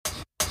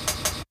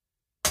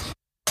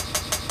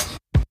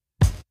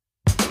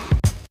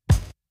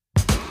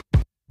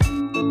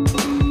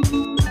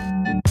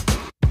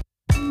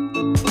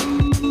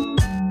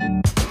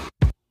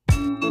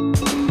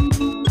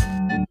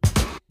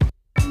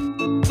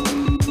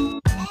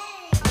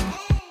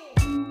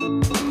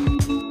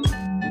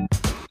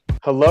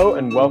Hello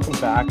and welcome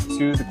back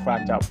to the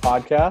Quacked Out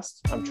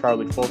Podcast. I'm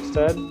Charlie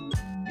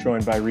Folkstead,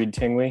 joined by Reed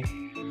Tingley.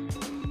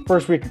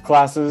 First week of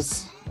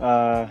classes,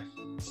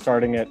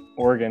 starting at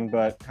Oregon,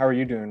 but how are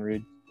you doing,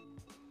 Reed?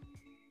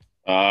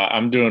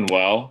 I'm doing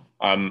well.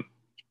 I'm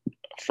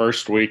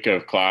first week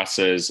of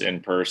classes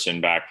in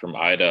person back from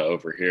Ida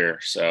over here.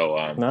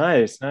 So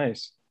Nice.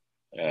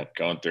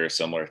 going through a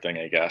similar thing,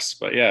 I guess.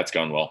 But yeah, it's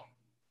going well.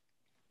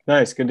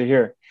 Nice, good to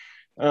hear.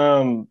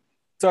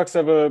 Ducks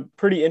have a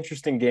pretty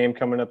interesting game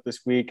coming up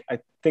this week. I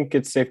think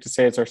it's safe to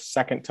say it's our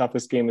second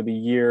toughest game of the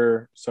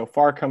year so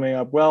far coming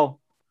up. Well,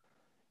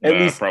 at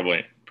least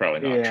probably not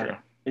true.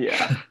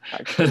 Yeah,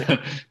 actually.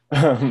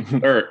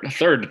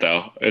 Third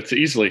though. It's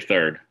easily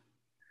third.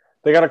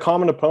 They got a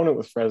common opponent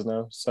with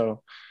Fresno,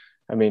 so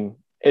I mean,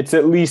 it's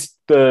at least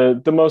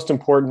the most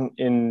important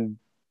in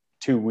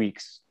 2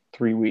 weeks,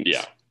 3 weeks.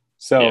 Yeah.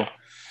 So yeah.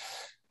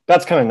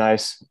 That's kind of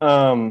nice.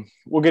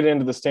 We'll get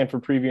into the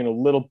Stanford preview in a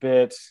little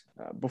bit.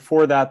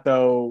 Before that,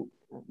 though,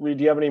 Reed,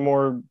 do you have any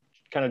more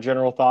kind of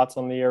general thoughts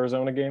on the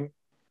Arizona game?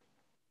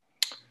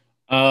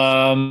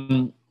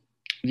 I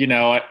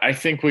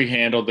think we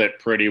handled it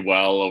pretty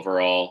well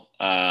overall.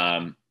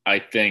 I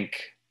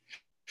think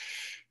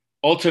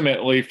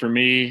ultimately for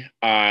me,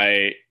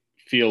 I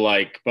feel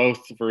like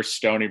both versus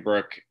Stony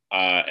Brook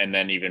and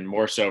then even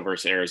more so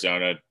versus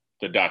Arizona,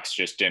 the Ducks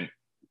just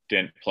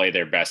didn't play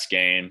their best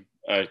game.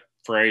 A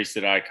phrase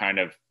that I kind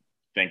of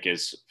think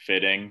is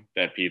fitting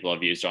that people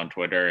have used on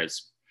Twitter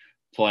is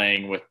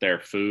playing with their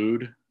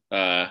food.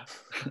 I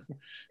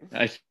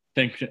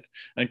think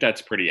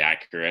that's pretty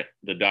accurate.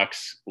 The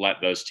Ducks let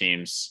those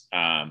teams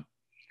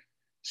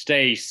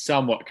stay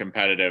somewhat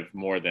competitive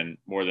more than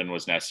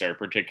was necessary,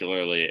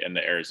 particularly in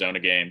the Arizona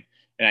game.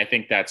 And I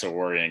think that's a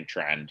worrying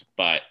trend.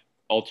 But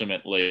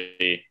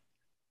ultimately,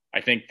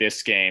 I think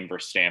this game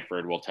versus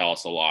Stanford will tell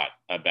us a lot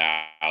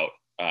about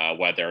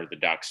whether the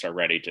Ducks are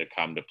ready to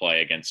come to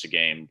play against a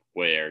game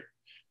where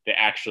they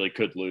actually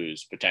could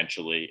lose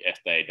potentially if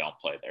they don't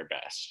play their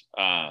best.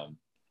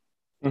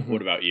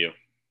 What about you?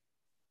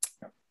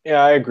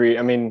 Yeah, I agree.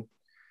 I mean,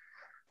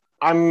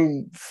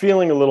 I'm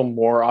feeling a little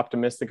more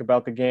optimistic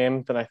about the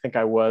game than I think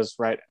I was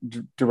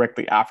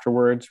directly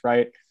afterwards,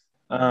 right?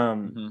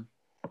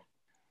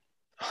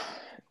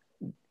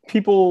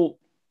 People,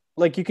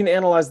 like, you can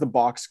analyze the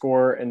box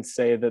score and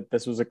say that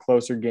this was a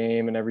closer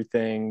game and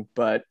everything,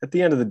 but at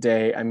the end of the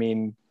day, I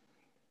mean,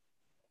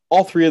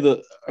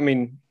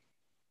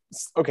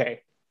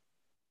 okay,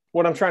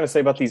 what I'm trying to say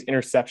about these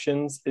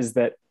interceptions is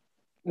that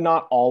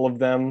not all of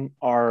them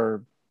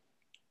are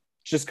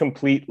just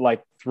complete,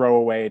 like,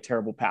 throwaway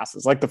terrible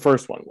passes like the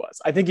first one was.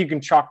 I think you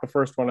can chalk the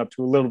first one up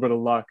to a little bit of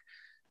luck.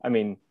 I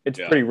mean, it's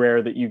pretty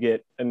rare that you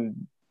get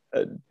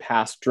a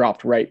pass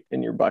dropped right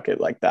in your bucket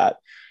like that.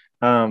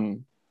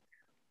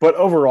 But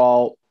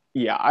overall,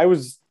 yeah, I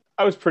was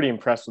pretty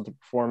impressed with the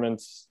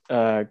performance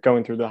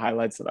going through the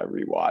highlights that I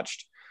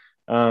rewatched.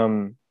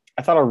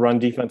 I thought our run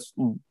defense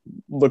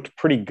looked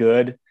pretty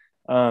good,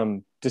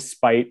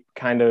 despite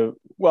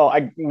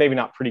maybe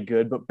not pretty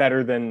good, but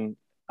better than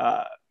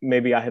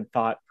maybe I had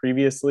thought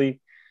previously.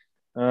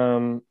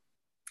 And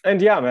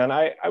yeah, man,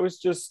 I was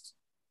just,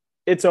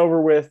 it's over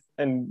with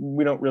and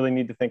we don't really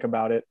need to think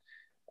about it.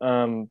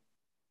 The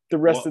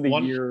rest of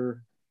the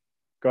year,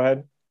 go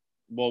ahead.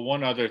 Well,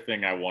 one other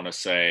thing I want to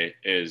say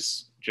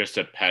is just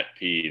a pet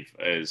peeve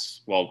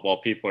is, well, while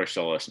people are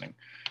still listening,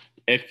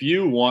 if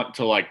you want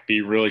to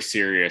be really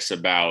serious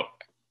about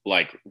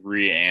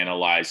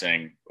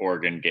reanalyzing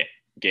Oregon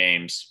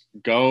games,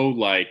 go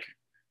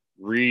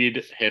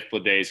read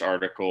Hifladay's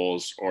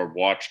articles or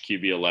watch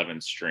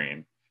QB11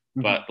 stream.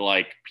 Mm-hmm. But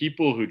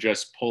people who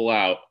just pull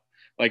out,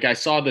 I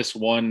saw this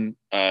one,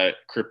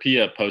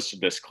 Kripia posted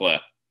this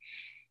clip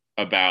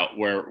about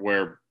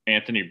where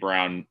Anthony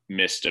Brown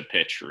missed a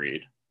pitch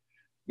read.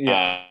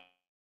 Yeah.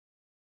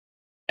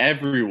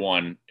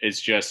 Everyone is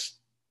just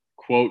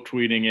quote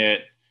tweeting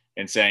it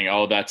and saying,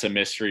 "Oh, that's a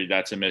misread."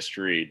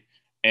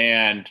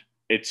 And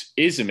it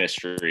is a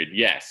misread,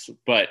 yes.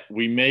 But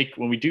when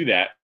we do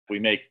that, we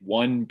make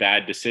one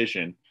bad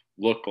decision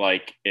look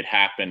like it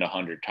happened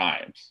 100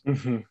 times.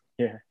 Mm-hmm.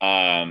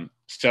 Yeah.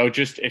 So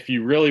just if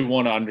you really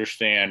want to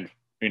understand,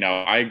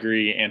 I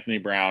agree. Anthony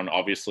Brown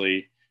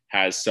obviously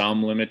has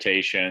some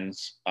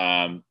limitations.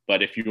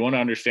 But if you want to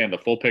understand the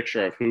full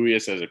picture of who he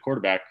is as a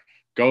quarterback,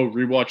 go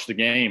rewatch the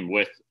game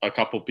with a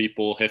couple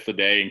people,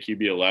 Hifladay and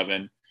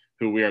QB11,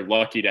 who we are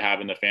lucky to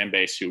have in the fan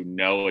base who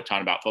know a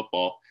ton about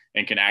football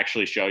and can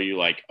actually show you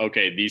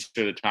okay, these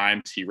are the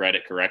times he read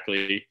it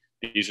correctly.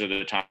 These are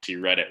the times he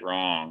read it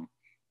wrong.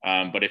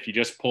 But if you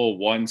just pull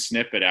one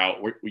snippet out,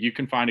 you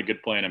can find a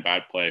good play and a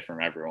bad play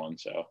from everyone.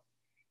 So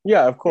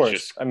yeah, of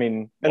course. I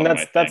mean, and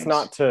that's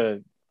not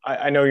to,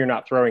 I know you're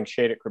not throwing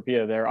shade at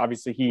Kripia there.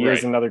 Obviously, he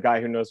is another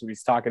guy who knows what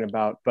he's talking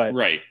about. But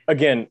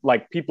again,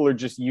 people are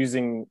just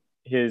using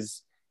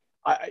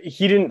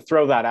he didn't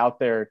throw that out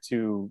there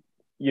to,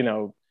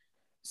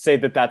 say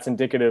that that's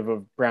indicative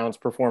of Brown's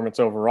performance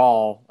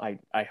overall.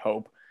 I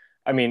hope.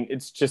 I mean,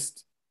 it's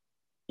just,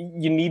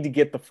 you need to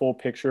get the full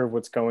picture of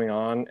what's going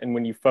on. And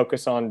when you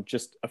focus on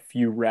just a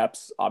few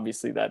reps,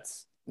 obviously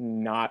that's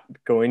not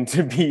going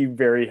to be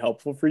very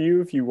helpful for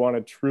you if you want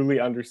to truly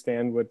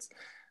understand what's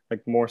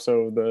like more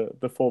so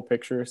the full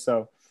picture.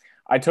 So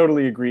I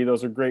totally agree.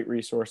 Those are great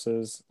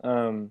resources.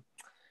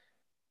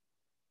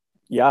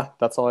 Yeah,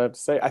 that's all I have to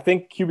say. I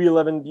think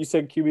QB11, you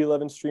said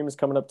QB11 stream is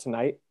coming up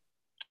tonight.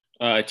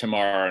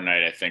 Tomorrow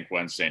night, I think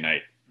Wednesday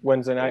night.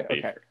 Wednesday night.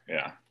 Okay.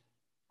 Yeah.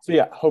 So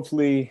yeah,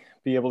 hopefully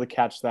be able to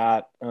catch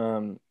that.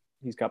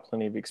 He's got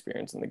plenty of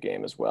experience in the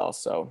game as well.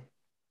 So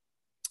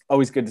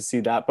always good to see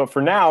that. But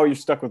for now, you're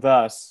stuck with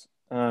us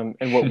and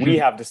what we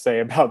have to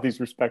say about these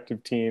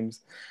respective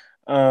teams.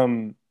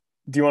 Do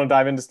you want to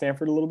dive into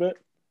Stanford a little bit?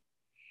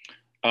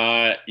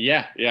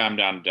 Yeah, I'm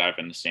down to dive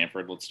into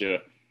Stanford. Let's do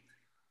it.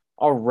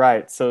 All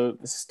right. So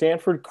the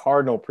Stanford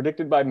Cardinal,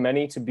 predicted by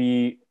many to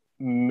be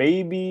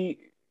maybe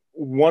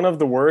one of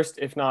the worst,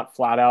 if not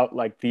flat out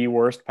like the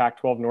worst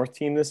Pac-12 North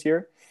team this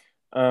year.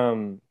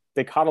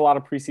 They caught a lot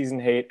of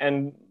preseason hate,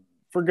 and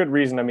for good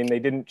reason. I mean, they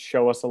didn't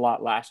show us a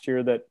lot last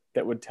year that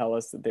would tell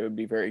us that they would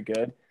be very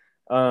good.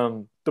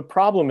 The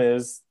problem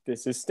is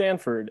this is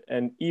Stanford,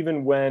 and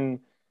even when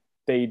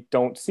they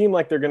don't seem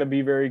like they're going to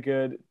be very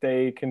good,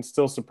 they can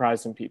still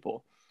surprise some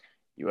people.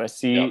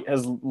 USC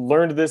has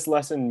learned this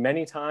lesson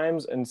many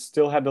times and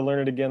still had to learn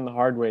it again the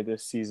hard way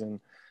this season.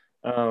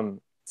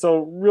 So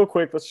real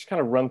quick, let's just kind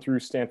of run through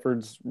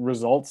Stanford's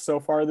results so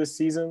far this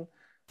season.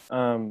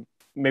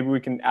 Maybe we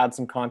can add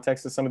some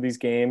context to some of these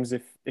games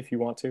if you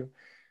want to.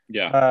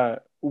 Yeah.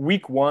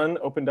 Week 1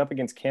 opened up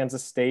against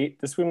Kansas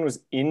State. This one was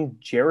in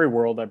Jerry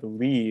World, I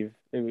believe.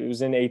 It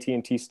was in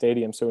AT&T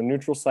Stadium, so a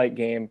neutral site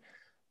game.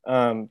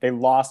 They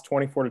lost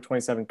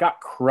 24-27, got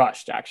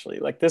crushed actually.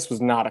 Like this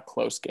was not a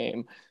close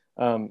game.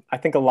 I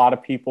think a lot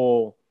of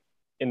people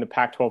in the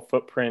Pac-12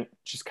 footprint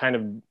just kind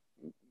of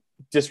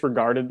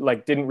disregarded,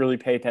 like didn't really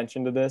pay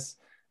attention to this.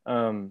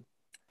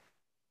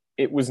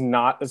 It was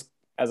not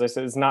as I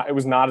said, it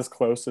was not as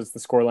close as the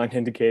scoreline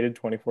indicated,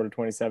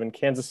 24-27.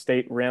 Kansas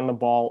State ran the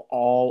ball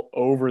all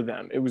over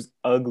them. It was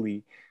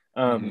ugly.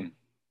 I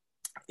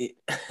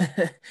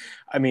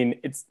mean,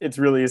 it's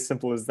really as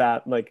simple as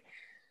that. Like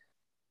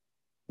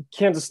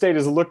Kansas State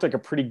has looked like a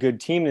pretty good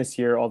team this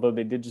year, although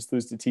they did just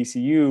lose to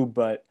TCU.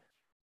 But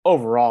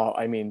overall,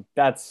 I mean,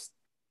 that's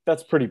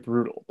pretty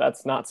brutal.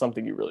 That's not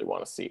something you really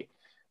want to see.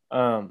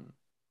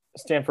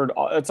 Stanford,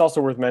 it's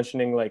also worth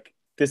mentioning, like,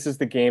 this is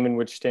the game in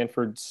which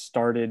Stanford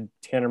started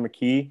Tanner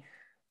McKee,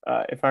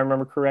 if I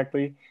remember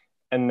correctly.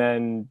 And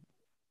then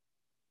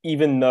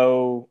even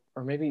though,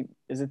 or maybe,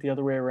 is it the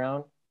other way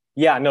around?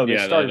 Yeah, no, they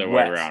started the other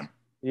West. way around.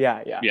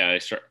 Yeah.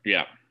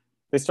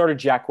 They started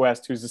Jack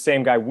West, who's the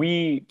same guy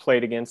we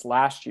played against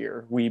last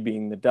year, we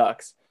being the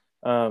Ducks,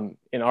 in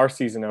our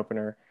season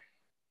opener.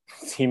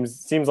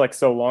 Seems like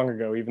so long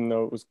ago, even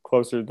though it was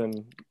closer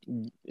than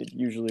it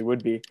usually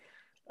would be.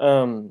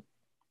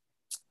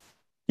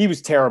 He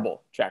was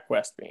terrible, Jack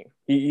West being.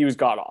 He was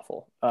god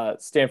awful.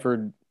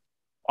 Stanford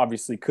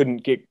obviously couldn't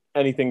get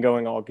anything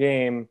going all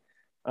game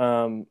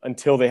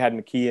until they had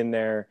McKee in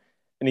there,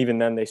 and even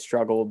then they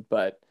struggled.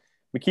 But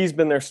McKee's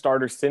been their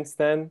starter since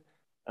then.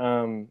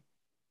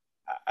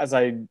 As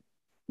I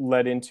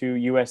led into,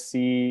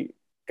 USC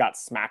got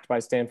smacked by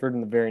Stanford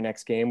in the very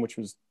next game, which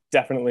was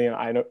definitely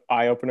an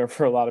eye opener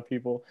for a lot of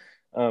people.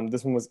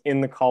 This one was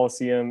in the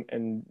Coliseum,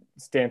 and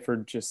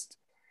Stanford just,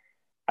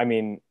 I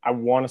mean, I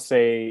want to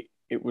say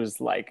it was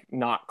like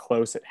not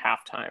close at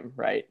halftime,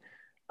 right?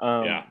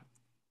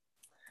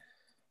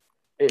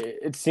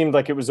 It seemed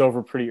like it was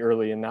over pretty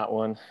early in that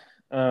one.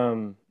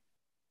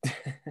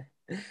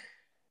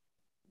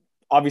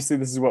 Obviously,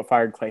 this is what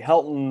fired Clay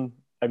Helton.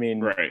 I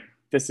mean, right.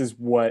 This is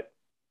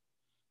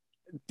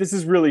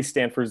really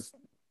Stanford's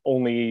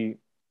only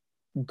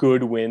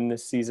good win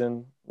this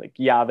season. Like,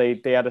 yeah,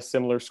 they had a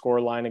similar score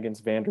line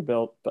against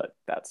Vanderbilt, but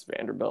that's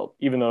Vanderbilt.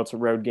 Even though it's a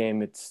road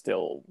game, it's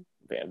still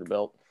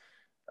Vanderbilt.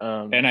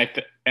 And I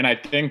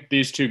think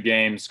these two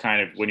games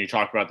kind of, when you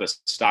talk about the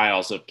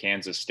styles of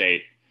Kansas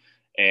State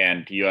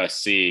and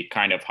USC,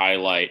 kind of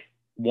highlight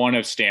one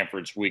of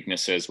Stanford's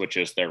weaknesses, which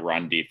is their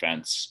run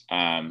defense.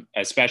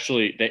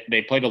 Especially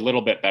they played a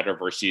little bit better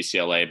versus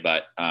UCLA,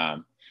 but I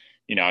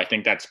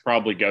think that's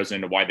probably goes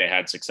into why they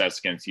had success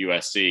against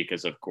USC,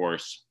 because of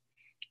course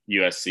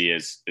USC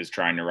is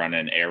trying to run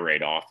an air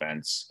raid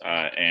offense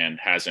and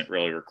hasn't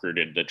really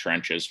recruited the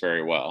trenches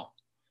very well,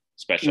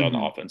 especially on the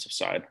offensive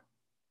side.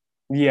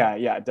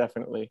 Yeah,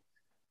 definitely.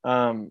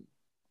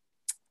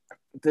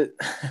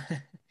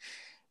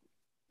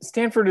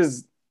 Stanford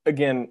is,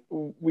 again,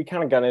 we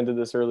kind of got into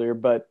this earlier,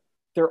 but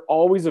they're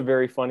always a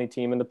very funny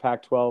team in the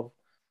Pac-12.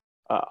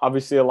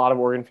 Obviously, a lot of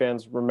Oregon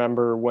fans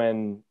remember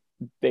when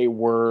they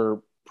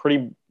were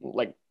pretty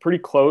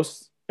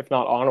close, if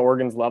not on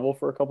Oregon's level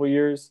for a couple of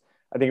years.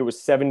 I think it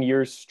was 7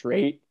 years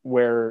straight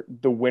where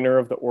the winner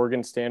of the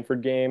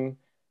Oregon-Stanford game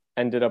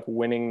ended up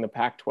winning the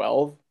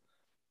Pac-12,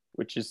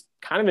 which is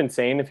kind of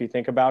insane if you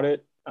think about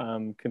it,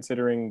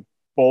 considering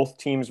both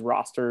teams'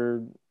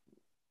 relative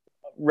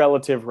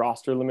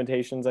roster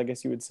limitations, I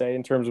guess you would say,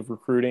 in terms of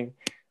recruiting.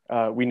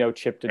 We know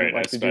Chip didn't Right,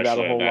 like to do that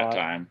a especially at whole that lot.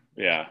 time.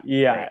 Yeah,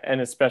 Yeah, right.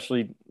 and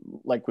especially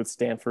like with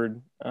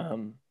Stanford,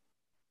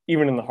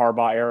 even in the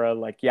Harbaugh era,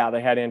 like yeah,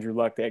 they had Andrew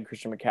Luck, they had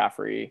Christian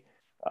McCaffrey,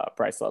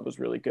 Bryce Love was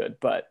really good,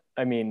 but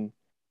I mean,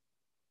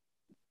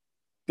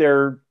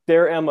 their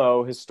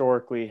mo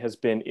historically has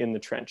been in the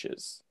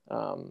trenches.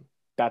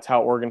 That's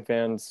how Oregon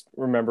fans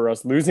remember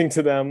us losing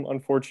to them,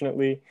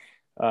 unfortunately,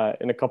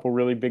 in a couple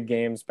really big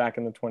games back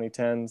in the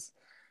 2010s.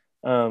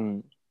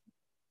 Um,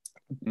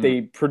 Mm.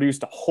 they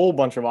produced a whole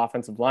bunch of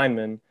offensive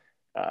linemen,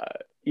 uh,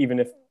 even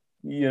if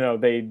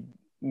they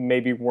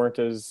maybe weren't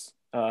as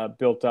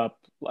built up,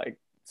 like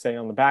say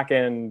on the back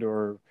end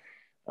or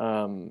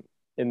um,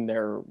 in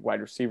their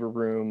wide receiver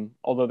room.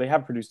 Although they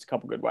have produced a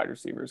couple good wide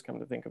receivers, come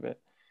to think of it.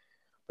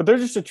 But they're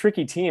just a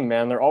tricky team,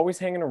 man. They're always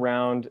hanging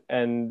around,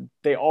 and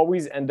they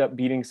always end up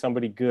beating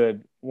somebody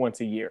good once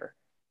a year.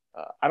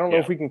 I don't know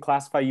Yeah. if we can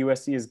classify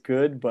USC as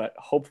good, but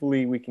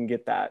hopefully we can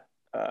get that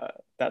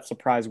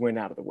surprise win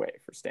out of the way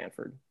for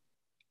Stanford.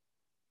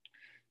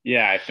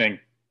 Yeah, I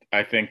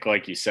think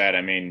like you said,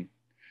 I mean,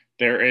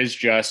 there is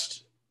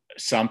just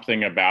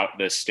something about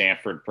this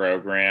Stanford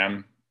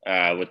program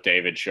with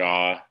David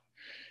Shaw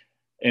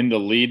in the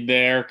lead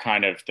there,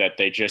 kind of that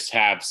they just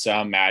have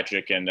some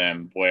magic in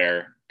them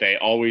where they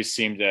always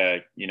seem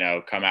to,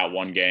 come out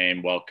one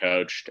game well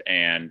coached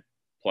and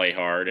play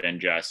hard and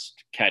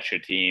just catch a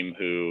team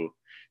who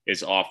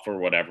is off for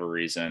whatever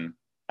reason.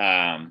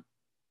 Um,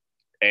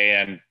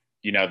 and,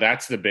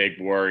 that's the big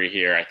worry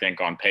here. I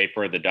think on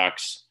paper, the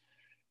Ducks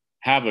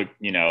have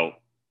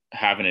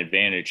have an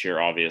advantage here,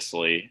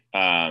 obviously,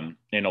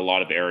 in a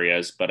lot of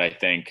areas, but I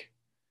think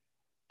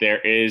there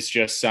is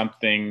just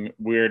something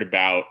weird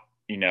about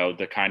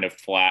the kind of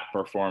flat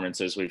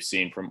performances we've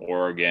seen from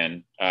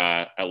Oregon.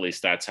 At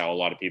least that's how a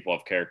lot of people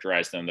have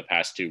characterized them the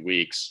past 2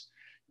 weeks.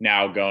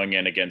 Now going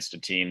in against a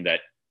team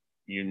that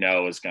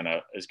is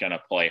gonna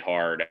play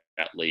hard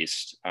at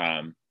least.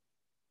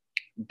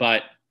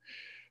 But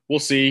we'll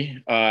see.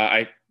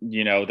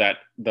 That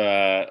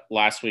the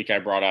last week I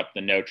brought up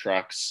the No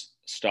Trucks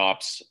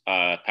Stops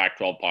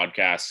Pac-12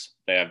 podcast.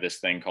 They have this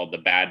thing called the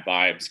Bad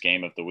Vibes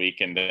Game of the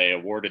Week, and they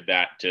awarded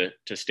that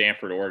to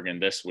Stanford, Oregon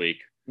this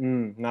week.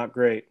 Not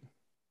great.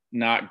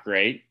 Not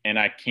great, and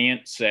I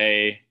can't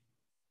say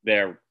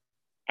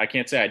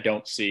I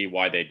don't see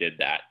why they did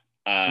that.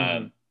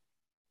 Mm-hmm.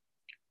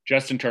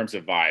 Just in terms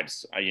of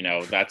vibes,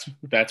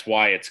 that's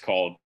why it's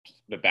called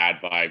the Bad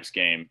Vibes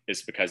Game,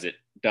 is because it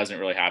doesn't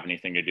really have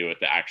anything to do with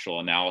the actual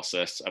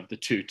analysis of the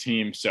two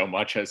teams so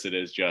much as it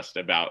is just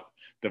about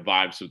the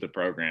vibes of the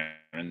program.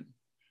 And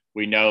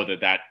we know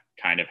that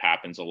kind of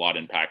happens a lot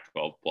in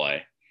Pac-12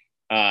 play.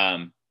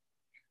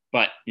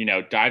 But,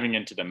 diving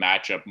into the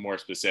matchup more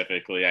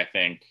specifically, I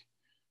think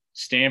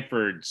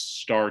Stanford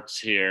starts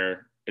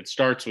here. It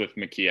starts with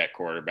McKee at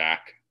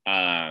quarterback.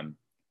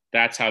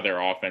 That's how their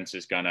offense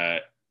is going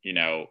to,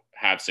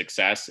 have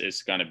success.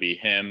 Is going to be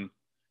him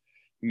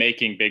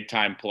making big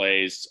time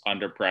plays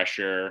under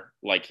pressure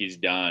like he's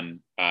done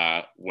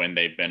when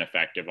they've been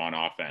effective on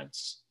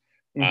offense.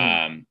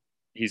 Mm-hmm.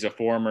 He's a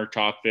former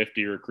top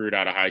 50 recruit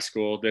out of high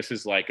school. This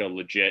is like a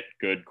legit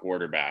good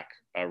quarterback,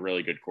 a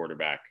really good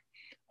quarterback.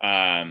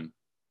 And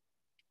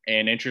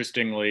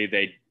interestingly,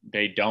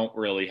 they don't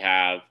really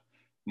have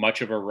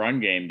much of a run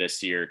game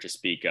this year to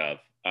speak of.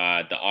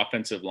 The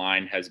offensive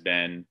line has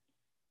been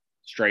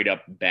straight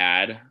up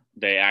bad.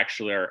 They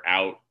actually are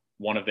out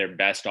one of their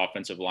best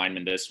offensive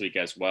linemen this week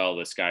as well,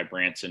 this guy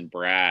Branson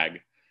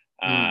Bragg,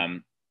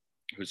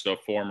 who's a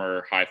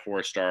former high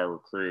 4-star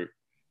recruit.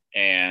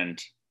 And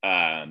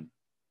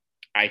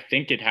I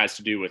think it has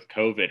to do with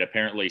COVID.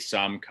 Apparently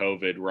some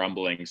COVID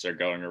rumblings are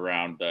going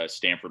around the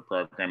Stanford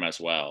program as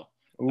well,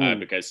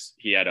 because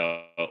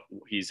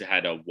he's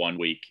had a 1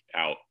 week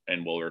out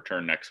and will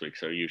return next week.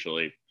 So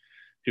usually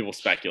people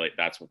speculate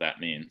that's what that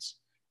means.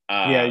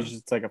 Yeah,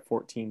 it's like a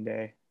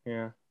 14-day.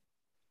 Yeah.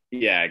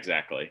 Yeah,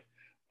 exactly.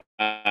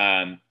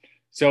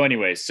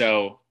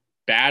 So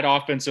bad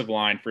offensive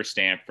line for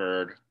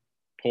Stanford,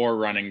 poor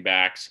running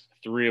backs,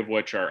 3 of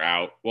which are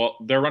out. Well,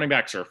 their running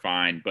backs are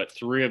fine, but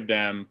 3 of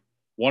them,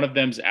 one of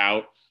them's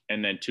out,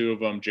 and then 2 of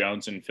them,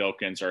 Jones and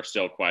Filkins, are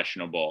still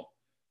questionable,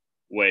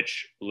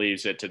 which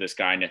leaves it to this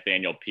guy,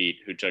 Nathaniel Pete,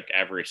 who took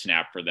every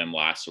snap for them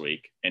last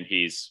week, and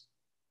he's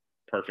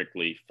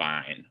perfectly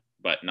fine,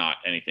 but not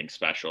anything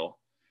special.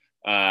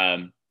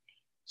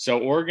 So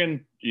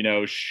Oregon,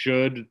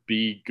 should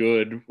be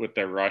good with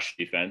their rush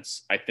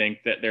defense. I think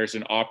that there's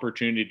an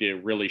opportunity to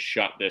really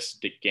shut this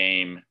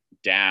game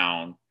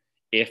down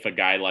if a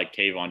guy like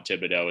Kayvon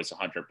Thibodeaux is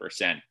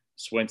 100%.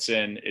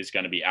 Swinson is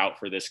going to be out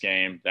for this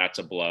game. That's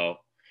a blow.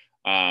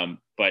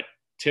 But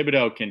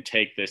Thibodeaux can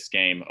take this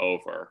game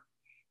over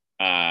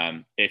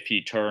if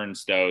he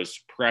turns those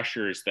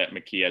pressures that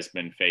McKee has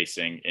been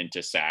facing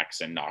into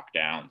sacks and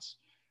knockdowns.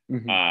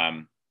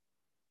 Mm-hmm.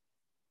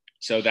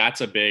 So that's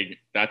a big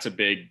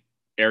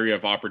area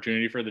of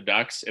opportunity for the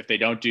Ducks. If they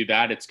don't do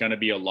that, it's going to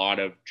be a lot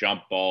of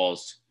jump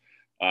balls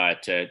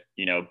to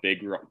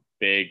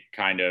big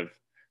kind of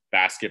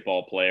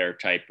basketball player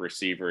type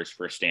receivers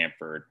for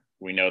Stanford.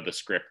 We know the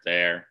script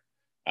there.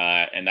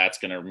 And that's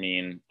going to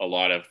mean a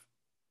lot of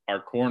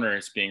our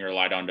corners being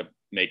relied on to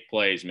make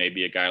plays.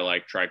 Maybe a guy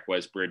like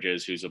Trikweze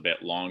Bridges, who's a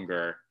bit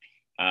longer.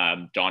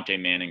 Dante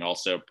Manning,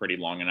 also pretty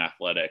long and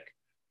athletic.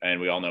 And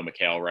we all know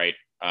Mikhail Wright.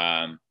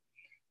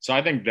 So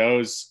I think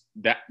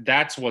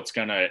that's what's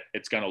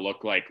it's gonna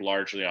look like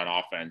largely on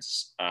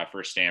offense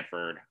for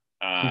Stanford.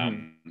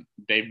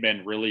 They've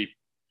been really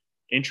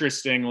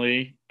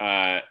interestingly,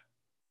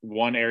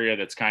 one area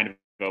that's kind of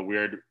a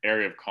weird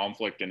area of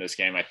conflict in this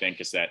game, I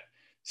think, is that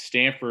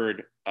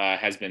Stanford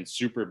has been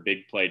super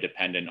big play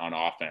dependent on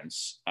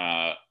offense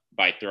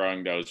by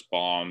throwing those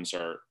bombs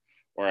or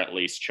at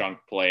least chunk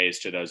plays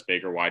to those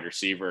bigger wide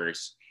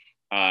receivers.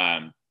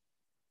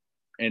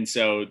 And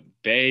so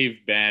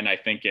they've been, I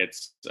think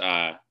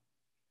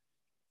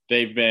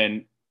they've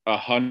been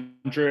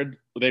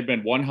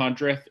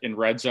 100th in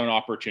red zone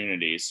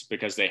opportunities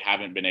because they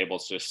haven't been able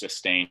to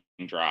sustain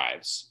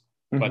drives.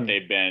 But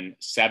they've been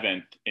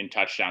 7th in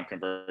touchdown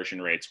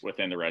conversion rates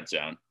within the red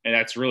zone. And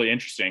that's really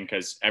interesting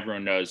because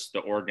everyone knows the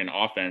Oregon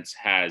offense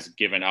has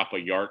given up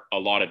a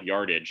lot of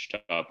yardage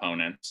to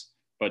opponents,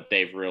 but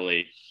they've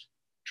really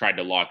tried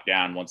to lock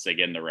down once they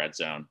get in the red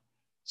zone.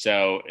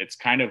 So it's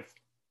kind of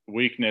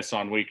weakness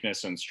on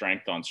weakness and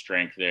strength on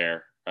strength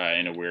there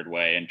in a weird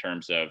way in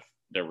terms of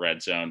the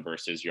red zone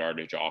versus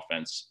yardage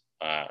offense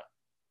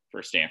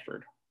for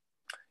Stanford.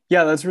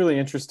 Yeah, that's really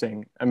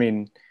interesting. I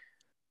mean,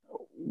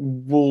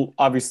 we'll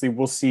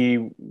see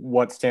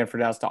what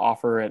Stanford has to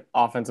offer at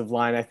offensive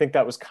line. I think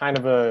that was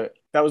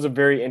a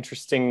very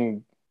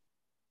interesting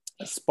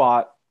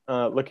spot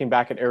looking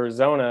back at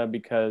Arizona,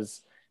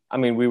 because I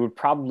mean, we would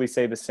probably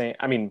say the same.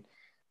 I mean,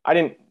 I'm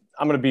going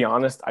to be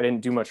honest, I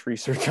didn't do much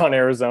research on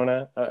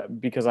Arizona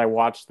because I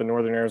watched the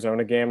Northern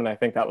Arizona game, and I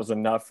think that was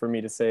enough for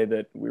me to say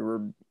that we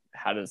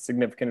had a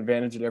significant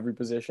advantage at every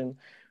position.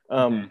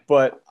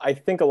 But I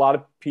think a lot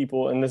of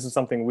people, and this is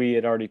something we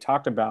had already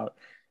talked about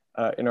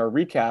in our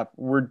recap,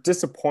 were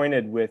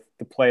disappointed with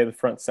the play of the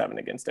front seven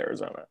against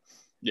Arizona.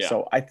 Yeah.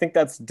 So I think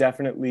that's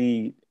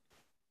definitely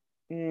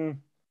an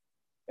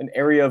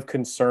area of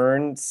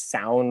concern.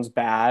 Sounds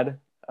bad,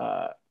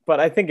 but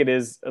I think it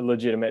is a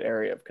legitimate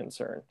area of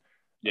concern.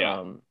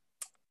 Yeah.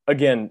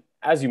 Again,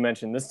 as you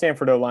mentioned, the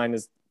Stanford O-line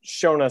has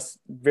shown us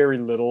very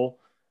little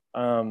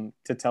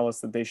to tell us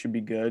that they should be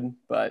good,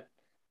 but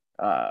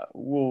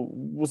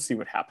we'll see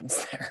what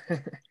happens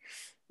there.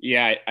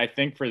 Yeah, I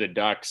think for the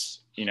Ducks,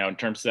 in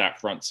terms of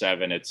that front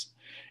seven, it's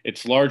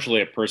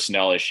largely a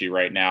personnel issue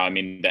right now. I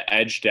mean, the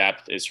edge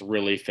depth is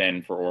really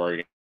thin for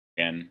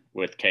Oregon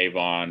with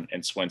Kayvon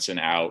and Swinson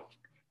out,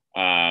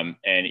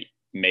 and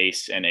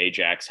Mace and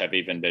Ajax have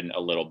even been a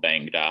little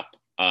banged up.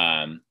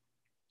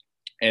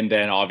 And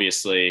then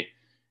obviously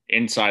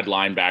inside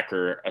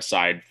linebacker,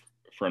 aside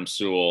from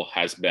Sewell,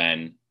 has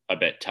been a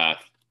bit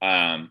tough.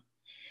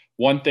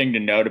 One thing to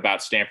note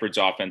about Stanford's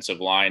offensive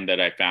line that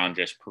I found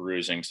just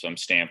perusing some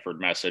Stanford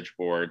message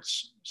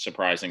boards,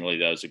 surprisingly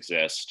those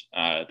exist.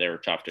 They were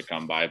tough to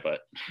come by,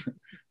 but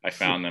I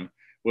found them,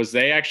 was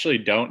they actually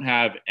don't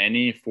have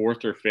any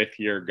 4th or 5th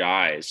year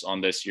guys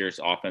on this year's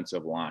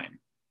offensive line.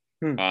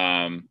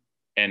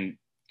 And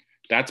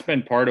that's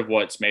been part of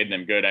what's made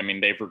them good. I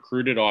mean, they've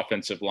recruited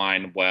offensive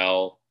line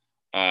well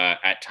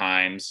at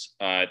times,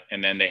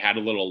 and then they had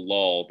a little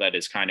lull that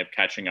is kind of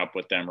catching up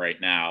with them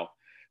right now.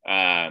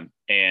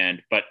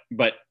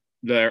 But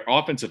their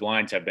offensive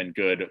lines have been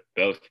good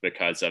both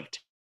because of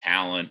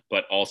talent,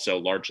 but also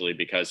largely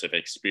because of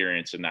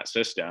experience in that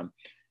system.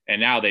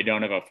 And now they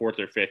don't have a 4th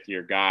or 5th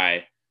year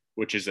guy,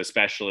 which is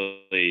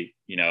especially,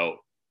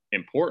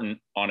 important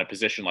on a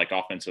position like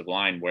offensive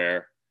line,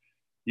 where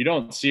you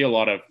don't see a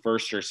lot of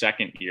 1st or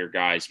 2nd year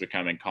guys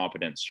becoming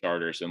competent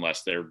starters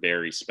unless they're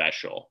very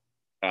special.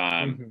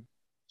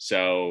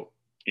 So,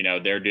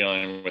 they're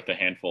dealing with a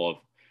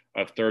handful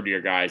of 3rd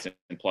year guys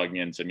and plugging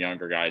in some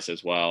younger guys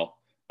as well.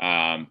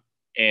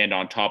 And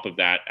on top of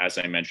that, as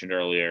I mentioned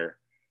earlier,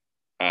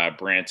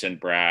 Branson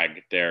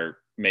Bragg,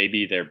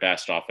 maybe their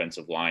best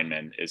offensive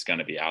lineman, is going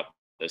to be out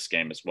this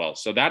game as well.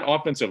 So that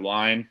offensive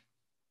line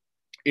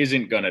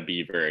isn't going to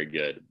be very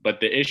good. But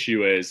the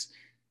issue is,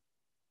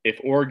 if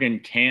Oregon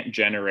can't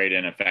generate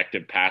an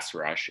effective pass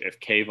rush, if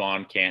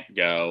Kayvon can't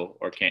go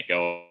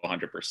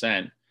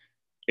 100%,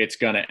 it's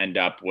going to end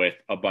up with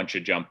a bunch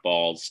of jump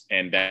balls.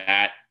 And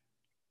that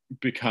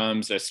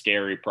becomes a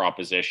scary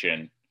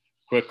proposition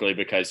quickly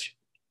because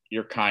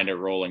you're kind of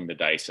rolling the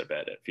dice a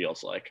bit, it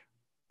feels like.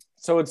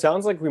 So it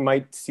sounds like we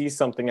might see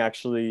something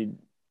actually,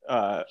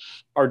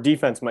 our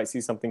defense might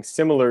see something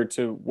similar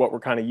to what we're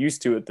kind of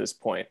used to at this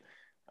point.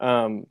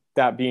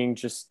 That being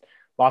just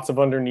lots of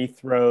underneath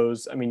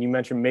throws. I mean, you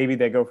mentioned maybe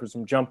they go for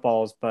some jump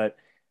balls, but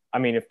I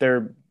mean, if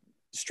their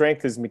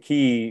strength is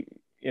McKee,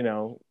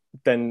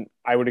 then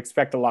I would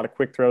expect a lot of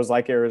quick throws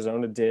like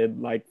Arizona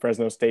did, like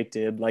Fresno State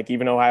did, like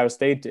even Ohio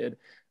State did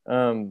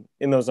in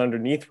those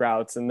underneath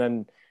routes, and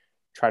then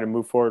try to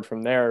move forward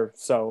from there.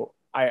 So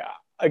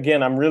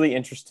I'm really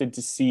interested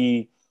to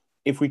see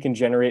if we can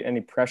generate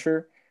any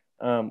pressure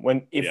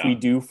if we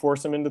do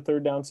force them into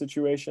 3rd down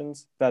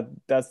situations. That's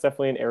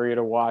definitely an area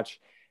to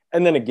watch.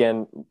 And then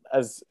again,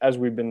 as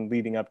we've been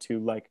leading up to,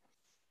 like,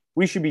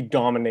 we should be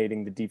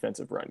dominating the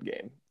defensive run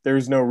game.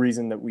 There's no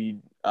reason that we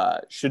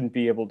shouldn't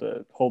be able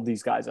to hold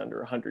these guys under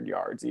 100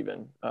 yards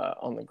even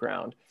on the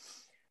ground.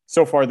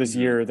 So far this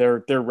year,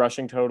 their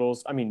rushing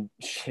totals. I mean,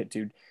 shit,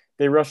 dude,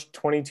 they rushed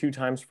 22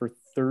 times for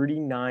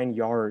 39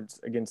 yards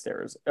against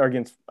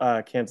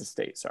Kansas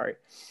State. Sorry,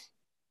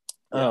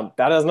 that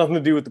has nothing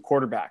to do with the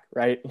quarterback,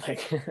 right?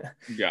 Like,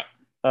 Yeah.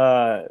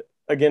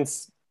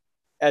 Against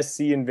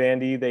SC and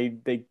Vandy,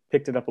 they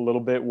picked it up a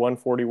little bit,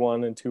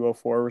 141 and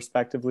 204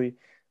 respectively.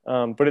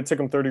 But it took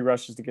them 30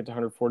 rushes to get to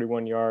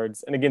 141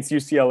 yards. And against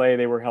UCLA,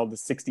 they were held to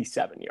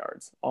 67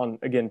 yards on,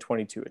 again,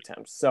 22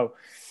 attempts. So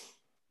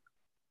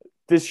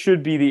this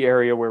should be the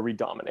area where we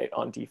dominate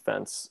on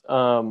defense.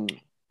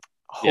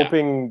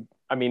 Hoping,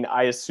 I mean,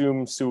 I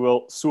assume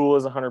Sewell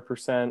is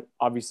 100%.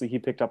 Obviously, he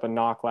picked up a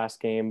knock last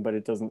game, but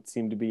it doesn't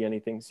seem to be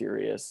anything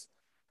serious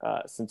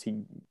since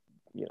he,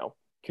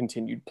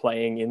 continued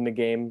playing in the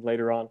game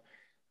later on.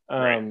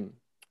 Right.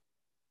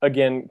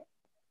 Again,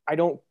 I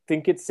don't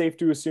think it's safe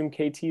to assume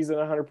KT's at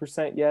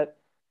 100% yet.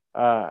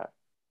 I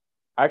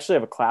actually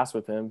have a class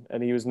with him,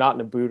 and he was not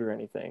in a boot or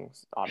anything,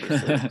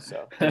 obviously.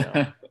 So,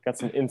 got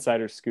some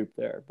insider scoop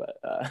there, but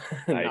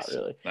not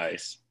really.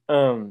 Nice.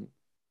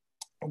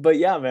 But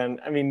yeah,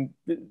 man, I mean,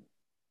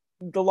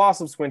 the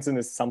loss of Swinson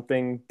is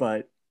something,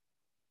 but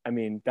I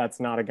mean, that's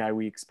not a guy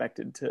we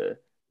expected to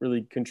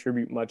really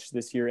contribute much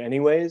this year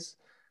anyways.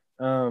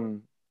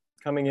 Coming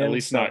in. At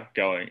least not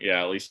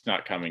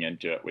coming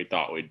into it. We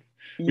thought we'd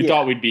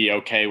be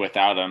okay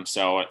without him.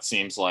 So it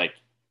seems like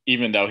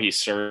even though he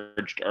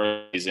surged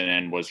early season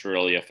and was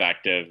really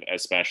effective,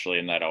 especially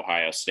in that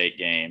Ohio State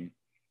game,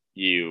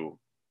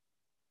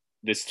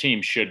 this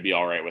team should be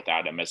all right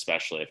without him,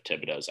 especially if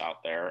Thibodeau's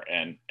out there.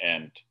 And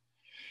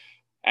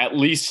at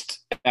least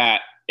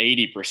at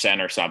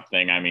 80% or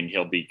something, I mean,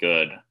 he'll be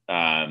good.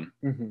 I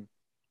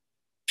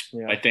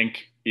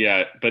think,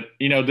 but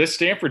this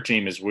Stanford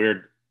team is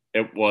weird.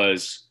 I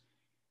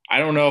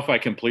don't know if I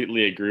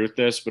completely agree with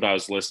this, but I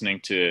was listening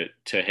to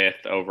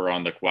Hith over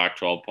on the Quack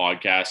 12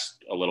 podcast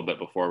a little bit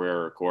before we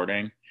were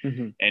recording.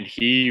 And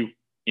he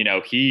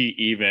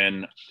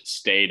even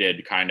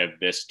stated kind of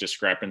this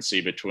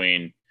discrepancy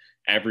between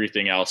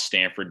everything else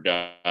Stanford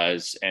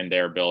does and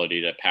their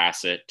ability to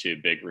pass it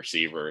to big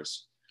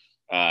receivers,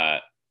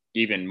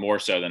 even more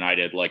so than I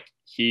did. Like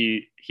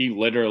he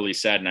literally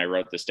said, and I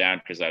wrote this down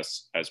because I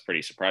was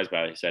pretty surprised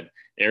by it. He said,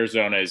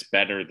 Arizona is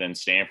better than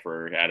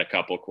Stanford at a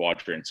couple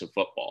quadrants of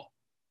football.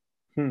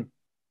 And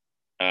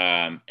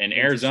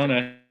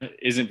Arizona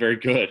isn't very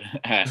good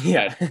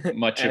at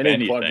much of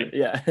anything.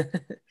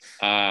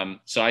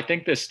 So I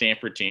think this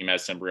Stanford team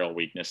has some real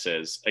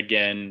weaknesses.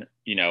 Again,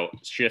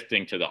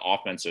 shifting to the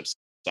offensive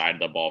side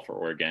of the ball for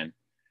Oregon,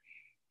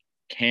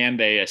 can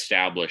they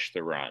establish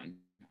the run?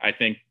 I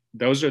think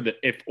those are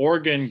if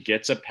Oregon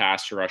gets a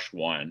pass rush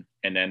one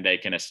and then they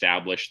can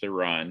establish the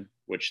run,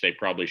 which they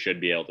probably should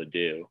be able to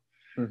do,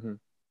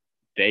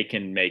 they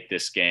can make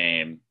this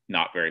game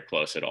not very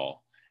close at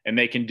all. And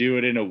they can do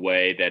it in a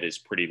way that is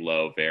pretty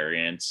low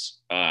variance.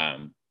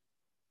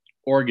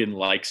 Oregon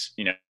likes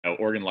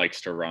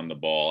to run the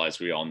ball, as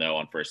we all know,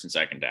 on first and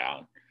second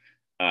down.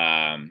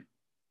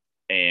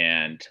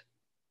 And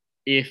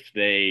if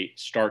they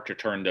start to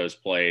turn those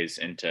plays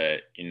into,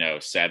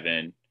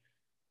 7-8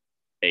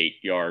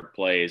 yard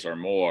plays or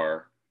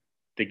more,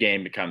 the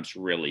game becomes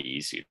really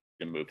easy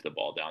to move the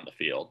ball down the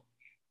field.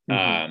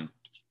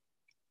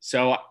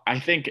 So I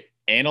think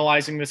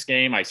analyzing this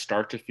game, I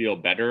start to feel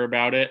better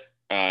about it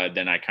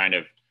than I kind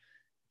of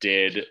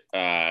did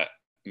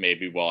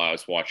maybe while I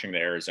was watching the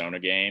Arizona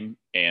game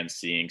and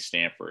seeing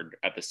Stanford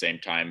at the same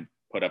time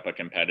put up a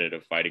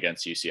competitive fight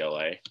against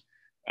UCLA.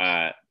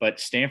 But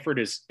Stanford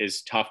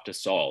is tough to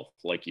solve,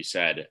 like you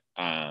said.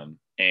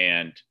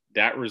 And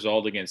that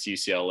result against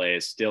UCLA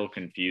is still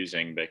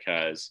confusing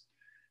because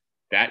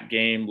that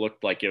game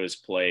looked like it was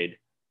played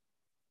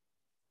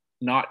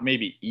not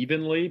maybe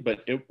evenly,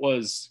 but it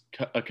was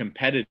a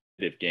competitive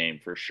game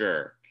for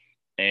sure.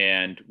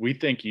 And we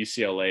think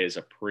UCLA is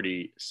a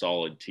pretty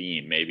solid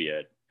team, maybe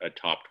a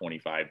top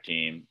 25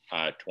 team,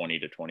 20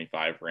 to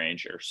 25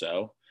 range or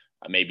so,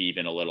 maybe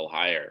even a little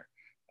higher.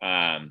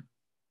 And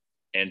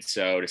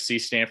so to see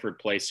Stanford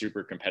play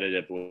super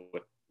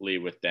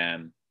competitively with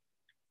them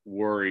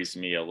worries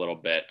me a little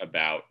bit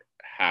about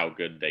how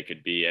good they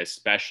could be,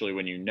 especially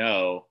when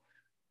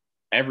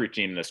every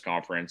team in this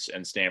conference,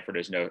 and Stanford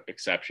is no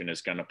exception,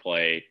 is going to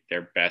play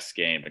their best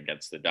game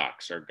against the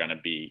Ducks, are going to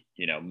be,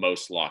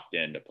 most locked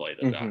in to play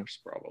the Ducks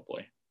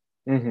probably.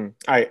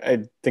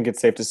 I think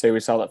it's safe to say we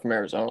saw that from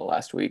Arizona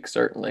last week,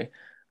 certainly.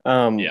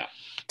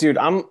 Dude,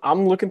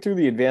 I'm looking through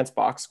the advanced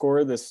box score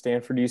of this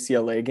Stanford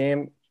UCLA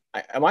game.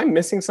 Am I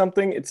missing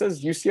something? It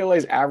says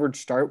UCLA's average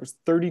start was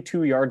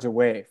 32 yards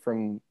away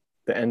from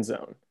the end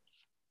zone.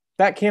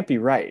 That can't be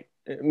right.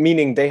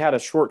 Meaning they had a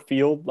short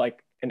field,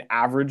 like an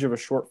average of a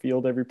short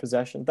field every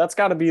possession. That's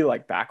got to be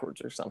like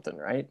backwards or something,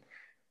 right?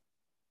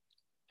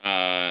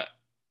 I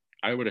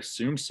would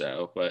assume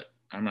so, but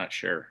I'm not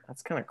sure.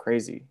 That's kind of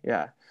crazy.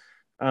 Yeah.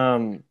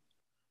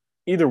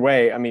 either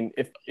way, I mean,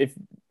 if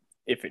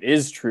it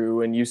is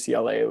true and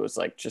UCLA was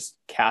like just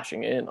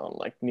cashing in on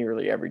like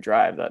nearly every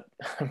drive, that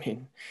I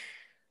mean,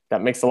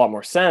 that makes a lot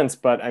more sense.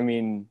 But I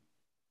mean,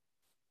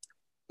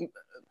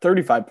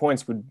 35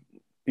 points would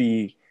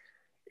be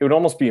it would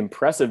almost be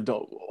impressive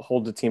to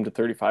hold the team to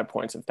 35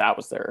 points if that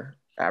was their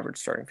average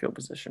starting field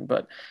position.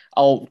 But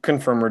I'll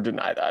confirm or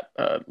deny that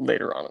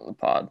later on in the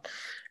pod.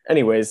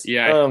 Anyways,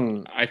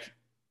 Yeah, I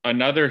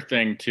another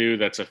thing too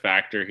that's a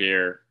factor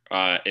here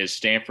is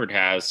Stanford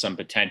has some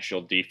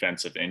potential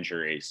defensive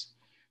injuries.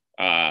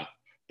 Uh,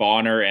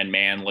 Bonner and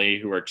Manley,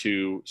 who are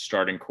two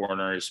starting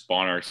corners,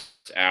 Bonner's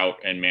out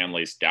and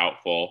Manley's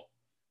doubtful,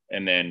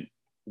 and then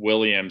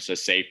Williams, a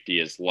safety,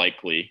 is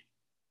likely,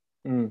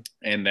 and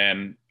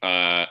then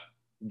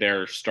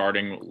their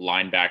starting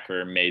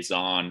linebacker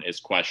Maison is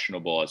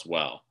questionable as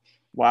well.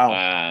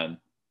 wow.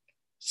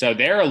 So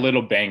they're a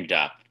little banged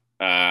up.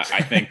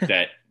 I think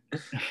that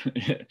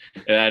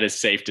that is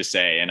safe to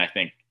say. And I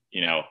think,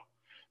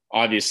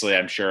 obviously,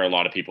 I'm sure a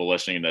lot of people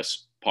listening to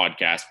this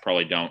podcast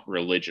probably don't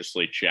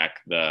religiously check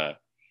the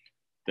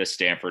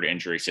Stanford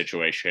injury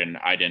situation.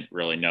 I didn't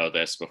really know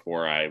this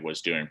before I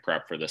was doing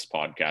prep for this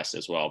podcast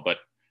as well. But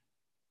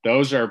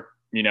those are,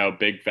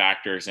 big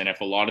factors. And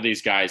if a lot of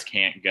these guys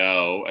can't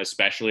go,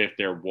 especially if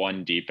they're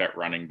one deep at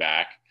running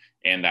back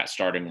and that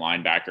starting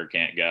linebacker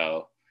can't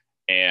go,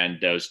 and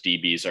those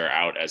DBs are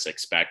out as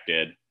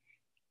expected,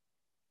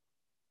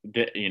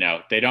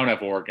 they don't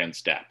have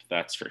Oregon's depth,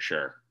 that's for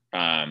sure.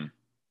 And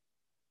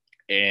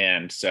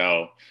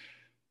so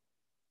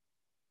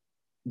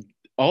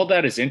all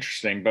that is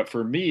interesting. But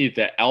for me,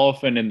 the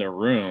elephant in the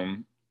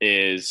room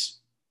is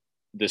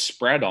the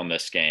spread on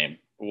this game.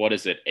 What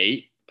is it,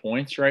 8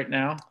 points right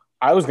now?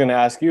 I was going to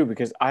ask you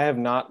because I have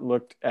not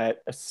looked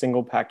at a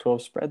single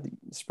Pac-12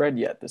 spread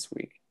yet this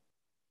week.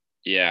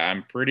 Yeah,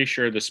 I'm pretty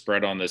sure the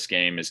spread on this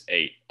game is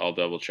 8. I'll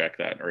double check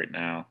that right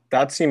now.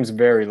 That seems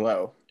very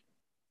low.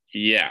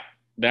 Yeah,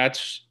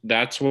 that's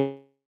what I'm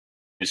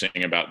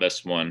using about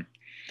this one.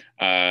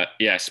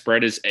 Yeah,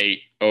 spread is 8.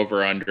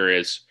 Over under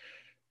is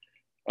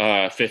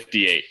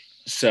 58.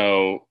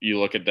 So you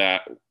look at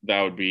that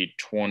would be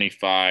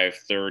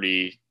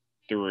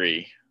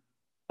 25-33.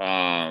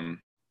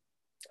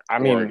 I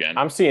mean, Oregon.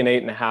 I'm seeing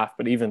 8.5,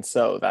 but even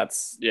so,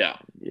 that's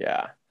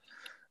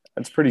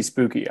that's pretty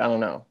spooky. I don't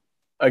know.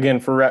 Again,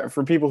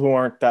 for people who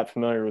aren't that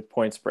familiar with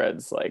point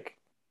spreads, like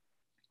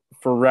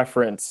for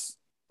reference,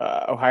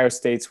 Ohio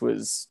State's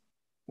was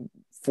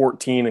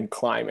 14 and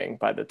climbing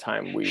by the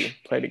time we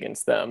played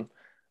against them,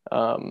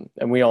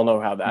 and we all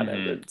know how that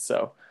ended.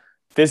 So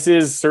this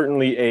is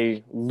certainly a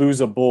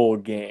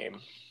losable game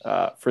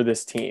for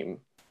this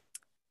team.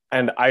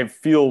 And I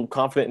feel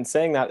confident in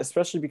saying that,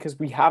 especially because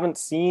we haven't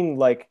seen,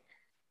 like,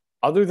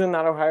 other than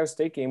that Ohio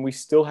State game, we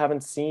still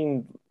haven't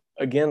seen,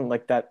 again,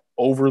 like that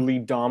overly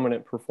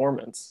dominant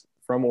performance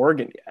from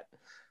Oregon yet.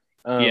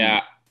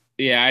 I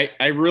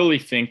really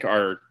think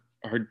our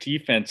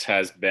defense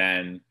has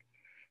been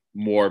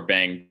more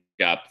banged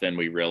up than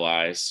we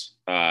realize.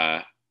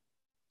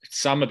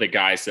 Some of the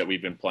guys that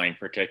we've been playing,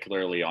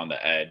 particularly on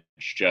the edge,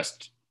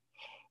 just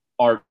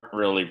aren't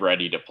really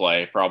ready to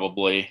play,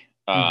 probably.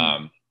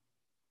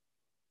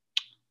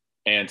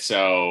 And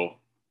so,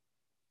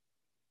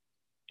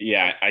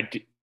 yeah,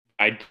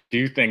 I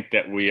do think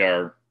that we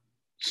are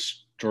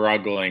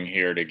struggling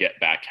here to get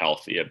back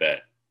healthy a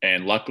bit.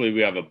 And luckily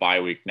we have a bye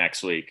week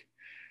next week.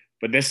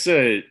 But this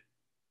that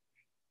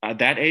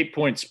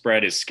 8-point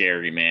spread is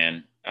scary,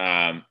 man.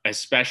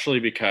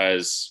 Especially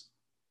because,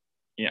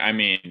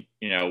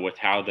 with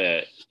how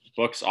the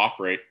books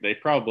operate,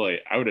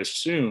 I would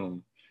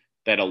assume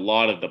that a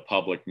lot of the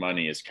public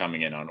money is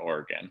coming in on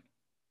Oregon.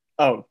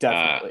 Oh,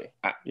 definitely.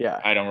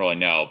 I don't really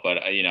know, but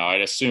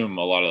I'd assume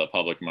a lot of the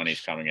public money is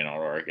coming in on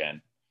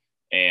Oregon,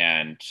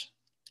 and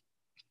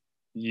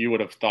you would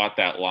have thought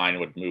that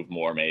line would move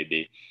more.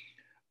 Maybe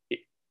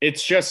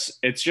it's just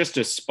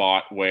a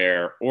spot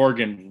where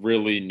Oregon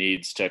really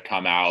needs to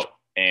come out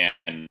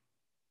and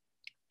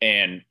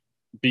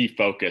be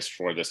focused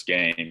for this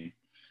game,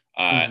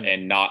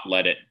 and not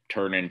let it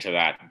turn into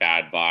that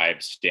bad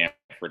vibe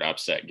Stanford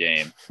upset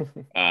game.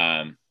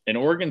 And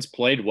Oregon's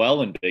played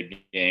well in big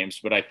games,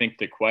 but I think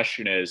the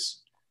question is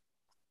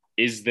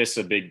this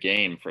a big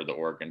game for the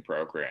Oregon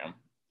program?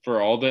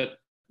 For all that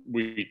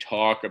we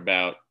talk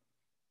about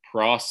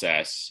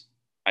process,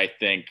 I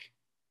think,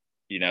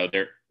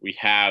 we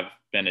have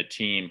been a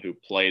team who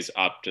plays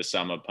up to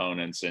some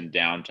opponents and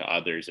down to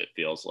others, it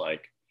feels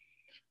like.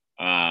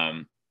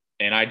 And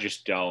I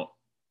just don't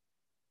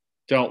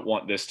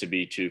want this to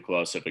be too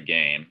close of a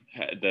game.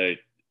 The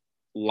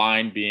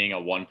line being a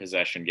one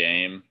possession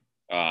game,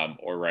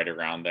 or right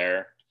around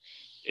there,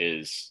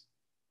 is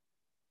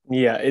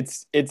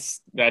it's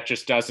that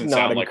just doesn't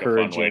sound like a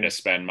fun way to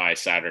spend my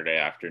Saturday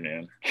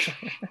afternoon.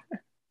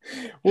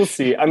 We'll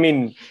see. I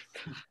mean,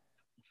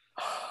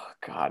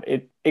 God,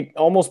 it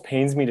almost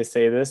pains me to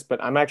say this,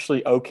 but I'm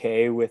actually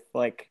okay with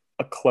like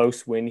a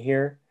close win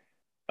here,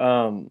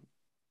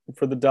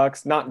 for the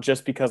Ducks, not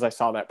just because I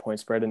saw that point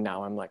spread and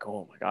now I'm like,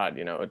 oh my God,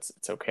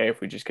 it's okay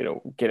if we just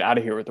get out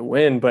of here with a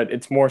win, but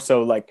it's more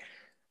so like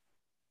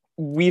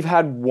we've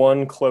had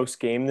one close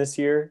game this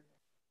year,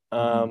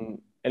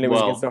 and it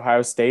was against Well,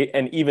 Ohio State,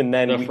 and even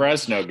then the we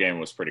Fresno game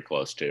was pretty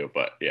close too,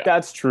 but yeah.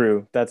 that's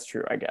true. That's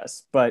true, I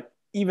guess. But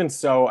even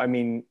so, I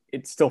mean,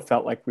 it still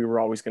felt like we were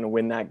always going to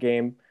win that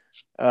game.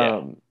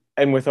 Yeah.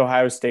 And with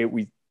Ohio State,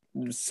 we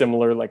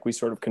similar, like we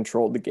sort of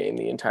controlled the game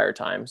the entire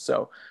time.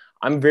 So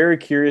I'm very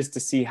curious to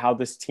see how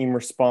this team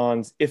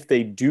responds if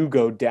they do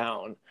go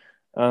down.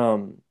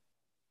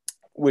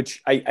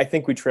 Which I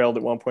think we trailed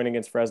at one point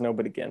against Fresno,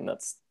 but again,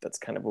 that's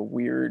kind of a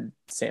weird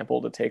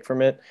sample to take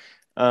from it.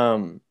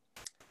 I'm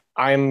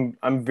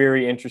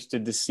very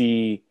interested to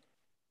see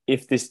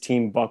if this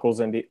team buckles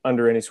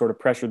under any sort of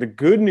pressure. The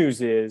good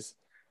news is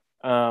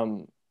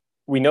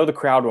we know the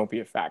crowd won't be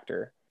a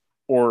factor,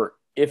 or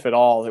if at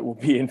all, it will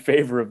be in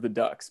favor of the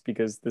Ducks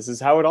because this is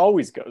how it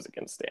always goes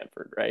against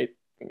Stanford, right?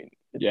 I mean,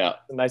 it's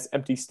a nice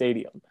empty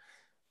stadium.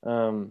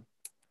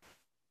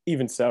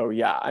 Even so,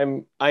 yeah,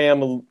 I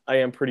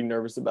am pretty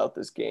nervous about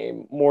this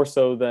game, more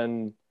so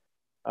than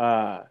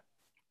I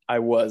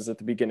was at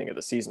the beginning of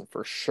the season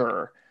for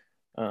sure.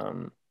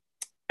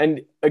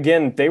 And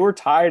again, they were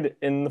tied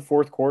in the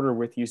fourth quarter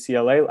with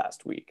UCLA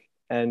last week.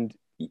 And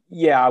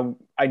yeah,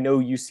 I know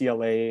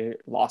UCLA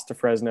lost to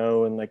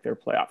Fresno and like their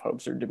playoff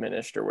hopes are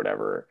diminished or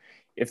whatever,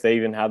 if they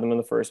even had them in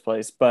the first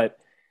place. But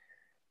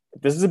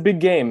this is a big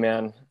game,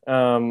 man.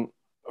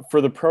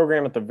 For the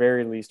program at the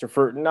very least, or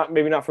for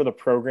maybe not for the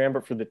program,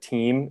 but for the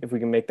team, if we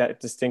can make that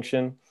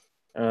distinction.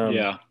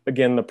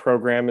 Again, the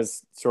program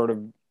is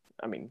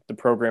the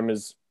program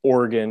is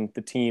Oregon.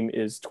 The team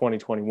is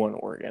 2021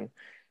 Oregon.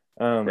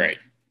 Right.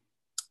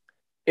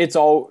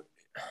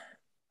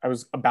 I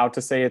was about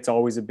to say it's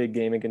always a big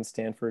game against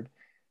Stanford.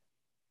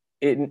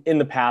 In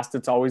the past,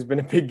 it's always been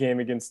a big game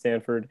against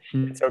Stanford.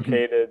 It's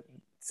okay to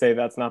say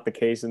that's not the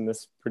case in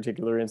this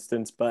particular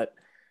instance, but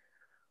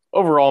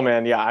overall,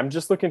 man, yeah, I'm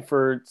just looking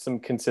for some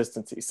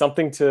consistency,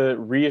 something to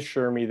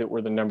reassure me that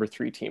we're the number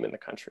 3 team in the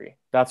country.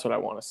 That's what I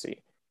want to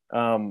see.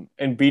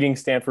 And beating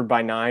Stanford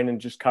by 9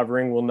 and just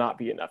covering will not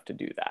be enough to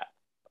do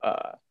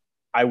that.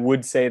 I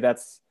would say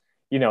that's,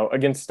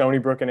 against Stony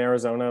Brook in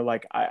Arizona,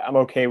 like I'm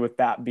okay with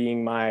that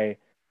being my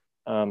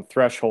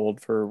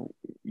threshold for,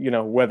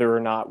 whether or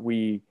not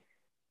we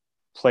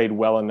played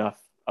well enough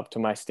up to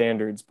my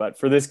standards. But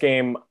for this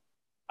game,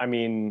 I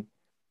mean,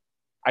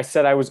 I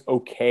said I was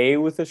okay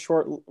with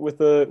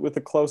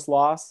a close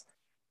loss.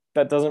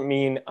 That doesn't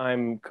mean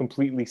I'm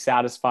completely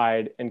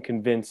satisfied and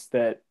convinced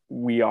that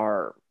we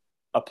are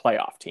a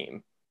playoff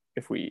team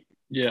if we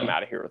come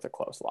out of here with a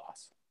close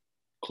loss.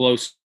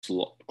 Close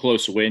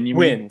win, you mean?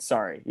 Win,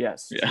 sorry.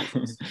 Yes. Yeah.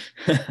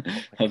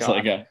 That's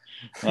like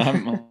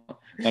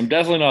I'm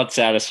definitely not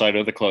satisfied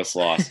with a close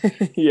loss.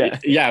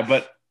 Yeah.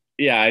 But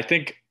yeah, I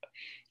think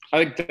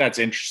that's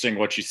interesting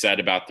what you said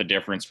about the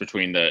difference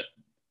between the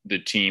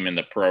team and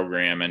the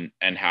program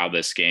and how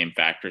this game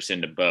factors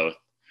into both.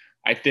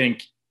 I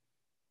think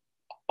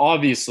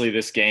obviously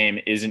this game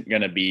isn't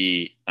going to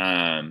be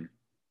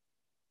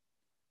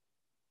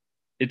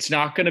it's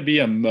not going to be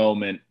a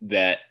moment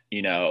that,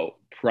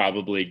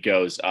 probably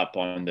goes up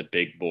on the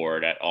big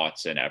board at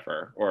Autzen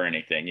ever or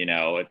anything,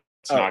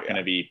 it's not going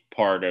to be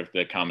part of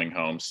the coming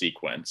home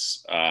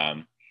sequence.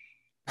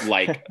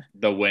 Like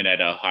the win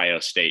at Ohio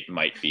State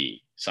might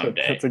be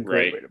someday. That's a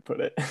great way to put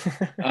it.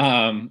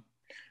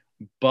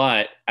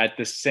 But at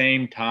the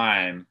same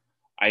time,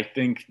 I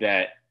think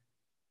that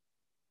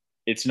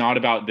it's not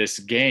about this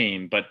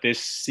game, but this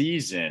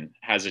season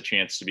has a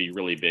chance to be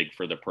really big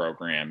for the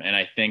program. And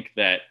I think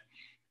that,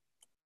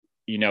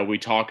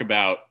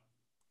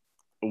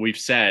 we've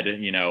said,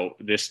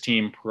 this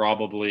team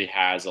probably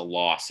has a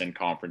loss in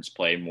conference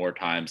play more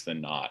times than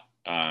not.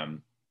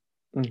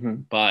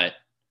 But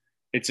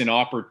it's an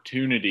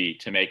opportunity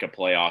to make a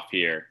playoff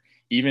here,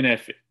 even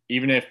if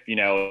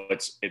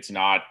it's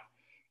not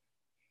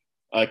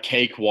a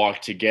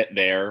cakewalk to get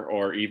there,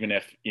 or even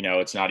if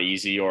it's not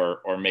easy,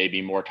 or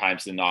maybe more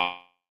times than not.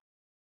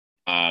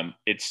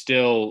 It's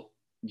still,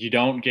 you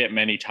don't get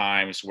many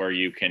times where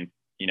you can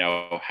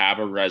have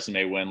a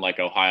resume win like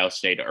Ohio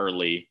State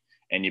early,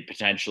 and you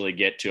potentially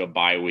get to a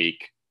bye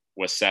week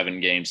with 7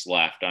 games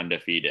left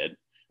undefeated.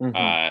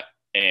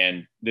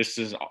 And this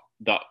is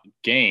the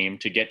game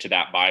to get to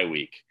that bye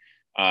week.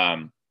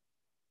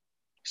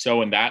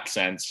 So in that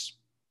sense,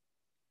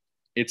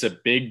 it's a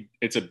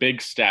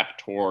big step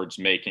towards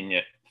making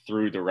it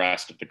through the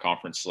rest of the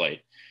conference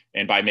slate.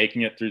 And by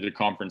making it through the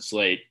conference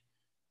slate,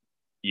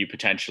 you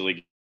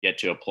potentially get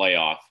to a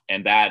playoff.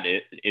 And that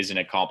is an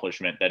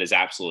accomplishment that is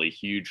absolutely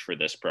huge for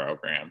this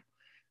program.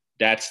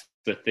 That's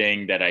the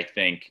thing that I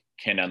think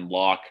can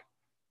unlock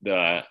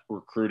the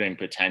recruiting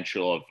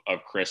potential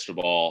of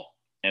Cristobal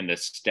and the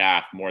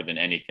staff more than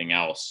anything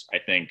else. I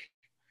think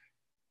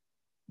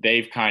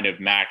they've kind of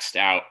maxed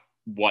out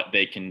what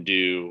they can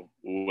do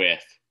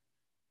with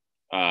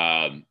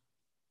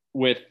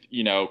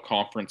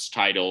conference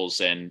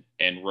titles and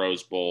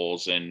Rose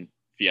Bowls and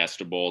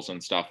Fiesta Bowls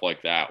and stuff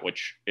like that,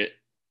 which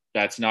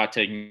that's not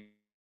taking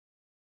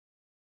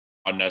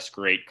on us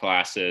great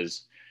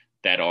classes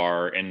that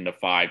are in the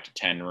 5 to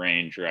 10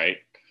 range, right?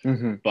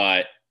 Mm-hmm.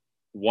 But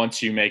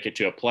once you make it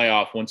to a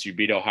playoff, once you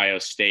beat Ohio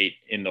State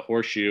in the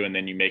horseshoe and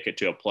then you make it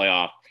to a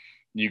playoff,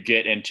 you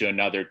get into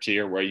another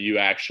tier where you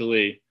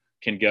actually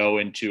can go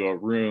into a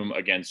room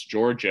against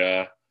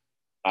Georgia,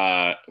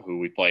 who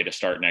we play to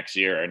start next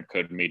year and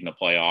could meet in the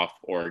playoff,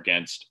 or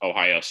against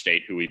Ohio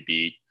State, who we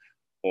beat,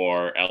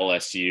 or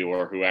LSU,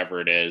 or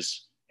whoever it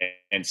is,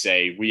 and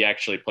say, we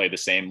actually play the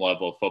same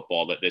level of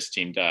football that this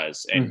team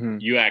does. And Mm-hmm.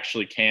 you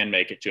actually can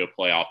make it to a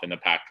playoff in the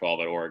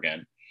Pac-12 at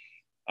Oregon.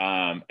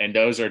 And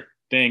those are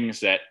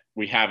things that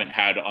we haven't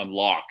had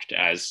unlocked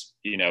as,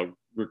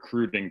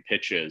 recruiting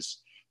pitches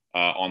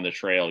on the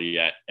trail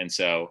yet. And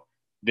so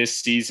this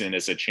season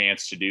is a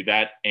chance to do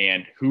that.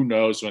 And who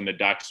knows when the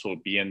Ducks will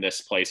be in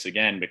this place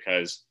again,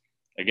 because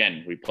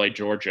again, we play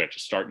Georgia to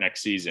start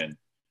next season.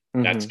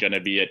 Mm-hmm. That's going to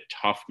be a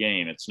tough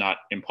game. It's not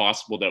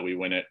impossible that we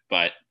win it,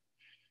 but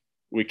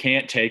we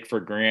can't take for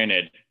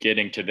granted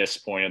getting to this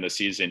point in the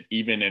season,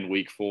 even in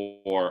week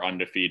 4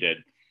 undefeated.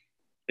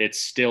 It's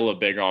still a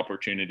big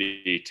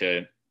opportunity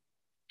to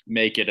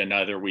make it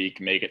another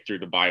week, make it through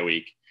the bye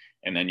week.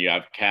 And then you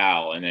have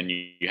Cal, and then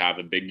you have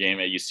a big game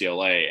at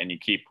UCLA, and you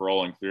keep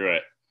rolling through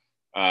it.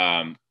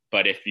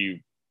 But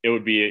it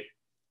would be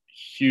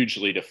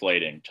hugely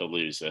deflating to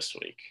lose this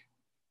week.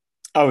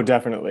 Oh,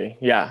 definitely.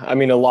 Yeah. I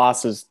mean, a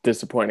loss is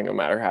disappointing no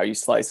matter how you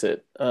slice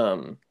it.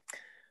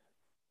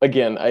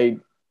 Again, I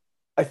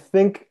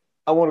think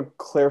I want to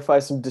clarify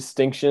some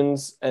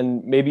distinctions,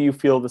 and maybe you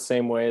feel the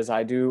same way as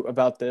I do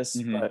about this,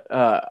 Mm-hmm. but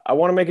I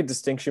want to make a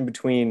distinction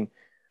between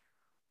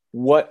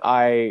what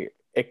I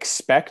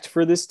expect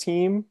for this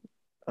team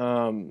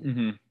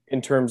Mm-hmm.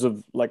 in terms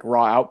of like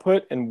raw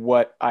output, and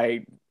what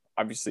I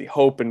obviously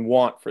hope and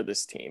want for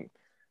this team.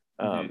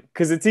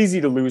 Because it's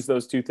easy to lose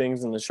those two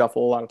things in the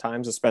shuffle a lot of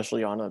times,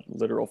 especially on a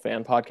literal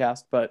fan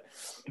podcast. But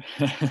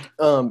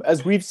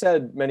as we've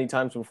said many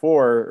times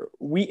before,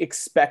 we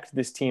expect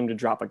this team to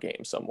drop a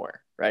game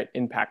somewhere, right,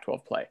 in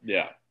Pac-12 play.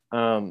 Yeah.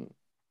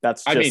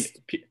 That's just... I mean,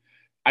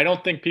 I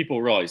don't think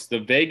people realize the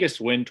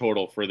Vegas win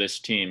total for this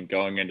team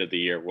going into the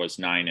year was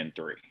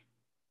 9-3.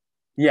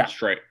 Yeah.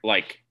 Straight,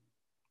 like...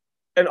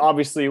 And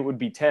obviously it would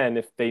be 10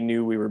 if they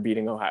knew we were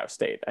beating Ohio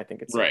State. I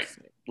think it's right.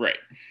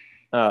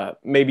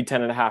 Maybe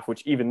 10.5,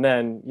 which even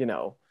then,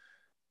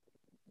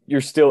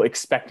 you're still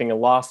expecting a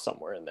loss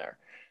somewhere in there.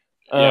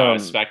 Yeah,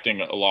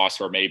 expecting a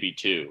loss or maybe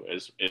 2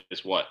 is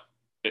what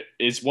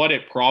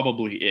it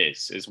probably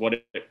is. Is what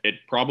it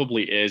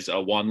probably is, a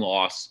 1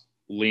 loss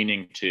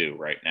leaning 2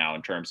 right now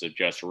in terms of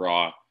just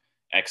raw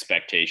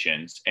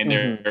expectations. And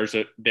there's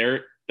a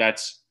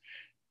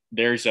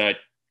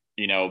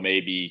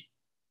maybe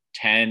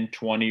 10,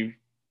 20,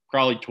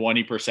 probably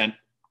 20%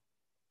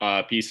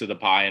 piece of the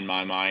pie in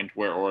my mind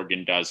where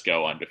Oregon does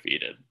go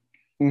undefeated.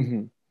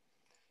 Mm-hmm.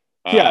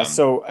 Yeah.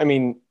 So, I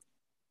mean,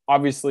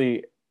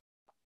 obviously,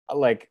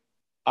 like,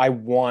 I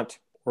want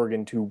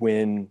Oregon to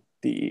win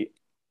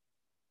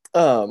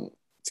I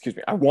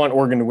want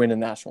Oregon to win a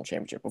national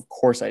championship. Of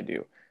course I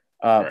do.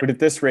 Right. But at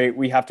this rate,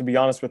 we have to be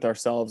honest with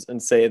ourselves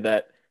and say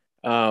that,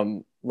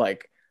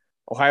 like,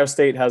 Ohio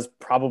State has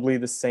probably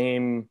the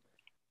same,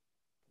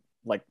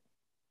 like,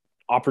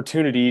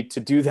 opportunity to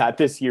do that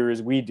this year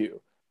as we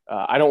do.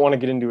 I don't want to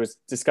get into a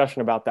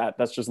discussion about that.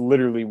 That's just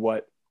literally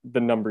what the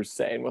numbers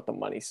say and what the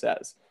money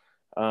says.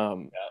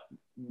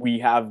 We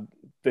have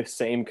the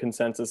same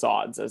consensus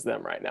odds as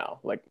them right now,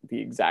 like the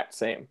exact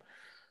same.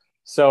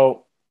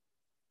 So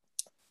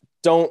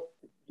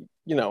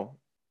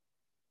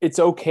it's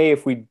okay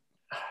if we,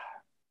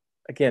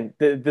 again,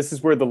 this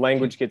is where the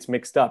language gets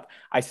mixed up.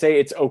 I say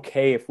it's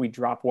okay if we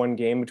drop 1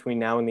 game between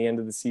now and the end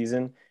of the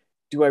season.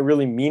 Do I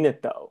really mean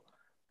it though?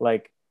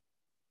 Like,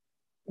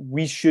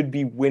 we should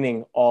be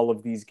winning all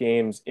of these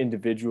games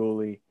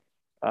individually.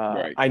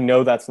 Right. I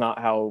know that's not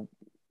how,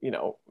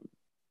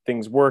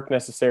 things work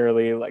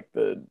necessarily. Like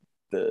the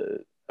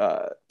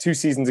 2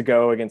 seasons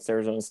ago against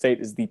Arizona State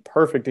is the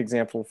perfect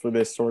example for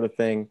this sort of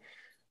thing.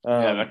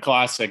 The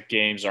classic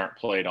games aren't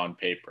played on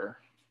paper.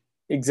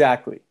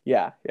 Exactly.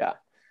 Yeah. Yeah.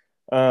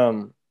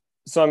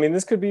 So, I mean,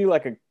 this could be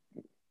like I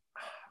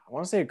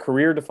want to say a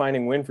career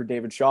defining win for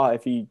David Shaw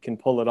if he can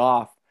pull it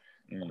off.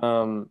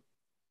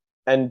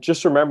 And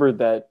just remember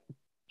that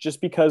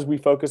just because we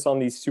focus on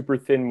these super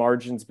thin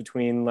margins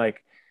between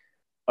like,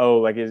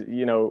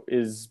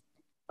 is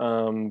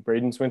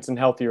Braden Swinson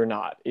healthy or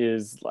not?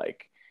 Is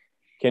like,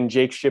 can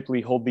Jake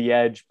Shipley hold the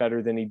edge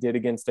better than he did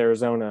against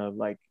Arizona?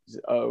 Like,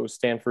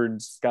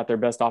 Stanford's got their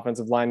best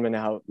offensive lineman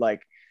out.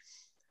 Like,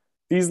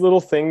 these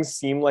little things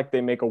seem like they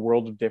make a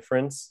world of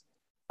difference.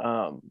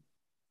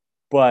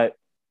 But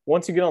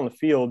once you get on the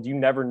field, you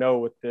never know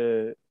what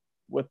the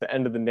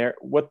end of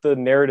what the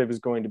narrative is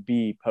going to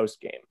be post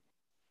game.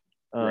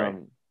 Right.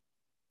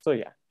 So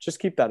yeah, just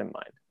keep that in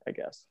mind, I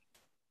guess.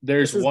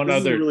 This is a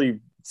really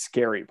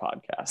scary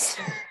podcast.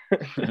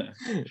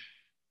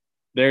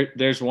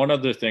 There's one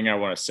other thing I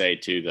want to say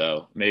too,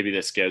 though. Maybe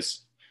this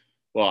gives,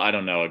 well, I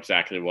don't know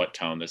exactly what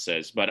tone this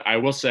is, but I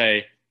will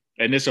say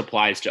and this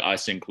applies to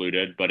us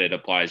included, but it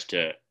applies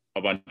to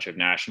a bunch of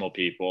national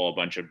people, a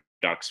bunch of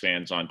Ducks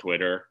fans on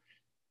Twitter.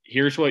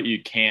 Here's what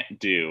you can't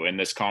do in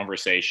this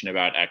conversation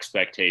about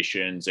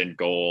expectations and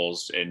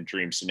goals and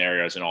dream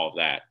scenarios and all of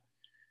that.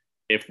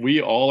 If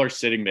we all are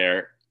sitting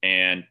there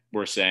and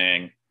we're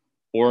saying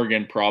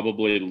Oregon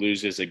probably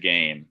loses a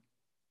game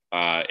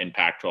in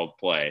Pac-12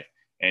 play,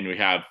 and we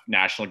have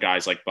national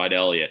guys like Bud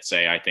Elliott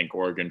say, I think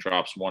Oregon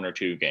drops 1 or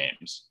 2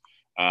 games.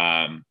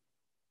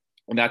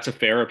 And that's a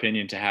fair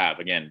opinion to have.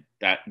 Again,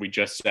 that we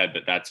just said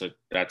that's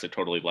a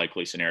totally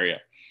likely scenario.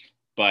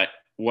 But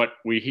what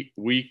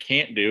we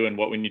can't do, and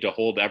what we need to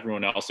hold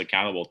everyone else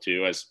accountable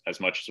to as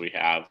much as we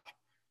have,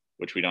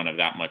 which we don't have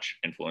that much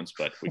influence,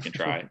 but we can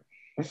try,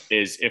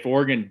 is if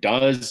Oregon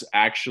does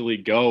actually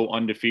go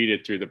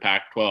undefeated through the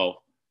Pac-12,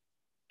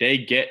 they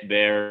get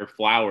their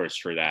flowers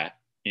for that.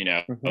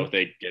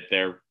 They get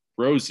their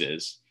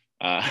roses.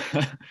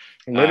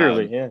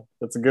 Literally, yeah,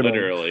 that's a good one.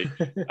 Literally.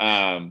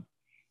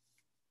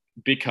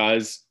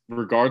 Because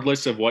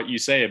regardless of what you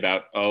say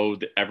about,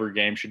 every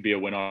game should be a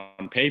win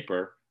on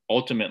paper,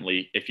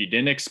 ultimately, if you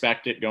didn't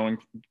expect it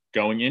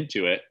going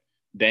into it,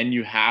 then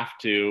you have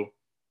to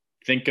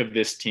think of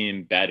this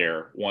team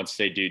better once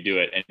they do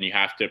it. And you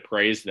have to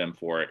praise them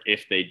for it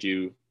if they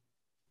do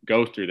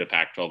go through the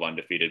Pac-12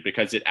 undefeated,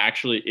 because it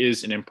actually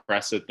is an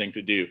impressive thing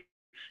to do,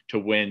 to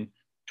win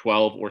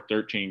 12 or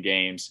 13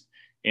 games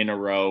in a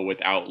row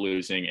without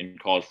losing in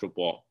college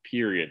football,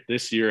 period.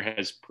 This year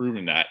has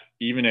proven that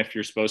even if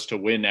you're supposed to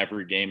win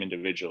every game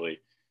individually,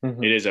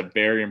 it is a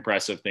very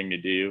impressive thing to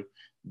do,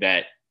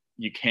 that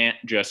you can't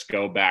just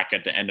go back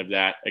at the end of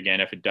that. Again,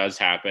 if it does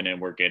happen,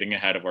 and we're getting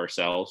ahead of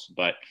ourselves,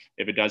 but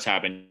if it does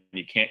happen,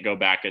 you can't go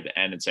back at the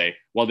end and say,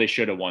 well, they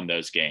should have won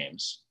those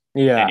games.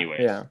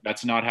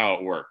 That's not how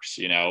it works.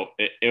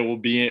 It will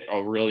be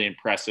a really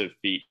impressive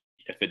feat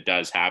if it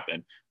does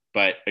happen.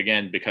 But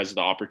again, because of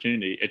the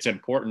opportunity, it's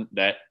important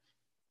that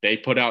they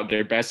put out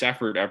their best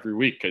effort every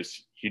week,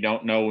 because you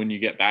don't know when you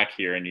get back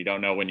here, and you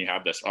don't know when you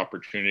have this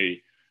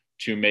opportunity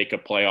to make a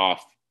playoff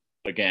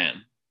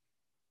again.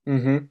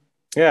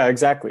 Yeah,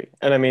 exactly.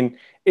 And I mean,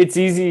 it's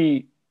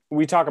easy.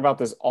 We talk about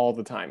this all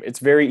the time. It's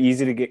very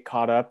easy to get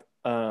caught up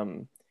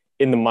in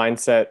the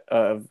mindset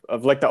of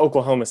like the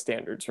Oklahoma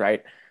standards,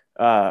 right?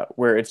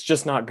 Where it's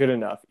just not good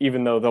enough,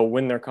 even though they'll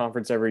win their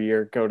conference every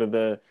year, go to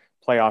the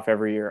playoff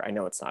every year. I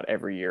know it's not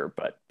every year,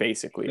 but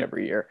basically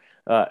every year,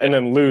 and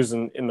then lose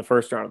in the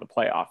first round of the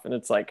playoff. And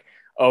it's like,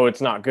 oh,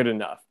 it's not good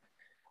enough.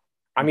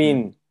 I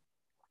mean,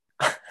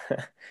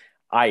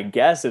 I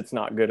guess it's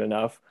not good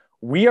enough.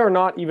 We are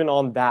not even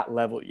on that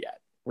level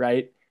yet,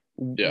 right?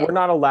 Yeah. We're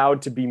not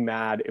allowed to be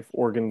mad if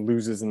Oregon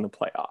loses in the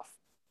playoff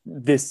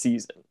this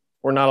season.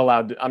 We're not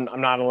allowed to.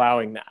 I'm not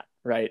allowing that,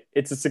 right?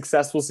 It's a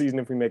successful season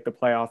if we make the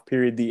playoff,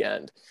 period, the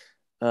end.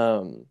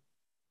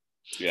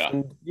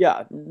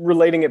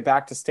 Relating it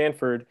back to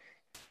Stanford,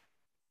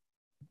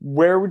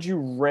 where would you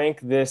rank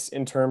this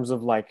in terms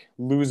of like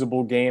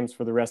losable games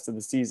for the rest of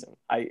the season?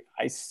 I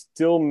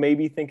still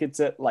maybe think it's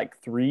at like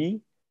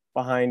 3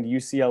 behind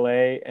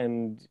UCLA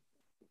and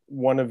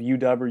one of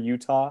UW or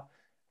Utah.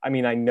 I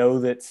mean, I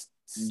know that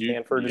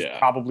Stanford is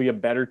probably a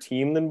better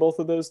team than both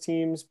of those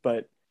teams,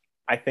 but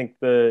I think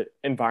the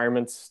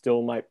environments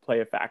still might play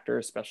a factor,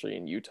 especially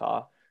in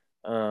Utah,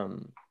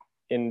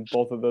 in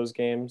both of those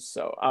games.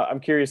 So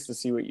I'm curious to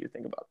see what you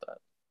think about that.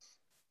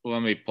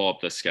 Let me pull up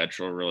the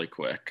schedule really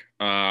quick.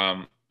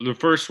 The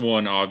first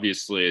one,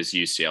 obviously, is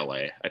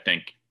UCLA. I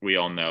think we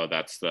all know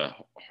that's the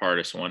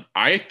hardest one.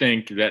 I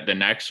think that the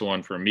next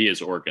one for me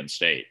is Oregon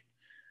State.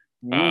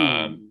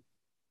 I'm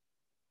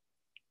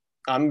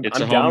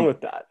down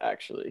with that,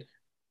 actually.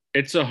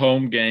 It's a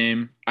home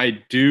game. I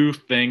do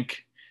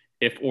think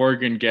if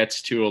Oregon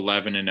gets to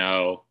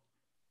 11-0,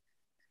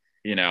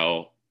 it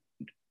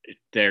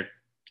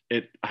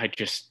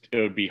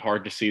would be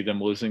hard to see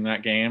them losing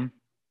that game.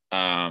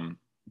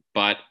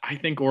 But I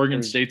think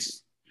Oregon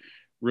State's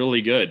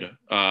really good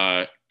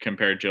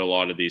compared to a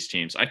lot of these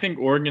teams. I think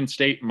Oregon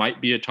State might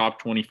be a top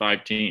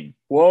 25 team.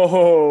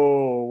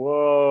 Whoa.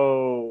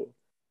 Wow.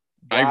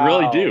 I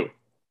really do.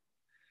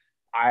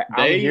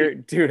 I'm here,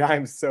 dude.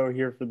 I'm so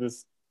here for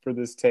this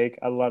take.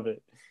 I love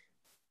it.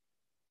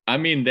 I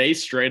mean, they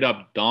straight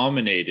up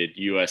dominated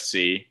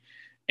USC,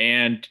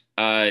 and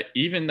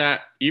even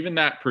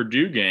that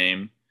Purdue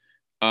game,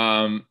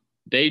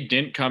 they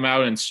didn't come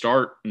out and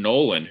start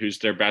Nolan, who's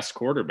their best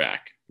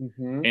quarterback,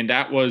 and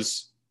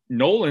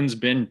Nolan's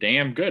been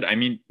damn good. I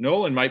mean,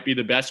 Nolan might be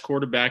the best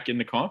quarterback in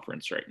the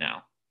conference right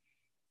now.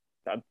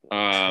 That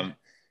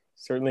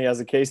certainly has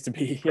a case to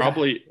be. Yeah.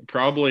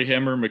 Probably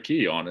him or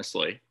McKee,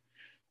 honestly.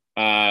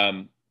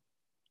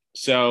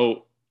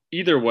 So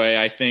either way,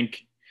 I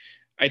think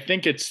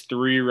it's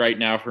 3 right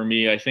now for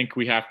me. I think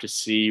we have to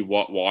see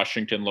what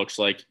Washington looks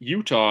like.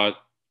 Utah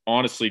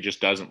honestly just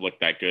doesn't look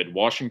that good.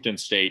 Washington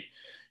State,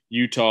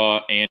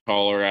 Utah, and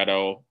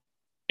Colorado,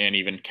 and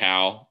even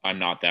Cal, I'm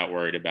not that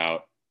worried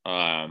about.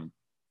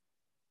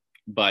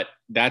 But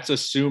that's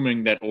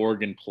assuming that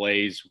Oregon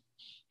plays,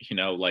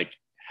 like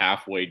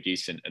halfway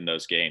decent in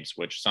those games,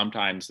 which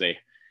sometimes they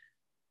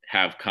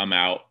have come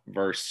out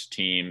versus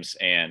teams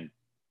and,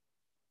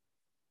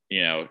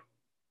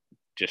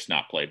 just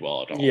not played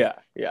well at all. Yeah.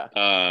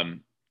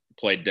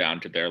 Played down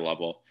to their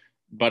level.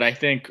 But I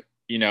think,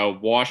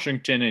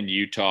 Washington and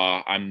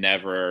Utah, I'm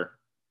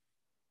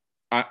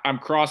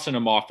crossing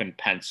them off in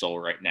pencil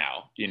right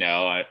now.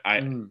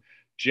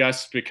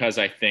 Just because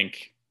I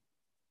think,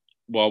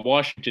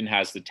 Washington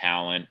has the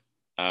talent,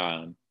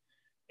 and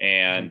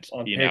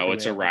On paper,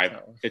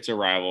 it's a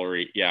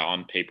rivalry. Yeah,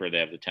 on paper they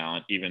have the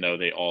talent, even though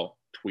they all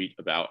tweet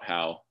about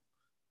how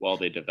well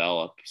they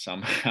develop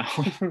somehow.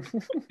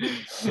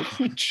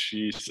 Oh,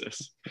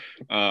 Jesus.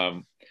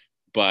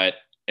 But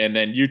and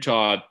then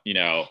Utah,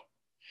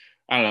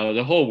 I don't know,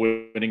 the whole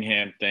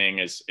Whittingham thing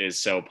is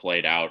so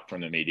played out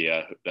from the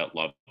media that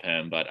love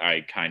him, but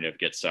I kind of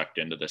get sucked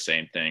into the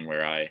same thing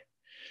where I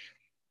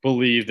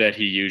believe that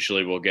he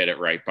usually will get it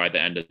right by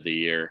the end of the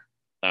year,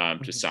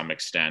 to some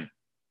extent.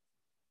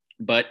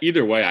 But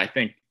either way, I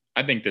think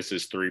this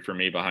is 3 for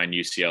me behind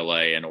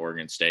UCLA and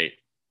Oregon State.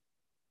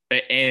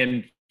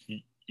 And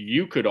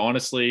you could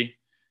honestly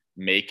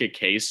make a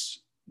case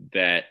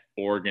that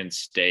Oregon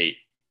State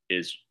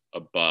is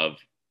above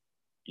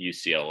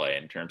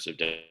UCLA in terms of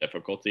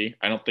difficulty.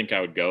 I don't think I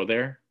would go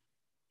there,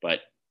 but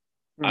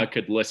I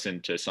could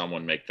listen to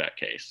someone make that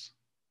case.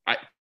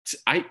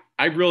 I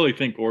really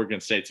think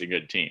Oregon State's a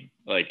good team.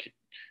 Like,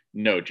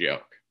 no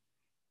joke.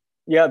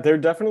 Yeah, they're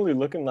definitely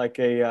looking like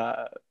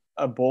a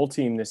bowl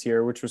team this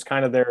year, which was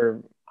kind of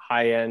their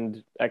high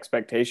end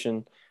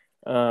expectation.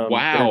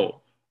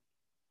 Wow.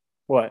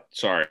 What?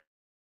 Sorry.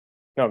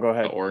 No, go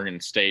ahead. Oregon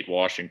State,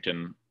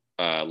 Washington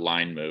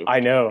line move. I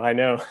know.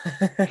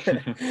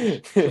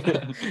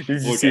 Did you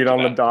see it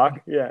on the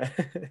dock? Yeah.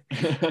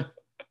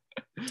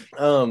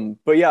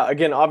 But yeah,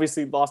 again,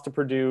 obviously lost to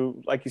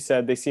Purdue. Like you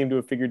said, they seem to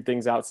have figured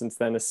things out since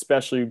then,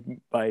 especially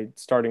by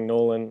starting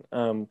Nolan.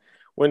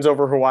 Wins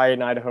over Hawaii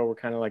and Idaho were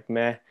kind of like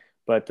meh,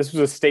 but this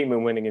was a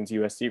statement win against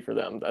USC for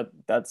them.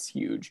 That's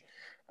huge.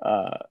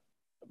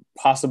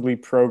 Possibly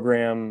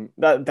program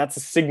that's a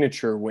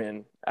signature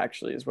win,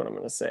 actually, is what I'm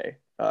going to say,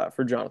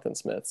 for Jonathan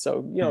Smith.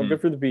 So, good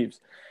for the Beavs.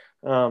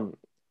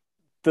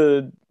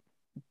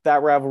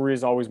 That rivalry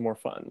is always more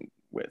fun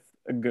with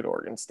a good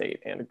Oregon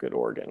State and a good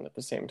Oregon at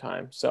the same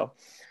time. So,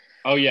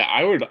 oh yeah,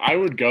 I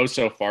would go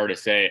so far to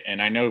say,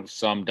 and I know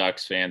some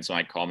Ducks fans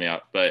might call me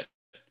out, but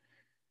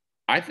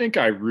I think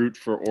I root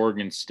for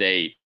Oregon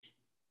State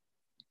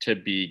to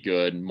be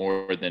good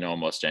more than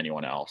almost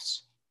anyone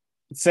else.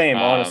 Same,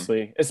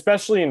 honestly,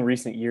 especially in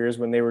recent years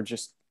when they were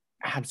just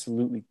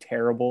absolutely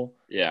terrible.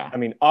 Yeah. I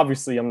mean,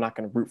 obviously, I'm not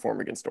going to root for them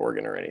against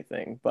Oregon or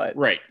anything, but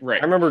right. I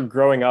remember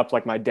growing up,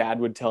 like my dad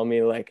would tell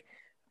me, like,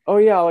 "Oh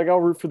yeah, like I'll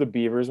root for the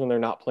Beavers when they're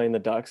not playing the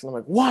Ducks," and I'm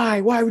like, "Why?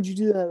 Why would you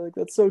do that? Like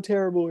that's so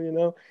terrible, And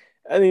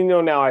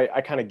now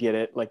I kind of get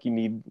it. Like you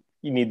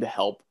need the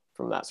help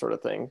from that sort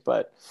of thing,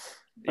 but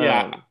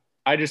yeah,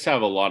 I just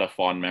have a lot of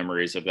fond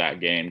memories of that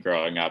game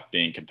growing up,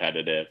 being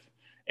competitive,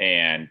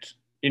 and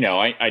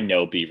I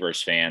know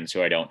Beavers fans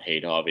who I don't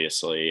hate,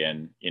 obviously,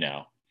 and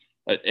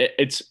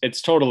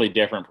it's totally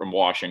different from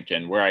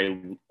Washington, where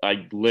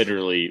I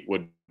literally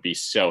would be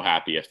so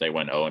happy if they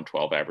went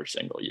 0-12 every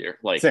single year.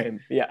 Like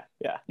same, yeah.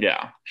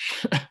 Yeah.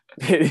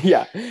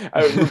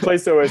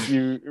 Replace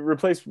OSU,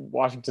 replace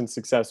Washington's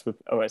success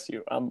with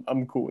OSU.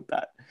 I'm cool with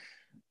that.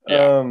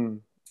 Yeah.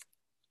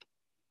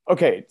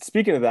 Okay,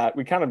 speaking of that,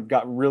 we kind of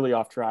got really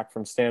off track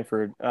from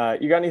Stanford.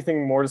 You got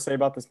anything more to say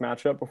about this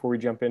matchup before we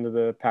jump into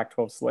the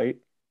Pac-12 slate?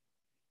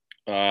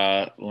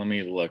 Let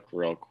me look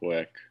real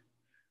quick.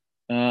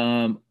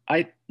 I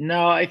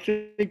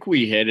think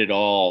we hit it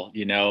all,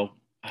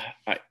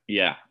 I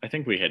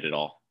think we hit it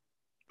all.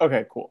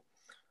 Okay, cool.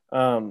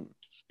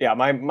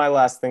 My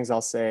last things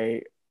I'll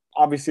say,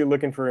 obviously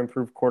looking for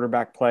improved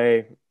quarterback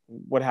play.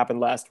 What happened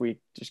last week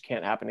just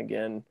can't happen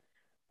again.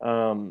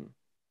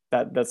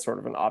 That's sort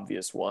of an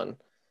obvious one.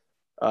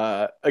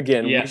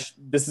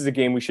 This is a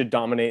game we should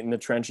dominate in the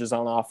trenches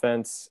on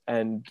offense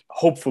and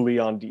hopefully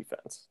on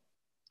defense.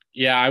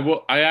 Yeah, I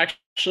will. I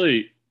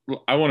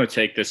want to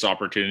take this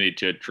opportunity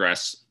to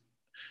address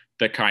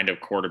the kind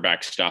of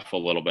quarterback stuff a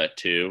little bit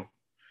too.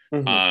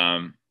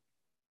 Mm-hmm.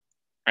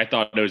 I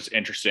thought it was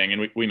interesting,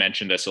 and we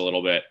mentioned this a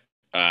little bit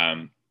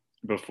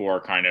before.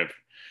 Kind of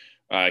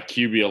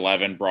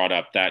QB11 brought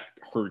up that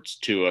Hurts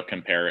Tua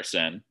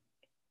comparison,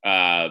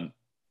 and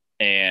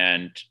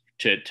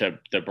to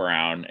the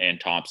Brown and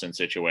Thompson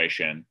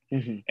situation,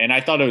 and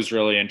I thought it was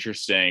really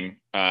interesting.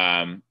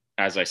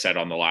 As I said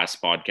on the last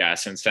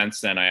podcast, and since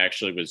then I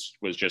actually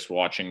was just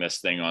watching this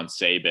thing on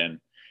Saban,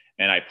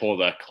 and I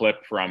pulled a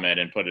clip from it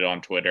and put it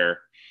on Twitter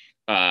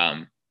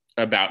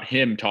about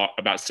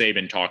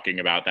Saban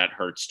talking about that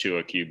Hurts to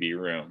a QB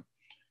room.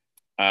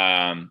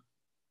 I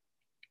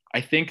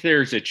think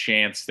there's a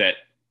chance that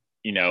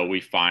we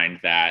find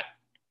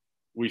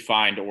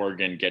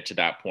Oregon get to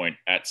that point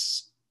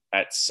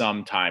at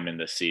some time in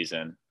the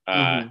season,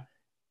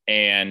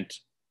 and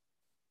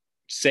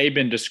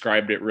Saban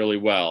described it really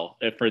well.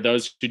 For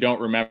those who don't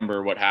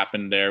remember, what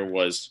happened there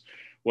was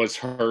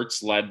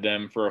Hurts led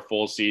them for a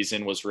full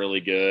season, was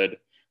really good,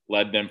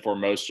 led them for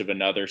most of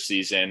another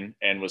season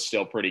and was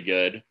still pretty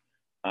good.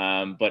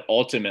 But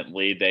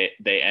ultimately,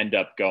 they end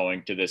up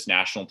going to this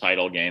national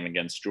title game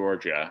against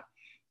Georgia.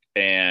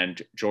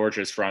 And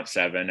Georgia's front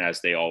seven,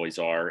 as they always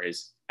are,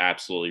 is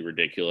absolutely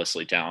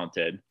ridiculously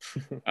talented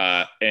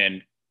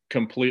and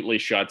completely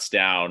shuts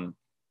down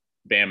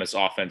Bama's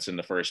offense in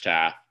the first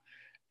half.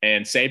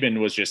 And Saban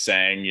was just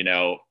saying,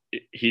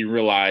 he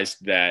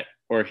realized that,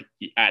 or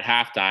at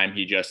halftime,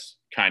 he just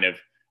kind of,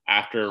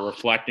 after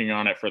reflecting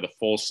on it for the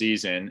full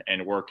season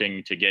and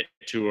working to get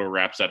Tua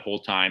reps that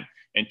whole time,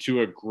 and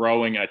Tua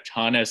growing a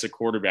ton as a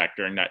quarterback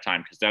during that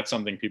time, because that's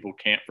something people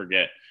can't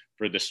forget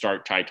for the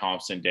start Ty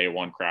Thompson day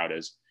one crowd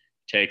is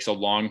takes a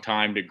long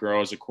time to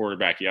grow as a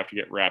quarterback. You have to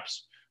get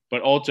reps.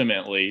 But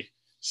ultimately,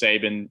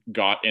 Saban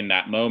got in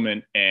that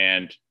moment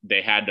and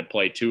they had to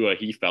play Tua,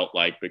 he felt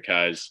like,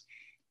 because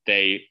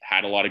they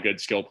had a lot of good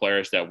skill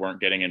players that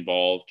weren't getting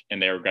involved,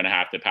 and they were going to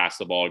have to pass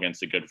the ball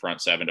against a good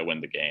front seven to win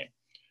the game.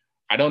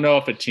 I don't know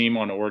if a team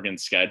on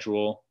Oregon's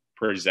schedule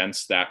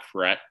presents that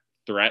threat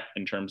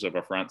in terms of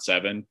a front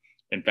seven.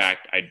 In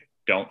fact, I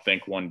don't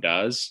think one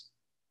does.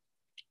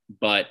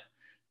 But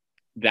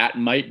that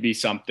might be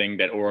something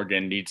that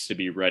Oregon needs to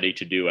be ready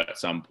to do at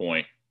some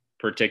point,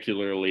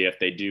 particularly if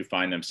they do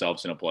find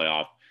themselves in a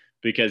playoff,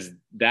 because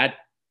that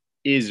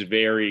is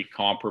very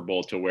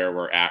comparable to where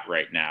we're at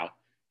right now.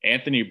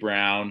 Anthony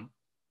Brown,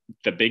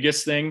 the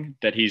biggest thing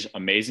that he's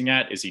amazing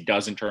at is he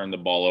doesn't turn the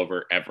ball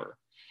over ever.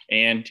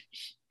 And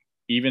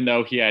even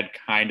though he had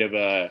kind of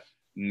a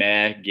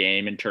meh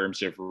game in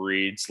terms of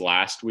reads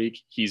last week,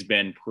 he's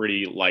been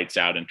pretty lights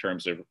out in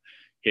terms of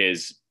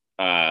his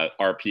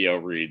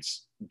RPO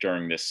reads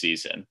during this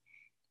season.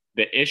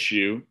 The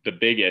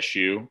big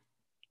issue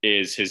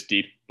is his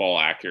deep ball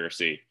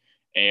accuracy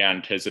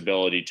and his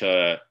ability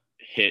to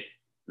hit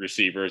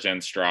receivers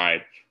and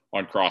stride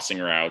on crossing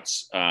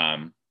routes.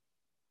 And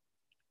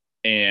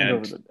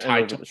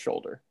over the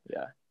shoulder.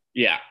 Yeah.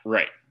 Yeah,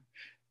 right.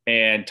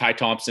 And Ty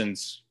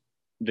Thompson's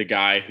the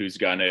guy who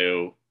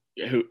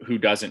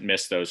doesn't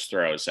miss those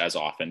throws as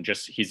often.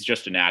 He's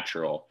just a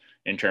natural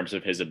in terms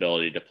of his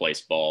ability to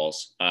place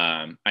balls.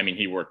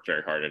 He worked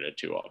very hard at it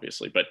too,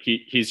 obviously, but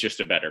he's just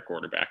a better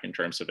quarterback in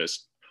terms of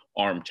his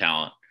arm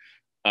talent.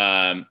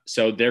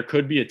 So there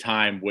could be a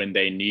time when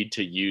they need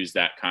to use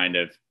that kind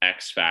of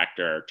X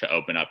factor to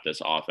open up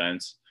this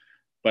offense.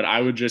 But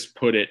I would just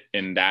put it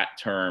in that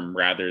term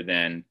rather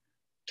than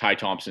Ty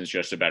Thompson's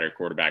just a better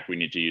quarterback. We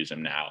need to use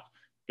him now,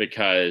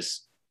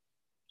 because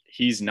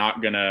he's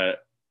not going to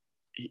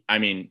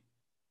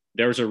 –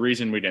 there was a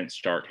reason we didn't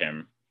start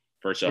him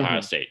versus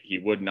Ohio State. He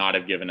would not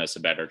have given us a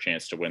better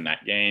chance to win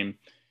that game.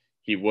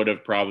 He would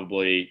have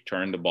probably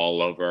turned the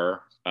ball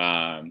over.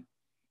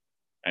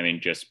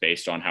 Just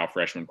based on how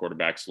freshman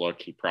quarterbacks look,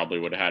 he probably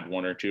would have had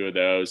one or two of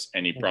those,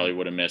 and he probably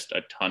would have missed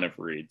a ton of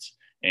reads.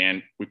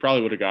 And we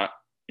probably would have got,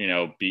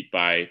 beat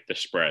by the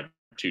spread,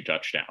 2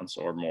 touchdowns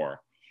or more.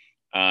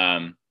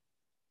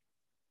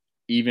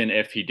 Even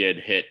if he did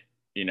hit,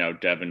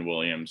 Devin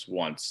Williams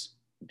once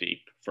deep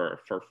for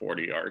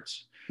 40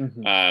 yards.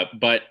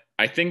 But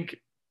I think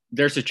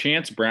there's a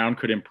chance Brown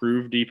could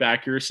improve deep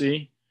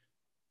accuracy.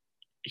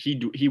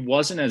 He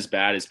wasn't as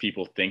bad as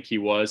people think he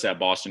was at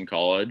Boston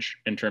College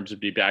in terms of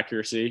deep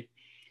accuracy.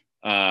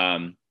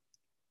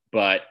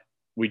 But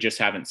we just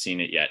haven't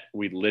seen it yet.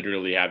 We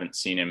literally haven't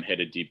seen him hit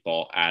a deep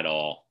ball at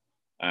all.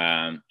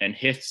 And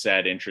Hith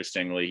said,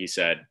 interestingly, he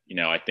said,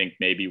 I think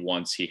maybe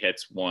once he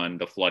hits one,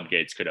 the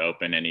floodgates could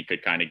open and he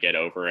could kind of get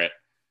over it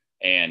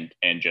and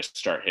just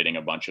start hitting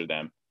a bunch of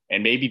them.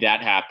 And maybe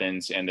that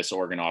happens and this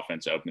Oregon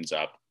offense opens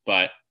up.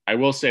 But I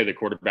will say the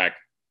quarterback,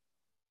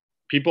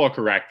 people are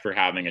correct for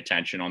having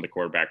attention on the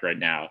quarterback right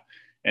now.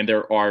 And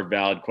there are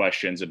valid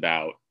questions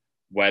about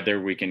whether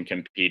we can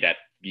compete at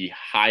the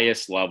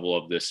highest level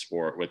of this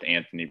sport with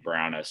Anthony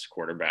Brown as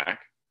quarterback.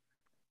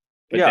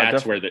 But yeah,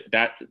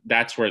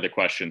 that's where the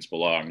questions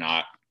belong,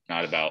 not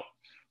about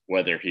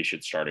whether he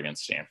should start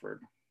against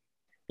Stanford.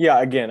 Yeah,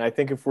 again, I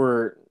think if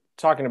we're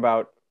talking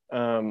about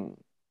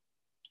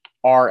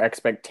our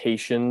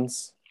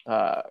expectations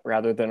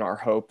rather than our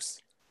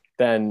hopes,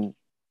 then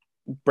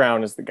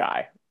Brown is the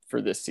guy for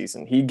this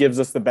season. He gives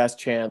us the best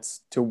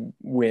chance to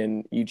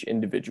win each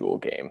individual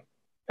game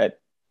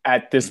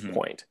at this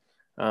point.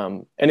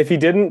 And if he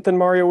didn't, then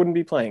Mario wouldn't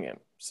be playing him.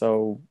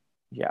 So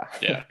yeah.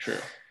 Yeah, true.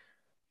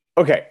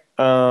 Okay.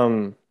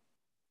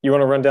 You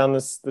want to run down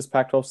this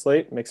Pac-12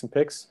 slate, make some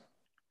picks?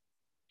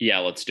 Yeah,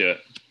 let's do it.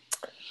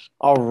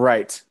 All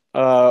right.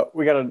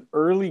 We got an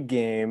early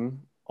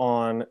game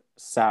on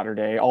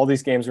Saturday. All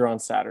these games are on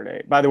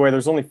Saturday. By the way,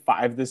 there's only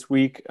 5 this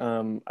week.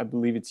 I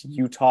believe it's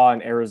Utah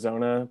and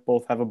Arizona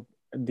both have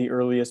the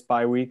earliest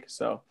bye week.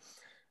 So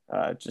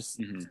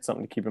just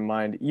something to keep in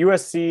mind.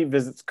 USC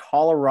visits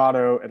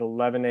Colorado at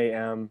 11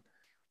 a.m.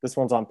 This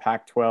one's on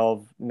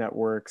Pac-12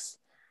 networks.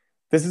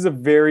 This is a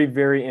very,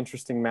 very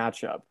interesting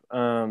matchup.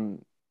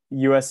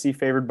 USC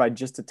favored by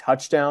just a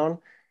touchdown.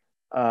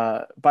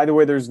 By the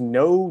way, there's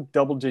no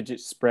double-digit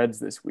spreads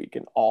this week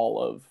in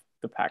all of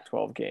the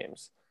Pac-12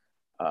 games.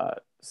 If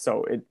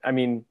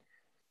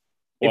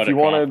you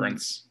want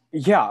to,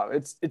 Yeah,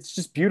 it's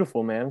just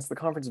beautiful, man. It's the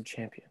Conference of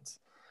Champions.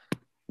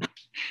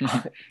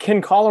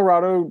 Can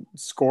Colorado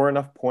score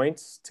enough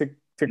points to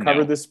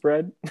cover No, this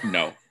spread?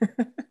 no.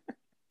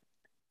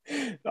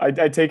 I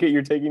take it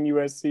you're taking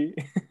USC.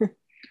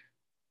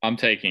 I'm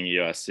taking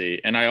USC.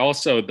 And I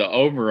also, the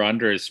over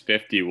under is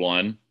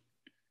 51.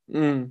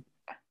 Mm.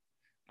 I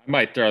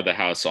might throw the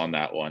house on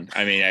that one.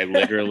 I mean, I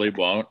literally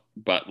won't,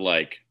 but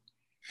like,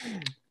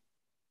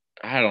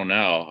 I don't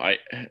know.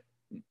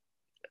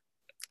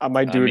 I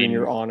might I do it in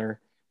your mean,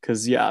 honor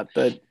because yeah,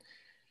 that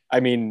I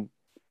mean,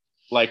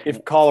 like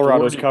if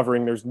Colorado's 40.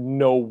 covering, there's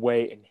no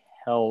way in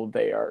hell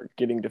they are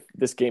getting to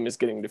this game is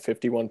getting to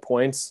 51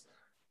 points.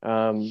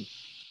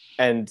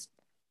 And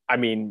I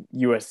mean,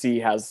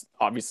 USC has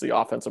obviously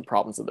offensive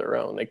problems of their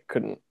own. They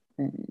couldn't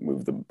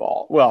move the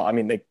ball. Well, I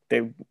mean,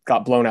 they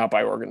got blown out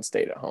by Oregon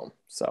State at home.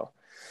 So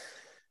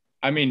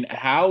I mean,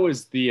 how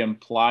is the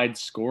implied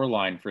score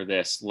line for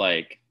this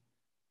like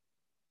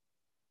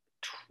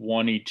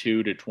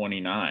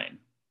 22-29?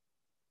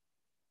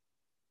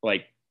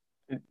 Like,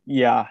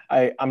 yeah,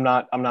 I'm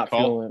not call.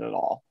 feeling it at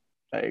all.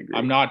 I I'm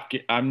agree. not.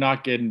 I'm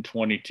not getting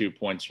 22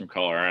 points from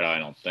Colorado. I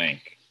don't think.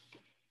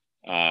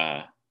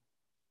 Uh,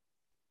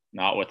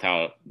 not with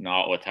how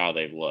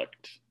they've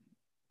looked.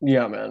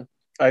 Yeah, man.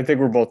 I think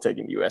we're both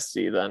taking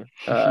USC then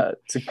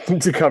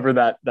to cover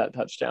that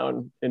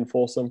touchdown in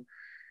Folsom.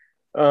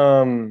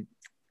 Um,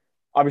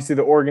 Obviously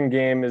the Oregon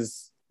game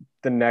is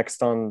the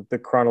next on the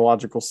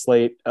chronological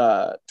slate.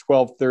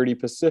 12:30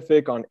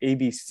 Pacific on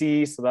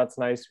ABC, so that's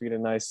nice. We get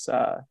a nice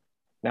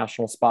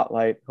national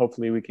spotlight.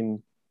 Hopefully we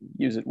can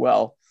use it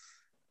well.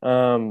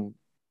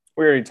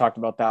 We already talked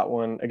about that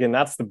one. Again,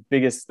 that's the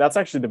biggest. That's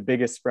actually the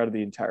biggest spread of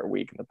the entire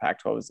week. And the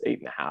Pac-12 is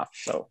 8.5,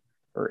 so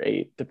or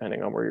 8,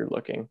 depending on where you're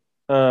looking.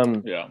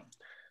 Yeah.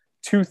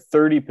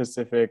 2:30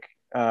 Pacific.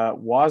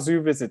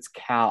 Wazoo visits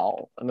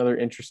Cal. Another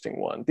interesting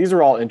one. These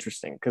are all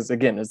interesting because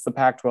again, it's the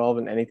Pac-12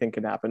 and anything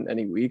can happen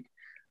any week.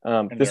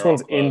 And This they're all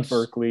one's in close.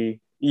 Berkeley.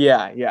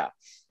 Yeah, yeah.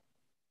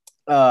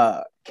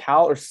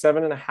 Cal are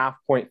 7.5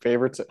 point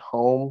favorites at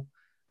home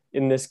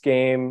in this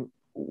game.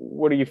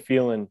 What are you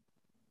feeling?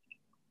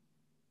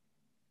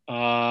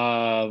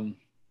 Um,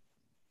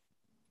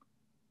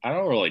 I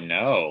don't really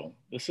know.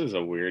 This is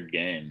a weird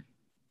game.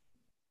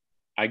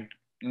 I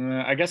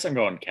I guess I'm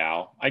going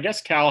Cal. I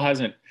guess Cal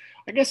hasn't.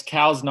 I guess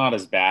Cal's not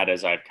as bad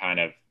as I've kind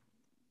of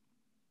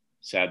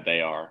said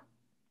they are.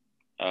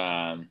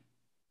 Um,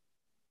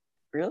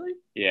 Really?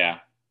 yeah.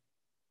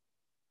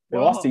 They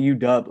lost to Well,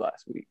 UW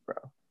last week, bro.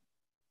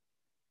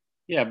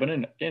 yeah, but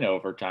in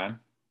overtime,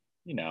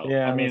 I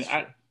Yeah, mean, that's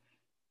I true.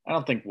 I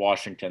don't think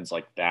Washington's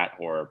like that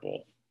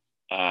horrible.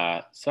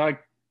 And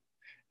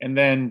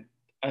then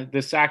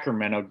the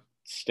Sacramento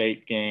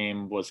State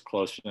game was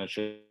closer than it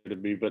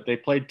should be, but they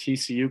played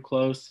TCU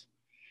close.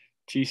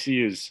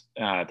 TCU's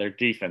their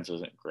defense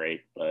wasn't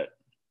great, but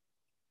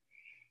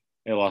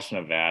they lost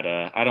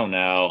Nevada. I don't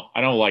know.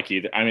 I don't like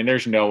either. I mean,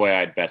 there's no way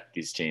I'd bet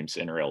these teams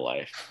in real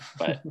life,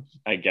 but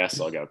I guess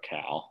I'll go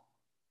Cal.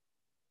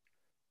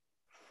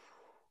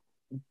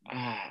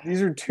 Ah,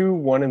 These are two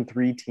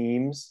 1-3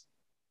 teams.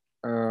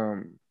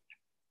 Um,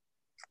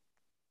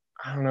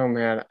 I don't know,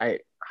 man.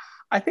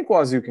 I think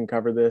Wazoo can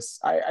cover this.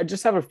 I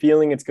just have a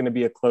feeling it's going to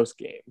be a close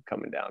game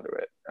coming down to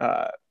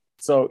it.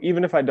 So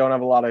even if I don't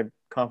have a lot of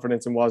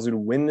confidence in Wazoo to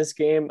win this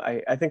game,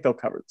 I think they'll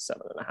cover the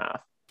 7.5.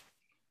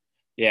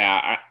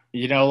 yeah,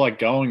 like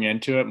going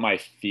into it, my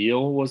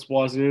feel was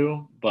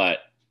Wazoo, but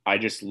I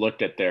just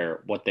looked at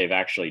what they've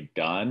actually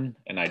done,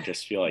 and I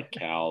just feel like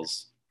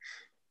Cal's.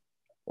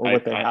 Or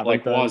what they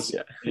haven't done.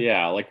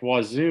 Yeah, Like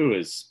Wazoo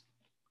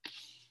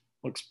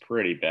looks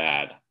pretty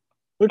bad.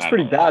 looks I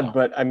pretty don't bad, know.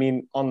 but I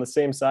mean, on the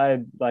same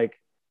side, like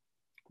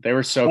They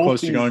were so both close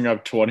to these going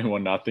up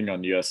 21-0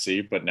 on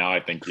USC, but now I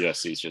think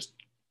USC is just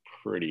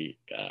pretty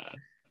bad.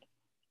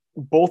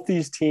 both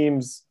these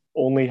teams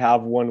only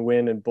have one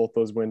win, and both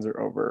those wins are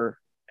over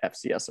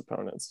FCS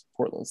opponents,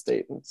 Portland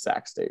State and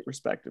Sac State,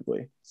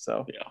 respectively.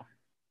 So Yeah.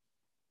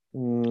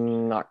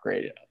 not Yeah.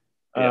 great.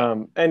 Yeah.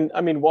 And I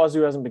mean,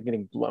 Wazoo hasn't been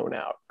getting blown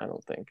out. I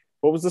don't think.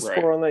 What was the Right.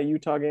 score on that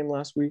Utah game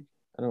last week?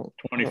 I don't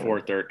remember.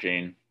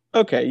 24-13.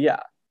 Okay,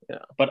 yeah, yeah,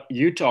 But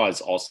Utah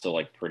is also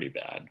like pretty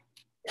bad.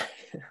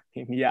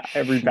 yeah.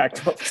 Every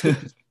Pac-12 team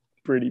is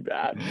pretty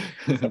bad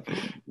except for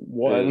The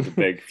one.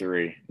 big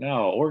three.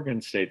 No,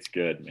 Oregon State's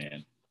good,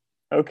 man.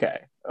 Okay,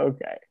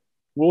 okay.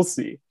 We'll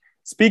see.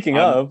 Speaking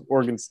Um, of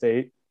Oregon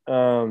State,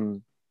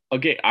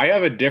 okay, I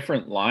have a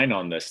different line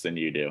on this than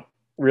you do.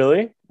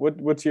 really,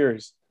 what's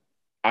yours?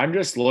 I'm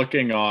just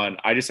looking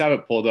I just have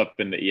it pulled up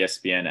in the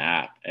ESPN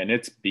app, and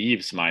it's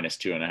Beavs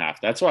 -2.5.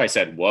 That's why I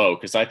said whoa,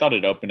 because I thought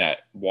it opened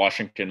at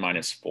Washington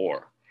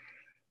 -4.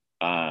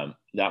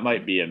 That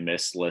might be a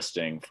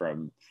mislisting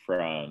from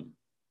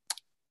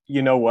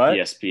You know what?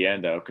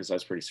 ESPN though, because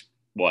that's pretty.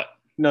 What?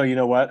 No, you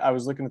know what? I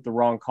was looking at the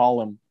wrong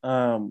column.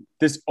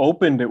 This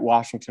opened at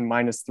Washington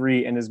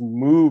 -3 and has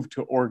moved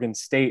to Oregon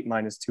State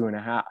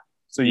 -2.5.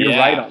 So you're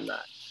right Yeah, on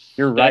that.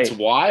 You're that's right.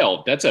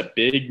 wild. That's a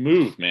big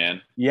move,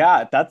 man.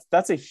 Yeah,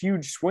 that's a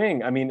huge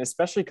swing. I mean,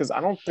 especially because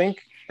I don't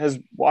think has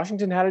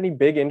Washington had any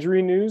big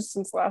injury news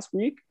since last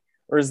week,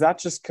 or is that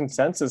just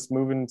consensus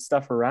moving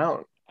stuff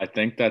around? I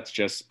think that's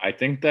just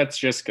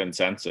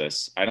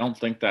consensus. I don't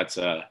think that's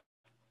a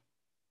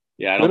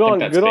yeah, I don't think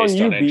that's Good on based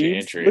you, on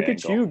Beeves. injury Look at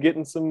angle. you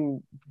getting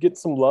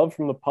some love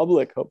from the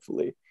public,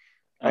 hopefully.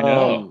 I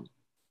know.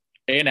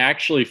 And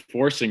actually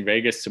forcing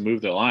Vegas to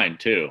move the line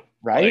too.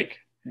 Right?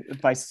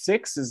 Like by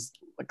 6 is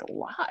like a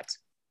lot.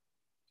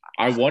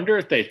 I wonder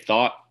if they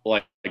thought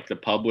like the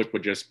public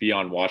would just be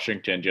on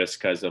Washington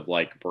just because of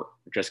like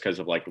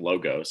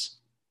logos.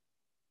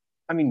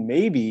 I mean,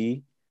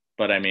 maybe.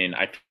 But I mean,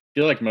 I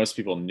feel like most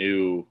people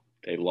knew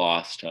they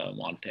lost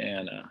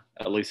Montana.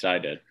 At least I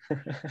did.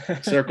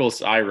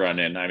 Circles I run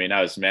in. I mean,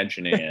 I was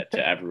mentioning it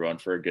to everyone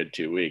for a good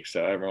 2 weeks,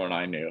 so everyone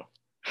I knew.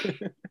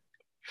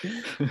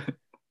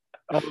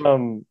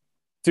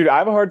 Dude, I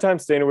have a hard time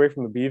staying away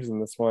from the Beavs in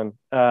this one.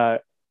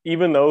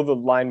 Even though the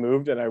line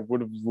moved, and I would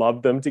have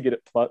loved them to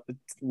get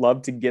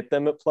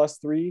them at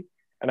 +3,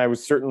 and I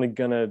was certainly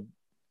gonna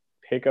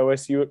pick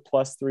OSU at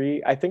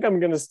 +3. I think I'm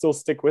gonna still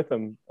stick with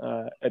them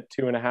at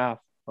 2.5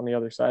 on the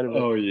other side of it.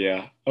 Oh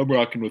yeah, I'm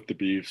rocking with the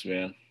Beavs,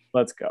 man.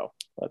 Let's go.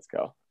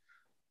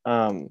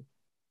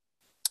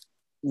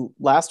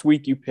 Last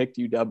week you picked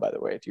UW, by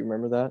the way. Do you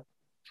remember that?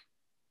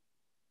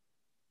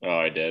 Oh,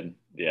 I did.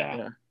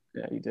 Yeah,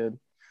 you did.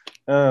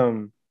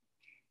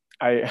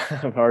 I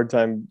have a hard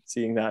time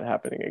seeing that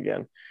happening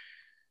again.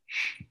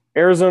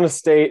 Arizona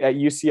State at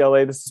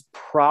UCLA. This is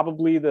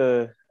probably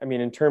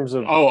in terms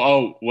of.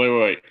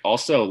 Wait.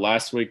 Also,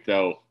 last week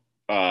though,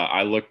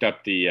 I looked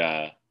up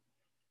the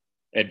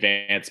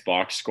advanced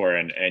box score,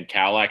 and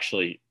Cal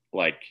actually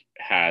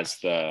has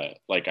the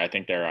I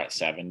think they're at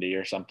 70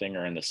 or something,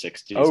 or in the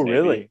 60s. Oh, maybe.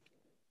 Really?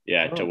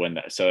 Yeah, to win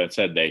that. So it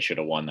said they should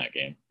have won that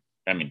game.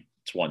 I mean,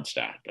 it's one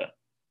stat, but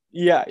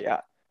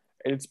yeah,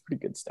 it's a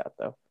pretty good stat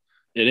though.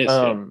 It is.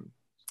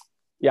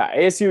 Yeah,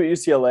 ASU at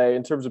UCLA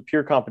in terms of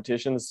pure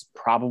competition, this is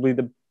probably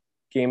the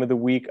game of the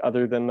week,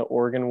 other than the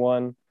Oregon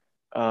one.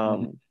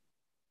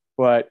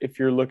 But if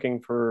you're looking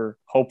for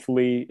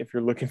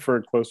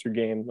a closer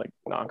game, like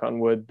knock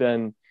on wood,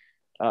 then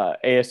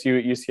ASU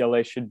at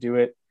UCLA should do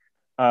it.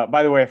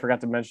 By the way, I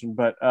forgot to mention,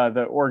 but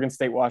the Oregon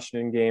State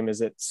Washington game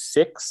is at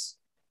 6,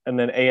 and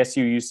then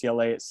ASU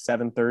UCLA at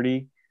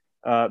 7:30.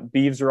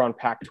 Beavs are on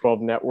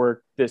Pac-12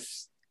 Network.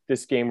 This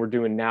game we're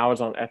doing now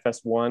is on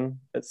FS1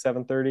 at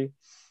 7:30.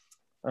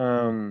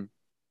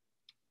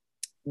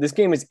 This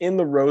game is in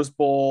the Rose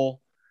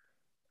Bowl.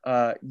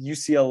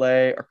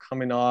 UCLA are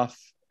coming off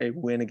a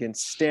win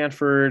against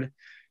Stanford,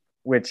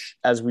 which,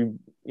 as we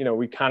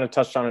kind of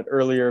touched on it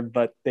earlier,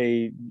 but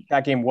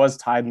that game was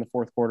tied in the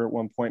fourth quarter at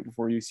one point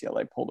before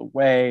UCLA pulled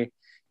away.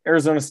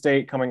 Arizona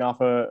State coming off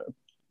a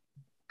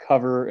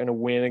cover and a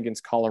win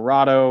against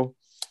Colorado,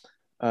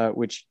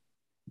 which,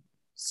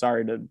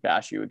 sorry to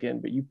bash you again,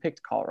 but you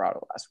picked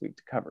Colorado last week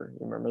to cover.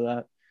 You remember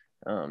that?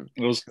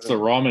 It was the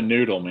ramen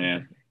noodle,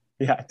 man.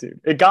 Yeah, dude.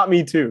 It got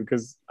me too,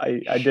 because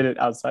I did it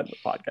outside the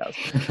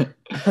podcast,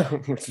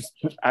 which is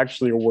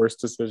actually a worse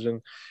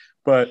decision.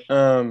 But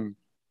yeah,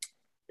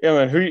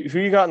 man, who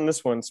you got in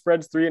this one?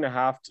 Spread's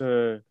 3.5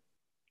 to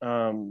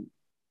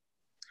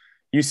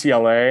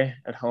UCLA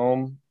at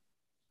home.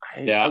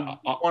 I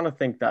want to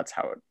think that's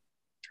how it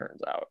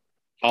turns out.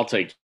 I'll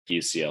take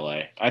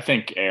UCLA. I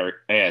think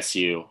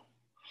ASU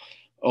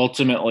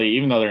ultimately,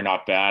 even though they're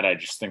not bad, I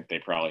just think they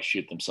probably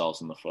shoot themselves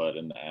in the foot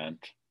in the end.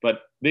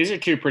 But these are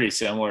two pretty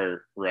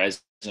similar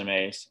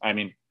resumes. I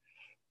mean,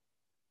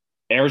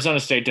 Arizona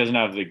State doesn't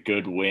have the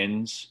good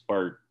wins,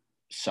 or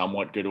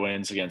somewhat good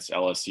wins, against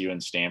LSU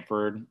and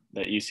Stanford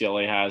that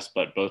UCLA has,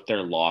 but both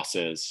their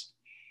losses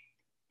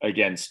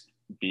against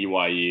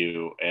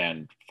BYU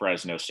and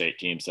Fresno State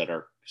teams that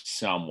are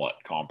somewhat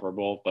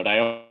comparable. But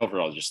I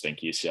overall just think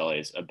UCLA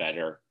is a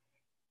better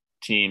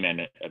team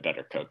and a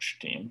better coach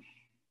team.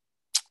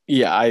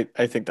 Yeah, I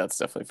think that's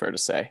definitely fair to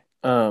say.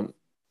 So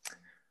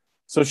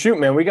shoot,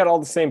 man, we got all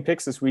the same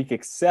picks this week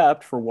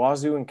except for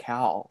Wazoo and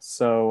Cal.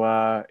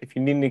 So if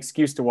you need an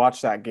excuse to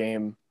watch that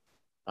game,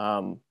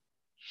 I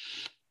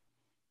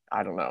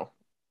don't know.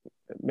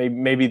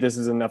 Maybe this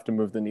is enough to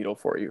move the needle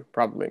for you.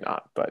 Probably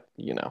not, but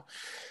I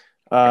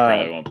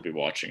probably won't be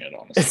watching it,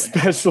 honestly.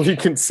 Especially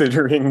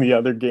considering the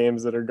other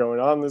games that are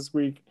going on this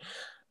week.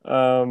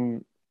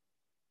 Friday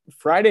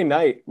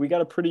night, we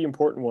got a pretty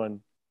important one.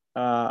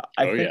 I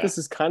think this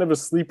is kind of a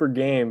sleeper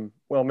game.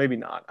 Well, maybe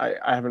not.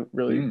 I haven't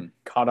really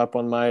caught up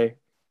on my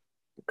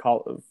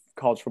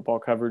college football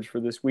coverage for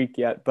this week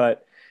yet,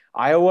 but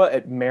Iowa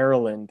at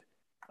Maryland.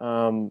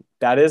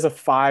 That is a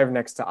 5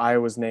 next to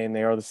Iowa's name.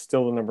 They are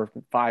still the number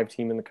 5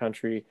 team in the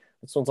country.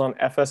 This one's on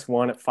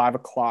FS1 at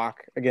 5:00.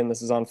 Again,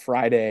 this is on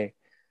Friday.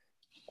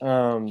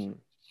 Let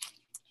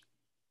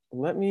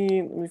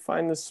me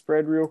find the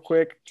spread real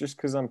quick, just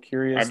because I'm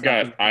curious. I've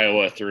got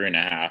Iowa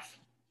 3.5.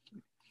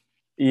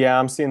 Yeah,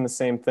 I'm seeing the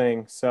same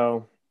thing.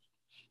 So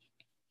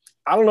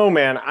I don't know,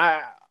 man.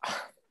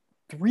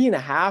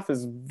 3.5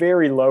 is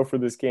very low for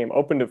this game.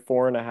 Opened at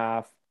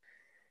 4.5.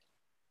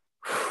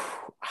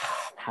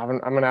 I'm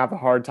gonna have a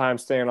hard time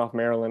staying off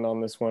Maryland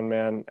on this one,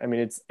 man. I mean,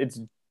 it's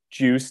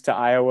juice to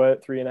Iowa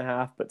at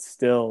 3.5, but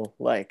still,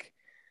 like,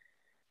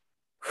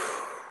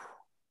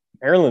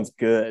 Maryland's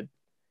good.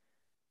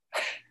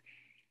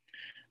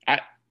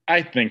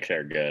 I think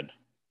they're good.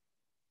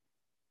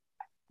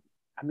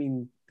 I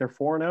mean, they're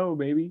 4-0,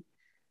 baby.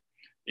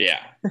 Yeah,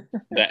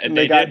 And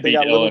they did they beat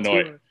got little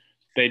Illinois. Tua.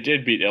 They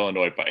did beat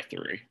Illinois by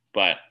 3,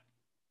 but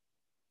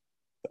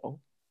So.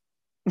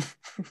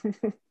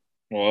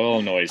 well,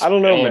 I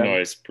don't know, man.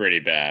 Illinois is pretty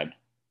bad.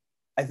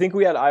 I think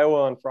we had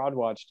Iowa on Fraud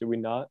Watch, did we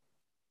not?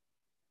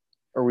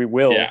 Or we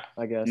will, Yeah,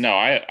 I guess. no,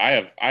 I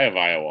have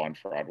Iowa on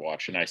Fraud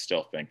Watch, and I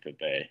still think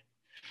that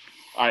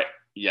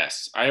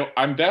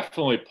I'm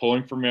definitely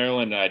pulling for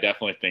Maryland, and I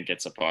definitely think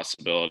it's a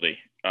possibility.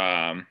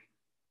 Yeah,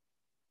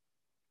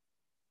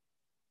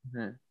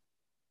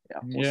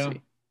 we'll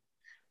see.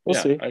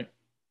 We'll see.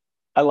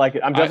 I like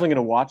it. I'm definitely going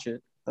to watch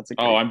it.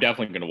 I'm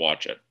definitely going to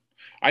watch it.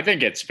 I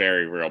think it's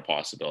very real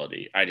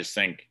possibility. I just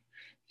think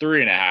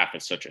 3.5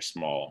 is such a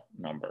small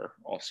number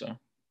also.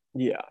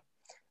 Yeah.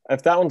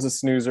 If that one's a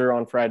snoozer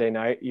on Friday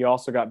night, you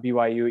also got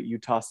BYU at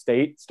Utah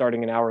State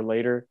starting an hour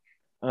later.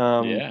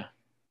 Yeah.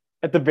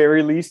 At the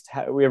very least,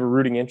 we have a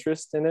rooting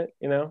interest in it,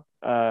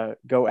 go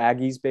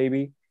Aggies,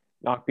 baby.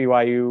 Knock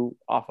BYU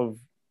off of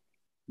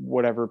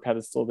whatever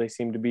pedestal they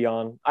seem to be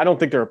on. I don't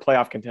think they're a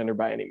playoff contender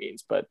by any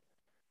means, but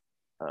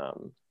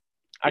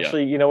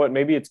actually, you know what?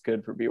 Maybe it's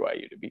good for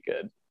BYU to be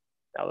good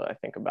now that I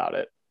think about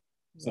it,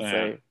 since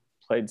they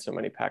played so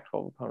many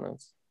Pac-12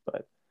 opponents.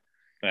 But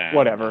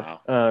whatever.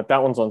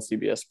 That one's on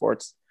CBS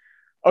Sports.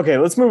 Okay,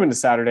 let's move into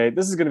Saturday.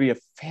 This is going to be a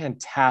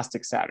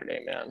fantastic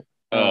Saturday, man.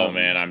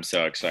 Man, I'm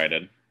so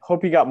excited.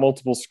 Hope you got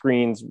multiple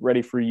screens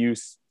ready for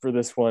use for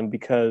this one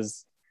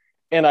because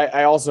 – and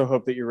I also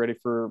hope that you're ready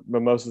for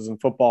Mimosas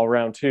and Football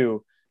round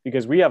 2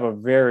 because we have a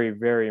very,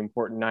 very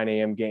important 9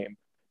 a.m. game.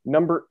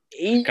 Number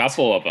 8. A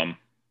couple of them.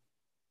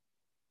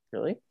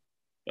 Really?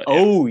 But,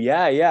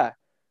 yeah.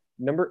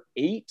 Number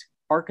 8,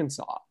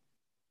 Arkansas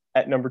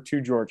at number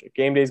 2, Georgia.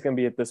 Game day is going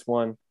to be at this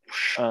one.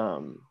 It's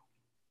going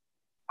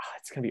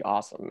to be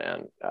awesome,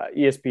 man.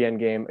 ESPN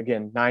game,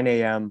 again, 9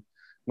 a.m.,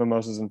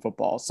 Mimosas and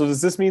Football. So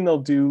does this mean they'll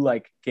do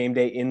like game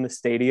day in the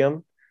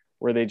stadium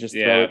where they just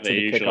throw it to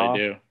the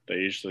kickoff? They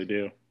usually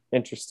do.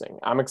 Interesting.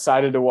 I'm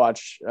excited to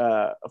watch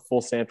a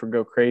full Sanford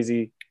go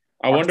crazy.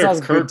 I wonder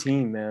if Kirk,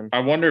 team, man. I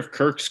wonder if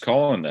Kirk's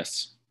calling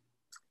this.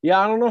 Yeah,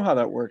 I don't know how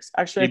that works.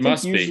 Actually, I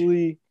think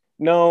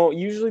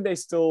usually they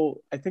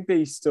still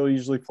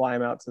usually fly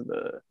him out to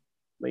the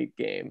late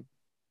game.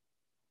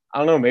 I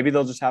don't know. Maybe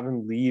they'll just have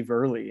him leave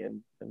early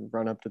and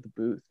run up to the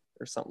booth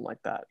or something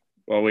like that.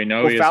 Well, we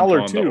know he isn't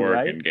calling the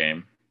Oregon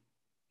game.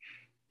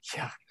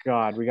 Yeah,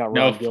 God, we got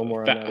Rob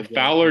Gilmore on that again.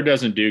 Fowler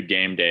doesn't do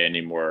game day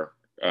anymore.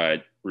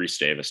 Reese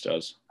Davis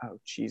does. Oh,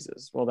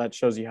 Jesus. Well, that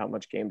shows you how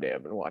much game day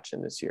I've been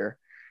watching this year.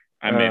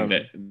 I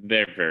mean,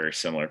 they're very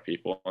similar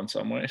people in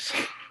some ways.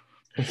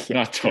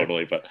 Not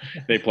totally, but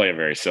they play a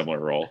very similar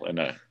role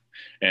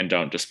and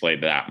don't display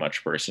that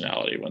much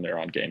personality when they're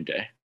on game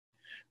day.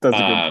 That's a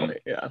good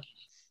point. Yeah.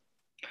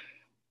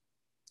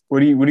 What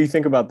do you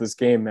think about this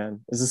game,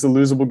 man? Is this a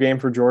losable game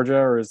for Georgia,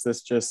 or is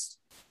this just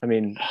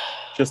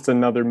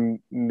another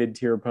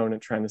mid-tier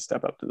opponent trying to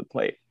step up to the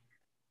plate?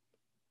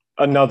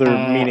 Another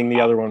meaning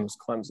the other one was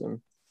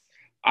Clemson.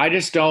 I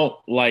just don't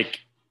like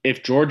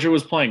if Georgia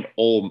was playing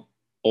Ole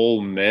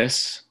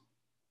Miss.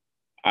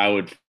 I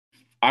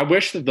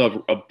wish that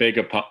the big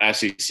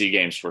SEC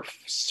games were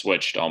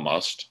switched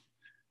almost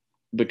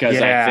because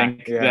I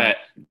think that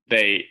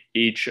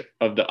each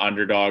of the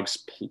underdogs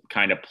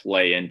kind of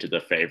play into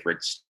the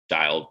favorite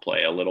style of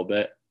play a little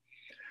bit.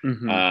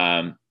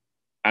 Mm-hmm.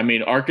 I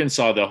mean,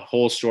 Arkansas, the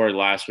whole story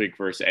last week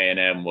versus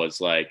A&M was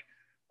like,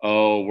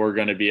 oh, we're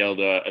going to be able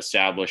to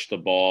establish the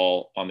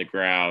ball on the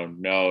ground.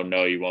 No,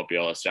 you won't be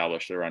able to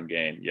establish the run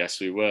game.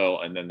 Yes, we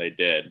will. And then they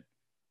did.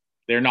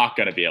 They're not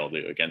going to be able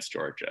to at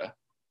Georgia.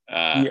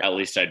 At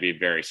least I'd be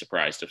very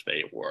surprised if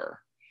they were.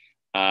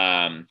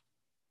 And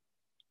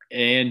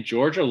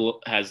Georgia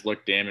has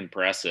looked damn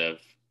impressive,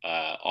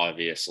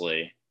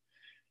 obviously.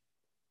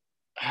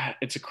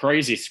 It's a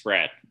crazy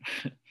spread.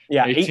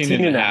 Yeah,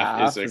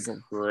 18.5 is a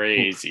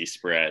crazy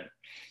spread.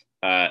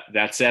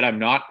 That said, I'm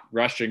not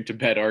rushing to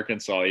bet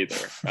Arkansas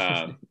either.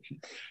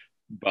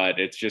 But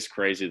it's just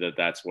crazy that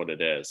that's what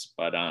it is.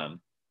 But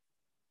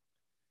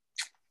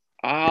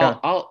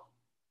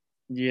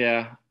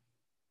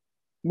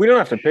we don't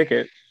have to pick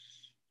it.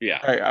 Yeah.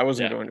 I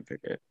wasn't going to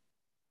pick it.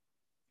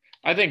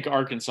 I think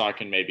Arkansas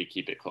can maybe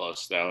keep it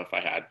close, though, if I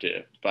had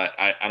to. But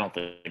I don't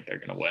think they're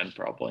going to win,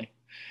 probably.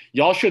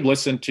 Y'all should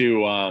listen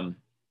to,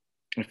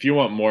 if you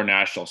want more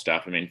national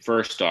stuff, I mean,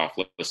 first off,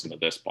 listen to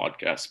this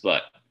podcast.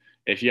 But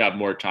if you have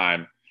more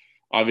time,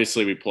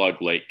 obviously we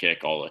plug Late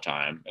Kick all the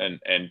time.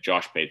 And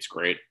Josh Pate's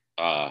great.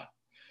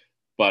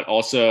 But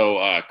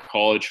also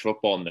College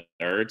Football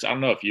Nerds. I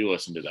don't know if you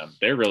listen to them.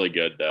 They're really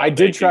good, though. I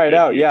did try it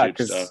out,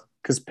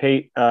 because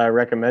Pate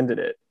recommended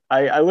it.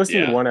 I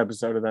listened to one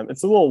episode of them.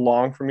 It's a little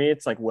long for me.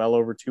 It's like well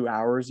over 2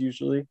 hours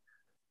usually.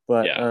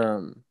 But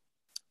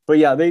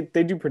yeah, they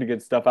do pretty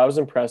good stuff. I was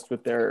impressed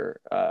with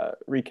their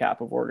recap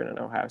of Oregon and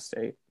Ohio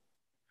State.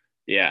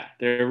 Yeah,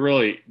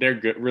 they're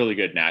good, really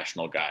good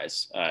national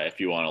guys. If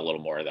you want a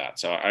little more of that,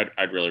 so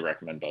I'd really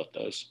recommend both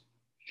those.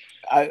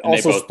 I And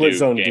they also both split do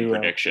zone game duo for me.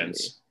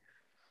 predictions.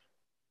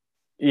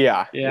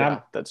 Yeah, Yeah, yeah,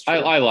 that's true.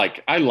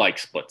 I like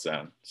split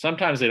zone.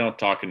 Sometimes they don't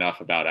talk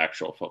enough about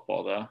actual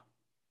football though.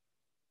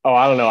 Oh,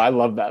 I don't know. I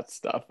love that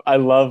stuff. I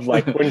love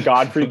like when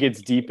Godfrey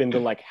gets deep into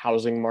like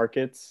housing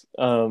markets.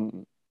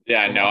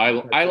 Yeah, no, Around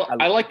the country. I I love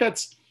like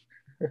that.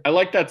 I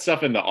like that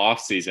stuff in the off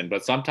season,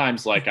 but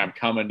sometimes like I'm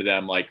coming to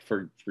them like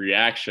for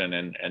reaction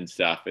and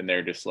stuff, and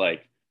they're just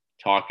like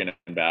talking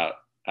about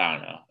I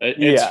don't know. It's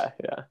yeah,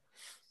 yeah.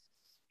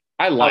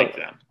 I I don't like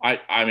know. them.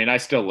 I mean I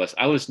still listen.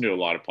 I listen to a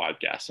lot of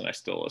podcasts and I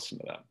still listen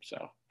to them.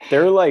 So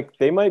They're like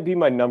they might be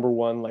my number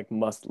one like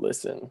must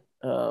listen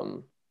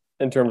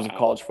in terms of wow.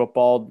 college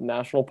football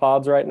national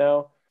pods right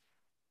now.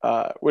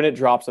 When it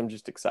drops, I'm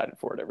just excited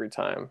for it every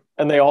time.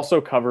 And they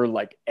also cover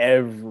like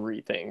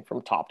everything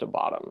from top to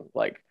bottom.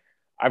 Like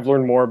I've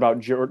learned more about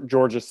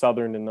Georgia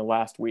Southern in the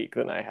last week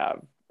than I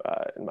have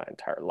in my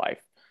entire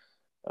life.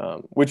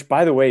 Which,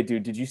 by the way,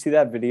 dude, did you see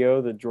that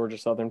video, the Georgia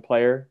Southern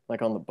player,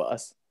 like on the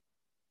bus?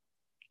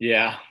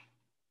 Yeah,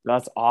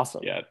 That's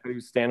awesome. yeah. He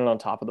was standing on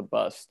top of the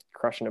bus,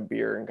 crushing a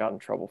beer, and got in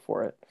trouble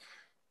for it.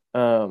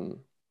 Um,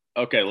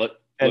 Okay,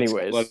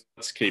 anyways,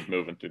 let's keep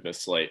moving through this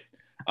slate.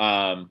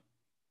 Um,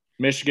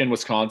 Michigan,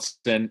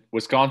 Wisconsin.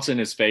 Wisconsin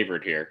is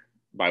favored here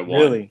by one.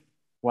 really,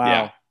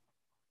 Yeah,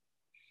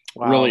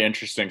 wow, really wow.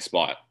 interesting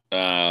spot.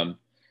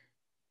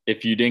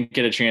 If you didn't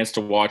get a chance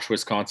to watch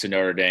Wisconsin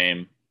Notre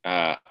Dame,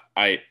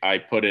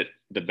 I put it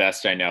the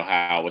best I know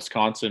how.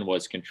 Wisconsin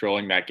was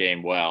controlling that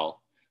game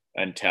well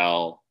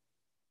until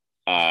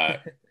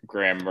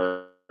Graham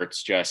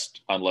Mertz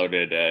just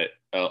unloaded a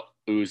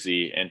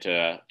Uzi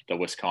into the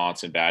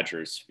Wisconsin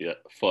Badgers'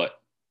 foot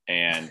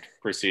and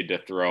proceeded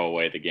to throw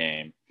away the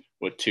game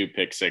with two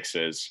pick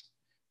sixes,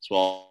 as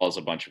well as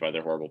a bunch of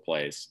other horrible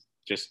plays.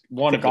 Just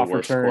one of the Kickoff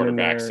worst return in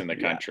quarterbacks there. in the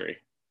Yeah, country.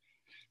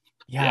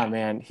 yeah, Yeah,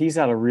 man, he's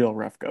had a real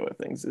rough go of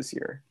things this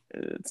year.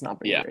 It's not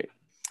been yeah. great.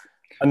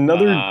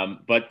 Another,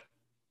 But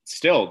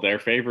still, they're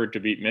favored to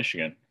beat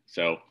Michigan.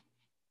 So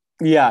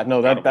yeah,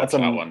 no, got to that's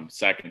watch that a one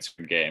second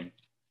game.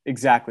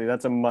 exactly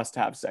that's a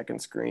must-have second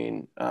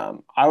screen.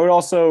 I would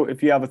also,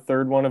 if you have a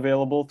third one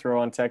available,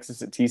 throw on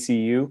Texas at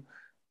TCU.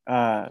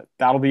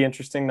 That'll be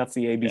interesting. That's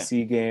the Yeah.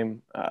 ABC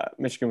game.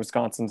 Michigan,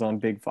 Wisconsin's on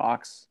Big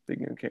Fox,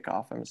 big noon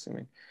kickoff. I'm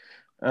assuming.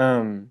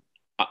 Um,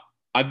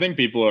 I think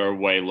people are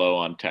way low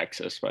on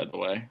Texas, by the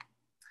way.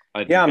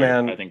 yeah, I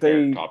man, think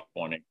they're they top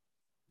 20.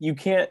 you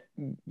can't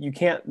you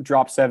can't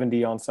drop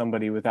 70 on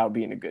somebody without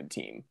being a good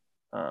team.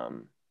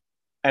 Um,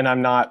 and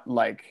I'm not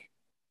like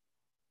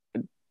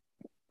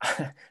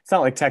it's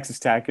not like Texas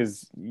Tech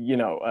is,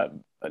 a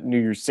New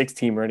Year's Six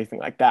team or anything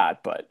like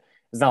that, but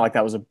it's not like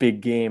that was a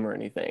big game or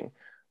anything.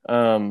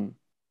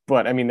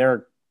 But I mean, they're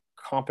a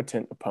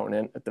competent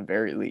opponent at the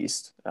very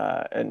least.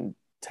 And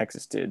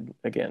Texas did,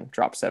 again,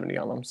 drop 70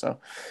 on them. So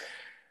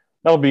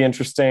that'll be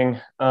interesting.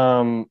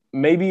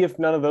 Maybe if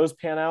none of those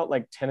pan out,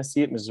 like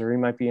Tennessee at Missouri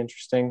might be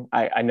interesting.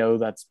 I know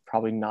that's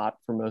probably not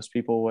for most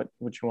people what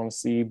you want to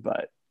see,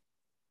 but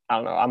I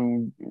don't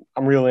know.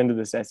 I'm real into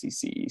this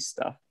SEC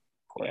stuff,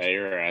 of Yeah, course.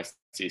 you're a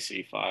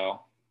SEC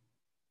file.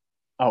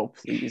 Oh,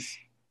 please,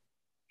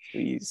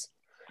 please.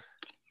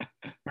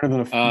 Better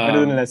than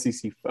Um, an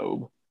SEC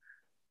phobe.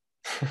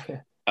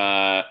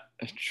 uh,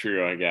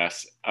 True, I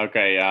guess.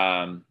 Okay.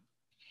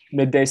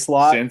 Midday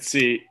slot.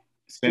 Cincy,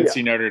 Yeah.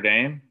 Cincy Notre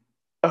Dame,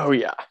 Oh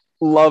yeah.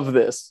 Love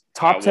this.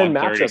 Top 10 130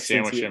 matchup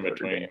since he sandwiched at in Notre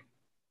Dame. between.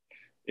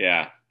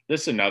 Yeah,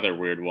 this is another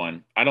weird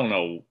one. I don't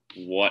know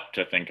what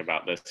to think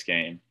about this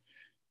game.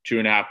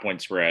 2.5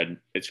 point spread.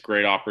 It's a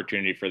great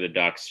opportunity for the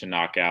Ducks to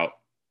knock out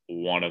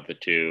one of the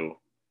two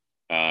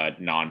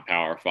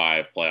non-power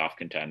five playoff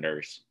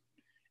contenders,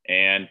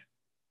 and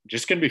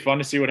just going to be fun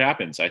to see what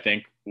happens. I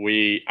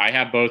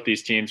have both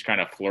these teams kind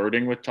of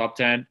flirting with top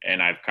 10,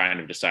 and I've kind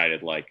of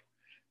decided like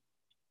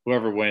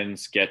whoever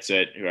wins gets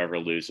it, whoever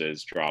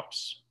loses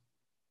drops,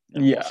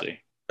 and we'll Yeah, see.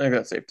 I think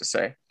that's safe to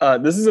say.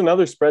 This is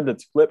another spread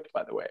that's flipped,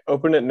 by the way.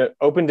 Opened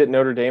at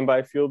Notre Dame by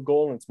a field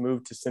goal, and it's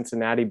moved to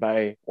Cincinnati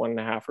by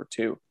 1.5 or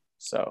 2.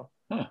 So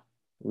Huh.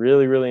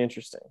 really, really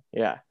interesting.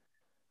 Yeah,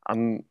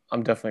 I'm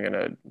definitely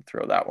gonna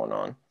throw that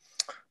one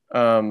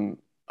on.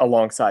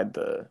 Alongside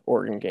the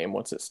Oregon game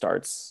once it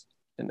starts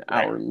an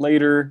Right. hour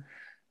later.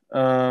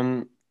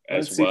 As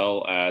Let's see.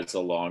 well as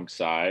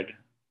alongside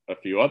a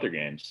few other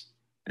games.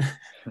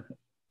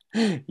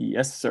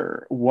 Yes,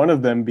 sir. One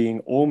of them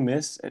being Ole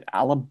Miss at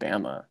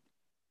Alabama.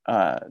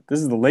 This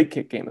is the late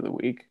kick game of the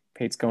week.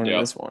 Pate's going to Yep.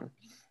 this one.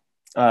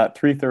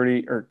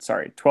 3:30 or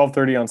sorry,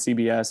 12:30 on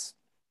CBS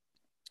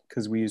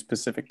because we use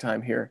Pacific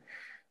time here.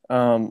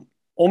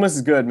 Ole Miss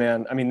is good,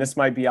 man. I mean, this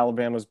might be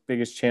Alabama's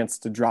biggest chance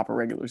to drop a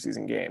regular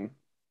season game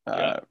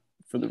Yeah.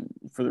 for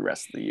the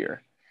rest of the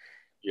year.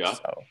 Yeah.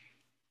 So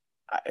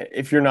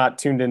if you're not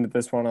tuned into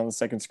this one on the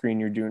second screen,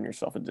 you're doing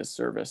yourself a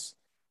disservice.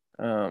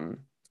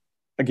 Um,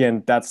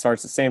 again, that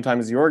starts the same time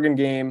as the Oregon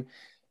game.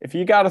 If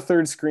you got a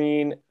third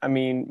screen, I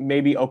mean,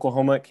 maybe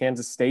Oklahoma at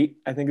Kansas State,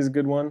 I think is a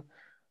good one.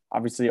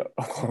 Obviously,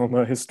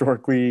 Oklahoma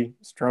historically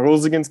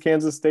struggles against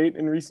Kansas State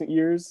in recent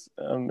years,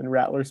 and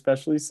Rattler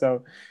especially.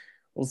 So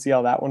we'll see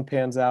how that one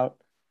pans out.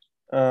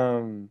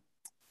 Um,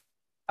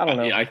 I don't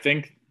know. I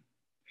think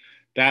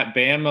that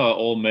Bama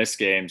Ole Miss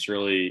game is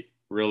really,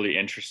 really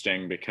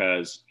interesting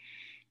because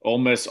Ole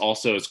Miss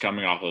also is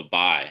coming off a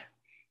bye.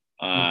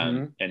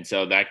 Mm-hmm. And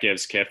so that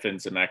gives Kiffin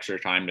some extra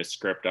time to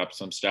script up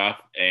some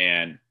stuff.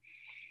 And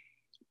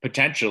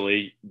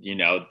potentially,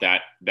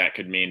 that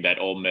could mean that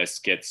Ole Miss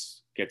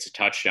gets a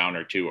touchdown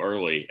or two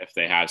early if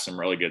they have some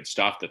really good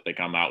stuff that they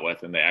come out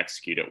with and they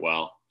execute it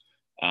well.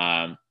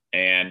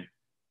 And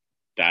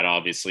that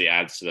obviously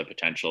adds to the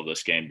potential of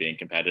this game being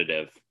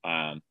competitive.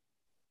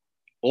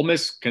 Ole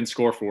Miss can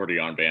score 40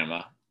 on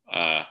Bama,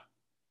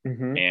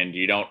 Mm-hmm. and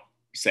you don't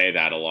say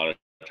that a lot of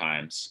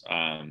times,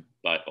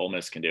 but Ole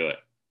Miss can do it.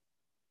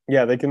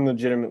 Yeah, they can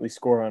legitimately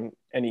score on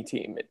any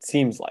team, it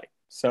seems like.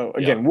 So Yep.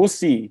 again, we'll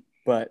see,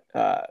 but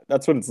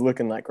that's what it's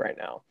looking like right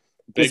now.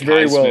 This Big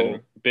very Heisman, well.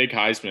 big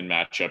Heisman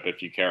matchup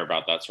if you care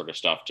about that sort of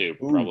stuff too.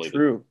 Ooh, Probably the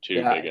true. two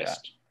Yeah, yeah,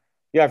 biggest.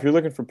 yeah. If you're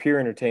looking for pure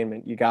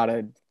entertainment, you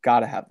gotta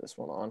have this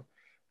one on.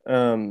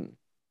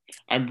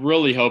 I'm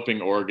really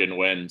hoping Oregon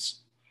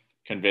wins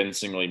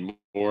convincingly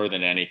more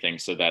than anything,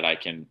 so that I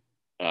can,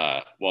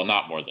 well,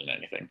 not more than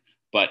anything,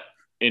 but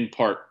in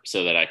part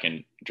so that I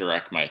can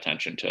direct my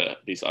attention to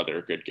these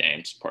other good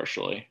games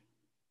partially.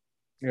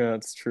 Yeah,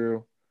 that's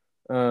true.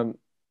 Um,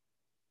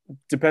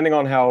 Depending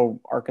on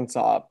how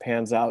Arkansas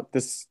pans out,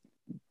 this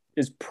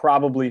is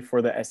probably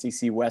for the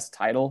SEC West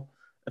title,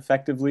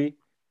 effectively.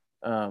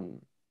 Um,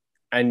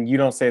 and you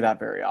don't say that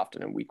very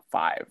often in week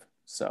 5.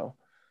 So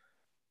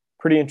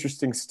pretty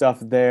interesting stuff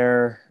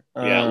there.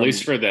 Yeah, at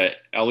least for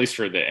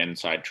the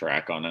inside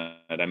track on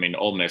it. I mean,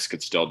 Ole Miss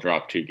could still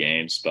drop 2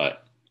 games,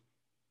 but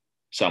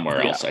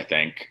somewhere Yeah, else, I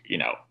think,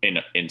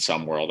 in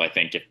some world, I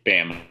think if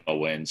Bama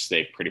wins,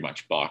 they've pretty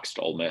much boxed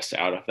Ole Miss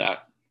out of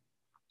that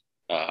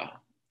uh,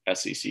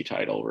 SEC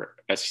title,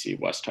 SEC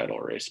West title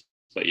race.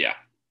 But yeah,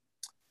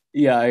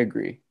 yeah, I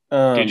agree.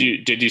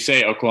 did you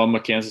say Oklahoma,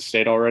 Kansas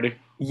State already?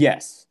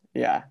 Yes,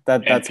 yeah,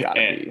 And that's got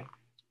to and, be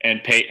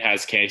and Pate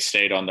has K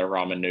State on their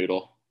ramen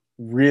noodle.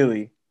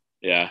 really.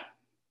 Yeah,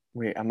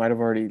 Wait, I might have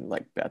already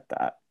like bet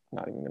that.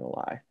 Not even gonna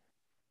lie.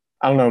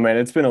 I don't know, man.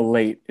 It's been a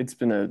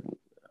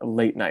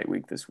late night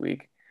week this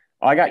week.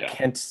 Oh, I got yeah,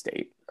 Kent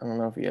State. I don't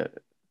know if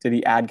did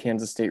he add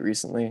Kansas State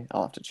recently.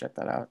 I'll have to check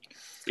that out.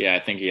 yeah. I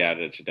think he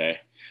added it today.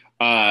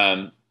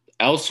 Um,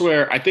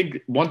 Elsewhere, I think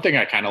one thing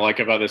I kind of like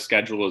about the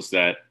schedule is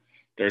that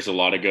there's a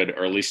lot of good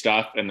early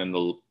stuff, and then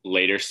the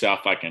later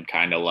stuff I can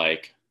kind of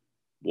like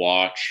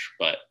watch,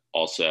 but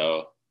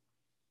also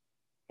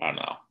I don't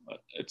know.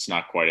 It's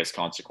not quite as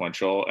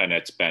consequential, and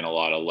it's been a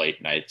lot of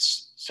late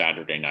nights,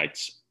 Saturday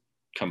nights,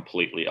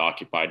 completely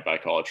occupied by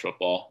college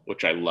football,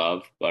 which I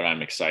love. But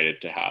I'm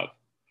excited to have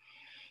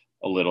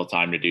a little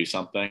time to do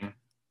something.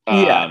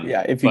 Yeah,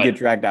 yeah. If you But get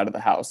dragged out of the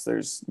house,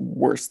 there's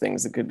worse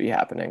things that could be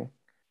happening,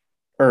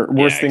 or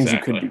worse yeah, things you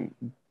could exactly.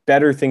 be,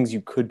 better things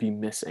you could be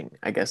missing,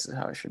 I guess is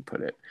how I should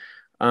put it.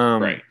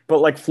 Right. But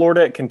like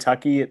Florida at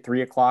Kentucky at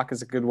 3 o'clock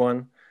is a good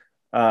one.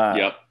 Uh,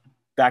 Yep.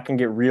 that can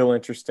get real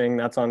interesting.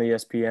 That's on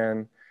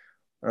ESPN.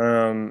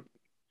 Um,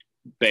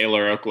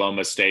 Baylor,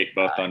 Oklahoma State,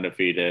 both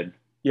undefeated.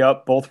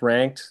 yep, both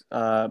ranked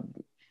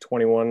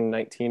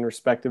 21-19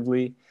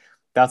 respectively.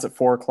 That's at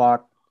 4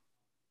 o'clock.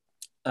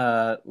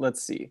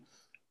 Let's see.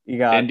 You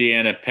got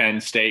Indiana,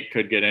 Penn State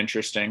could get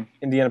interesting.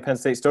 Indiana, Penn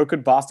State, still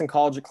could Boston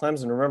College at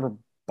Clemson. Remember,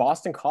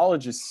 Boston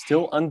College is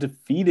still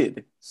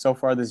undefeated so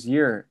far this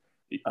year.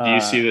 Do you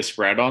see the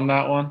spread on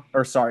that one?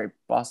 Or sorry,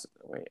 Boston.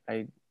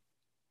 Wait,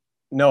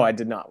 no, I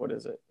did not. What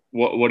is it?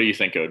 What do you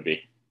think it would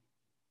be?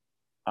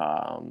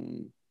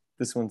 Um,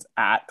 this one's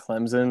at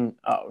Clemson.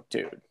 Oh,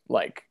 dude,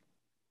 like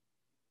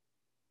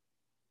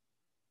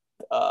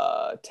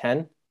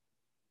 10.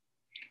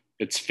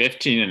 It's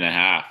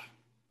 15.5.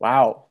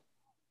 Wow.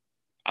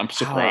 I'm Wow.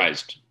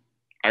 surprised.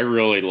 I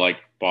really like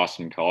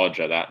Boston College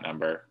at that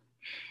number.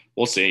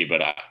 We'll see,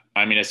 but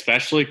I mean,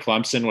 especially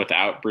Clemson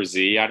without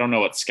Brzee. I don't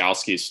know what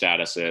Skalski's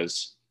status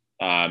is,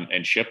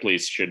 and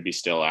Shipley's should be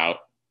still out.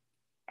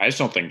 I just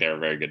don't think they're a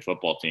very good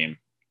football team,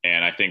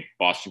 and I think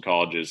Boston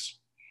College is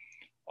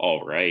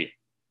all right.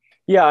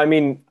 Yeah, I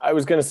mean, I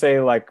was gonna say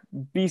like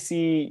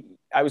BC.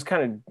 I was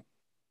kind of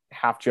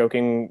half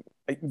joking.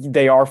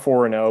 They are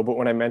 4-0, but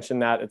when I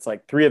mentioned that, it's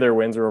like 3 of their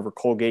wins are over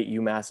Colgate,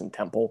 UMass, and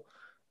Temple.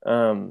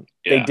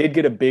 They Yeah, did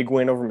get a big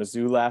win over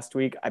Mizzou last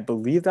week. I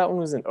believe that one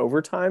was in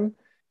overtime.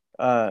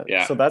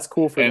 yeah, So that's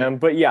cool for and them.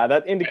 But yeah,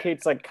 that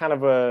indicates like kind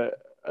of a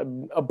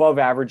above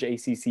average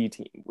ACC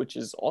team, which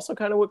is also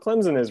kind of what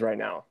Clemson is right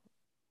now.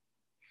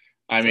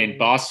 I mean, So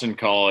Boston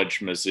College,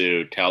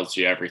 Mizzou tells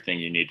you everything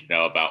you need to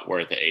know about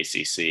where the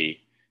ACC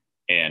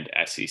and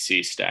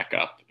SEC stack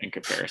up in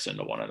comparison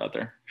to one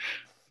another.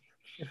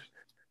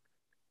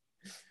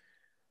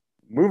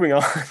 moving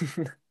on.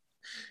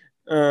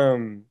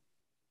 um,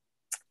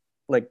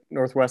 like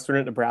Northwestern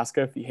at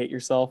Nebraska. If you hate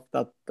yourself,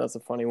 that's a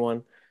funny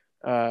one.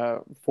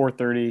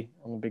 4:30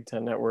 on the Big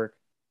Ten Network.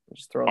 I'm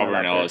just throwing that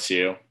Auburn, out there.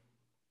 LSU.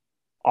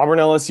 Auburn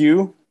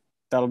LSU.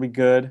 That'll be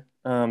good.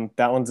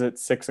 That one's at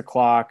 6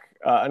 o'clock.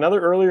 Another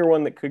earlier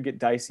one that could get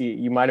dicey.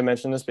 You might have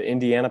mentioned this, but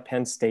Indiana,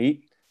 Penn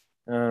State,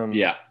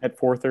 Yeah. at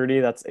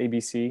 4:30. That's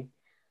ABC.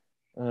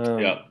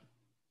 Yep.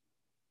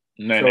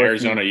 And then So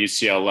Arizona,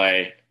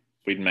 UCLA,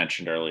 we'd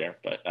mentioned earlier,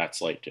 but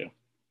that's late too.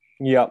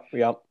 Yep.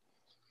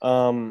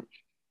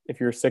 If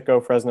you're a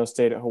sicko, Fresno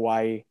State at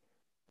Hawaii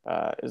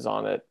is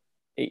on at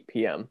 8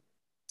 p.m.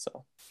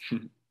 So,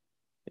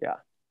 yeah.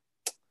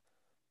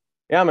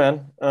 Yeah,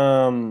 man.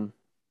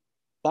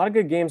 A lot of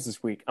good games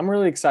this week. I'm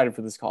really excited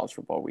for this college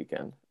football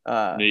weekend.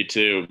 Me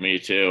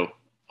too.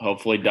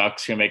 Hopefully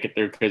Ducks can make it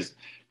through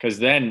because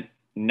then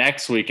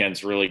next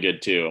weekend's really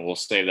good too. And we'll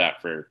save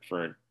that for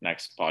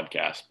next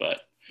podcast.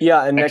 But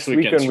yeah, and next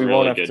weekend we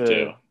really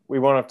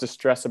won't have to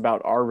stress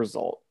about our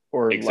result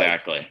or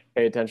exactly like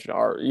pay attention to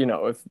our,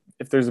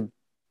 if there's a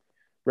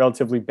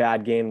relatively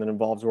bad game that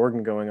involves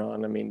Oregon going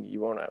on, I mean,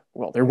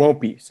 there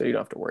won't be, so you don't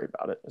have to worry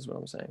about it, is what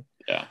I'm saying.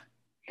 Yeah.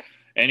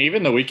 And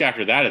even the week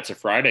after that, it's a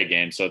Friday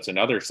game, so it's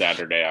another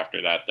Saturday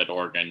after that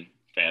Oregon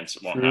fans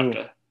won't have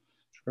to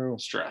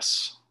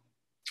stress.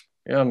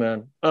 Yeah,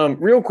 man.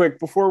 Real quick,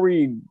 before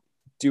we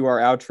do our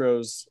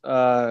outros,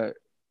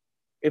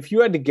 if you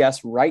had to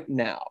guess right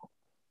now,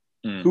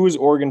 who is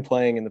Oregon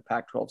playing in the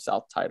Pac-12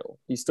 South title?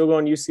 You still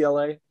going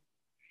UCLA?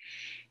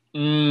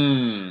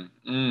 Assuming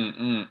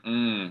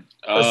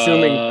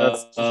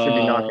that should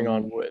be knocking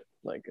on wood,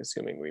 like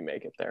assuming we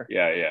make it there.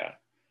 Yeah.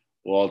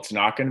 Well, it's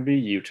not going to be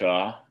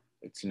Utah.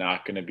 It's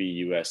not going to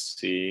be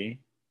USC.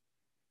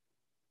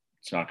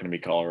 It's not going to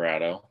be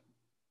Colorado.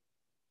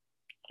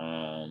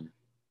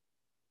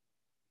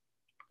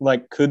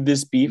 Could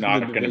this be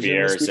not going to be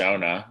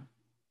Arizona?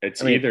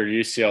 It's either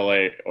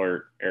UCLA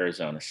or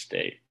Arizona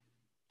State.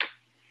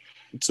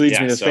 Which leads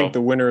me to think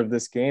the winner of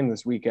this game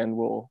this weekend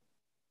will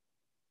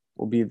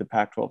be the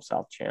Pac-12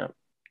 South champ,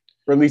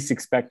 or at least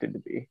expected to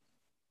be.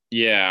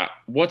 Yeah.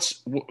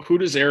 Who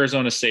does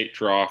Arizona State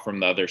draw from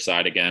the other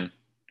side again?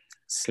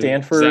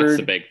 Stanford. That's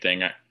the big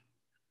thing.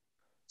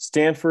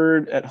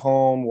 Stanford at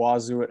home,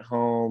 Wazoo at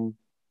home,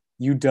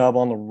 UW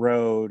on the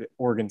road,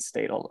 Oregon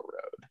State on the road.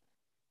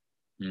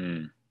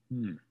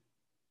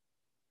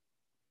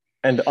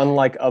 And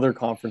unlike other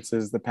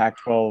conferences, the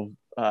Pac-12,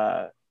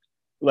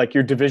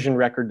 your division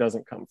record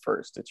doesn't come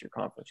first. It's your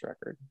conference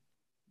record.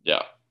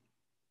 Yeah.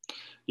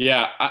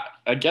 Yeah,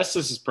 I guess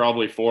this is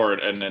probably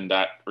forward, and in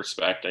that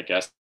respect, I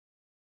guess.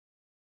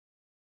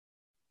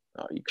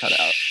 Oh, you cut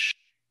out.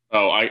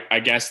 Oh, I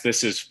guess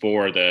this is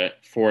for the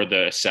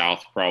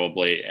South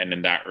probably, and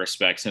in that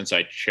respect, since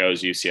I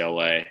chose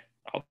UCLA,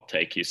 I'll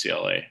take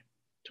UCLA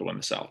to win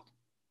the South.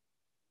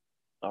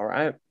 All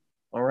right.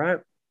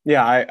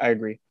 Yeah, I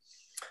agree.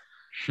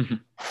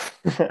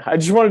 I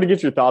just wanted to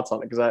get your thoughts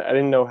on it because I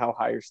didn't know how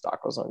high your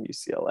stock was on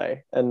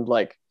UCLA, and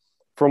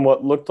from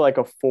what looked like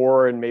a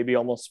 4 and maybe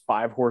almost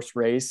 5 horse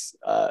race,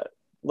 2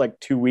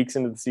 weeks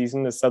into the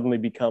season, has suddenly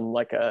become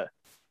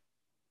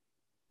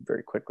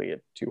very quickly a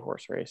 2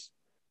 horse race.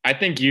 I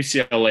think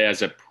UCLA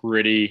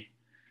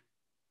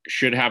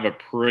should have a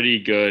pretty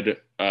good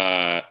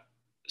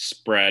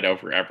spread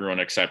over everyone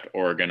except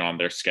Oregon on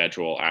their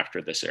schedule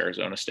after this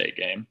Arizona State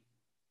game.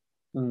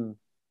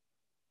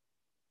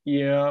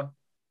 Yeah,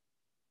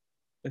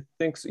 I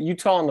think so.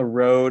 Utah on the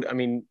road. I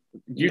mean,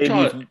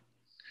 Utah.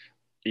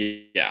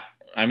 Yeah.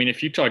 I mean,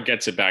 if Utah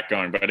gets it back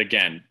going, but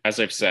again, as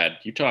I've said,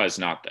 Utah is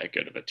not that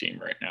good of a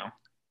team right now.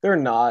 They're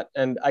not,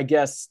 and I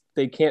guess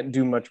they can't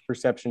do much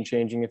perception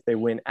changing if they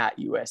win at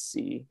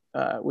USC,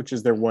 which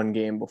is their one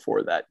game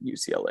before that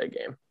UCLA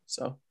game.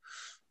 So,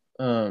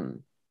 but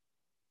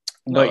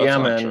yeah,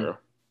 man. True.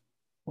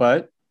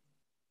 What?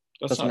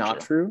 That's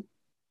not true.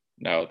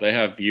 No, they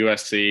have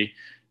USC,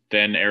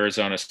 then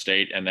Arizona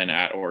State, and then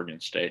at Oregon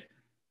State.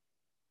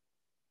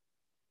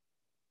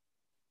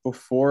 I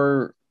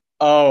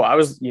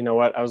was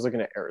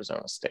looking at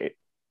Arizona State.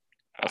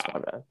 That's my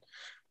bad.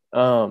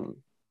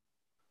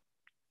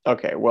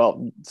 Okay,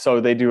 well,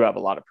 so they do have a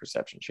lot of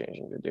perception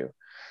changing to do.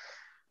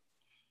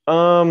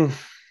 You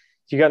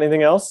got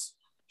anything else?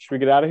 Should we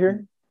get out of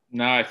here?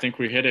 No, I think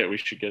we hit it. We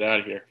should get out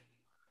of here.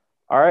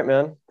 All right,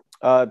 man.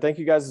 Thank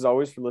you guys as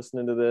always for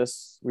listening to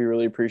this. We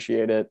really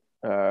appreciate it.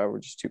 We're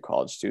just 2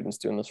 college students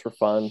doing this for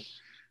fun.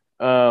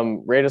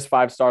 Rate us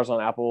 5 stars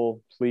on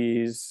Apple,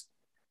 please.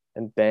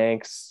 And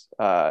thanks.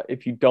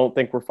 If you don't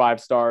think we're 5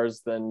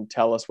 stars, then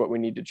tell us what we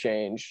need to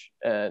change.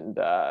 And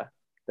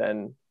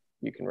then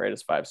you can rate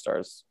us 5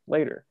 stars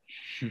later.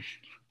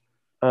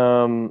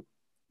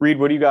 Reed,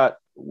 what do you got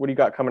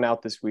coming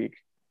out this week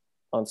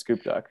on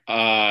Scoop Duck?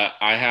 I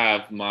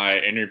have my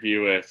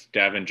interview with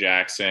Devin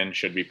Jackson,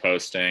 should be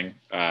posting,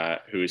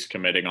 who's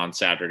committing on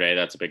Saturday.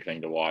 That's a big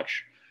thing to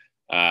watch.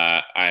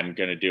 I'm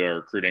going to do a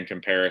recruiting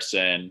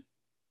comparison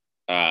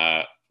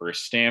for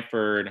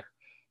Stanford.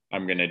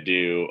 I'm going to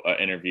do an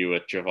interview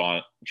with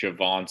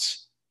Javonce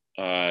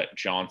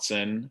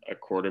Johnson, a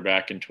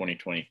quarterback in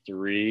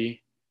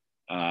 2023.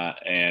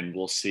 And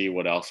we'll see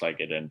what else I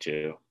get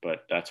into,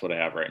 but that's what I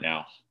have right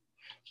now.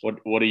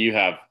 What do you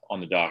have on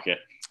the docket?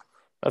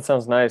 That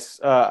sounds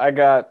nice. I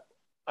got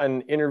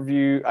an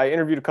interview. I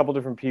interviewed a couple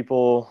different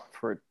people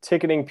for a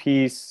ticketing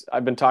piece.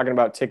 I've been talking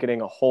about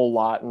ticketing a whole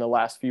lot in the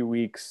last few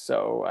weeks,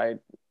 so I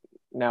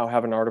now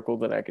have an article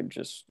that I could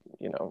just,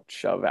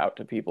 shove out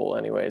to people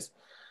anyways,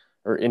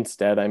 or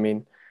instead, I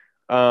mean.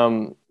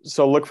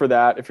 So look for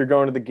that. If you're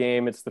going to the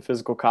game, it's the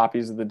physical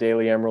copies of the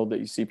Daily Emerald that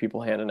you see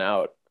people handing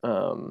out.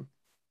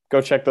 Go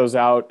check those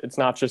out. It's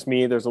not just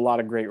me. There's a lot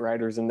of great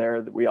writers in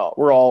there that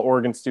we're all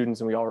Oregon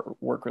students and we all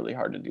work really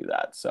hard to do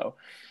that. So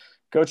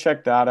go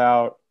check that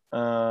out.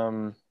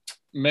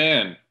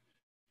 Man,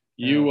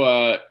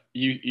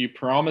 you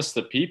promised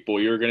the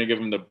people you were going to give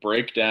them the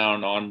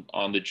breakdown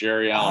on the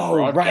Jerry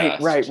Allen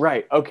broadcast.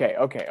 Right. Okay.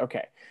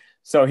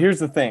 So here's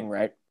the thing,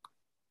 right?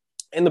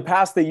 In the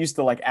past, they used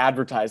to like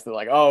advertise that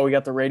like, oh, we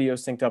got the radio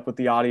synced up with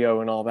the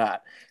audio and all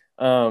that.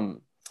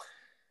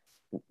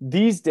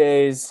 These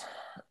days,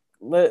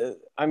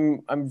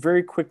 I'm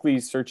very quickly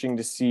searching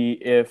to see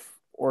if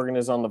Oregon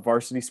is on the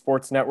Varsity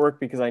Sports Network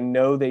because I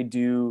know they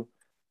do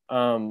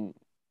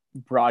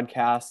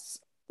broadcasts,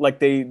 like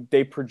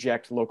they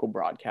project local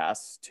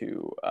broadcasts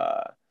to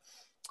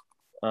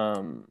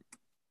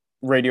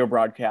radio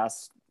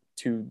broadcasts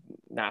to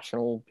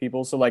national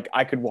people. So like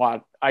I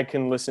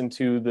can listen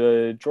to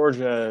the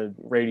Georgia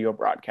radio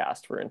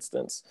broadcast, for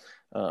instance,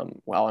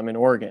 while I'm in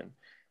Oregon.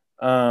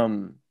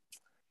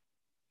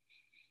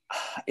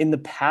 In the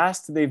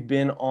past, they've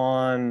been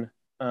on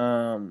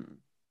Tune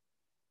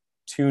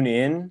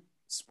In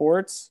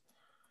Sports.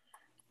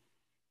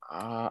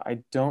 I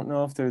don't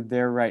know if they're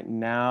there right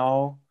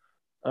now.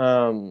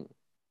 I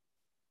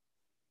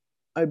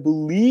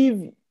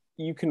believe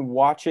you can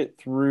watch it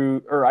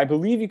through, or I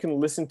believe you can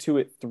listen to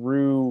it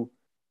through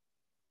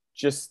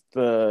just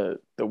the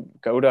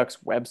Goducks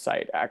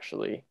website,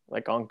 actually,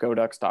 like on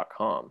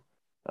goducks.com.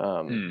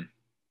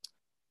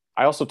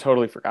 I also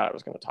totally forgot I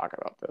was going to talk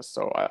about this,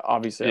 so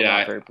obviously I'm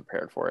not very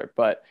prepared for it.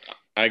 But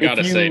I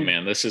gotta say,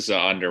 man, this is an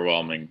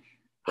underwhelming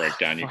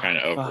breakdown. You kind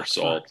of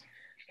oversold.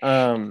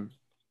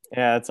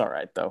 Yeah, it's all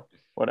right though.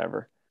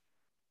 Whatever.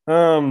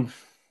 I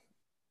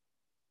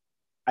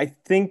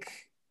think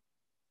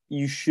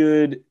you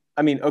should.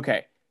 I mean,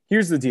 okay.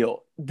 Here's the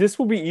deal. This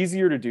will be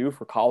easier to do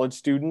for college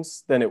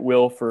students than it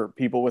will for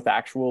people with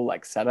actual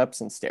like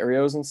setups and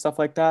stereos and stuff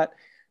like that,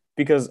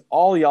 because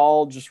all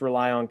y'all just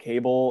rely on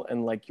cable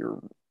and like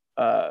your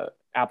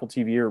Apple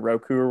TV or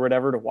Roku or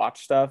whatever to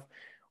watch stuff.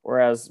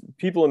 Whereas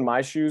people in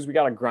my shoes, we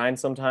got to grind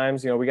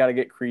sometimes. We got to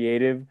get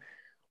creative.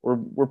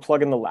 We're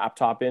plugging the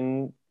laptop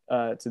in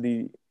to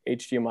the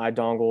HDMI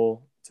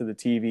dongle to the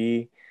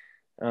TV,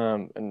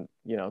 and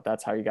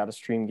that's how you got to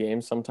stream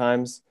games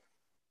sometimes.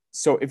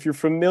 So if you're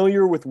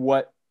familiar with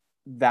what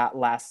that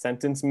last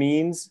sentence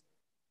means,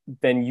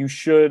 then you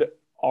should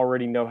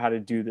already know how to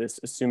do this,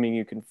 assuming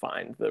you can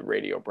find the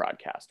radio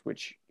broadcast,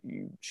 which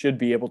you should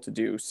be able to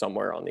do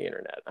somewhere on the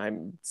internet.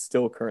 I'm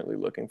still currently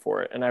looking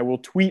for it. And I will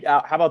tweet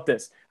out, how about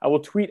this? I will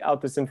tweet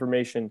out this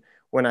information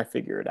when I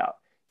figure it out.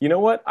 You know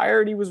what? I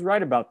already was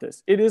right about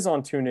this. It is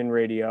on TuneIn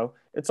Radio.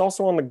 It's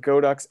also on the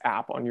Goducks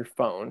app on your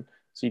phone,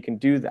 so you can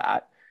do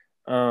that.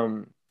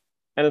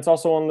 And it's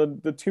also on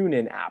the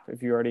TuneIn app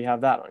if you already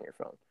have that on your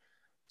phone.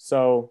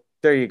 So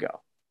there you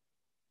go.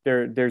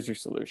 There's your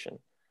solution.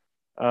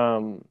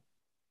 And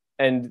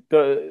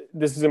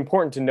this is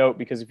important to note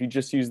because if you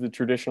just use the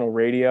traditional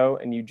radio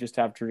and you just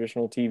have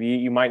traditional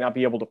TV, you might not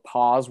be able to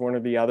pause one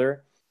or the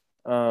other.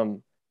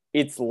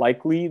 It's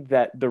likely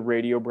that the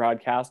radio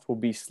broadcast will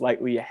be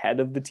slightly ahead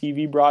of the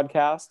TV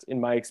broadcast. In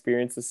my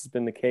experience, this has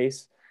been the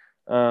case.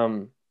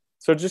 So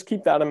just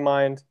keep that in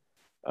mind.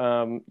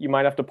 You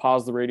might have to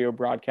pause the radio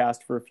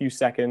broadcast for a few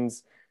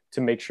seconds to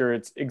make sure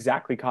it's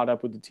exactly caught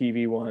up with the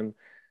TV one.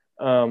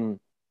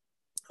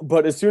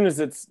 But as soon as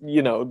it's,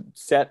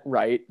 set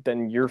right,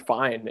 then you're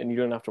fine and you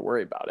don't have to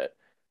worry about it.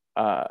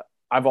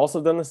 I've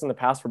also done this in the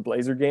past for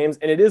Blazer games,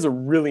 and it is a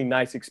really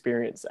nice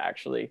experience,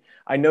 actually.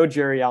 I know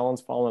Jerry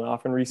Allen's fallen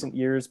off in recent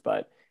years,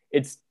 but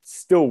it's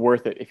still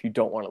worth it if you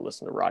don't want to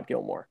listen to Rod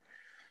Gilmore.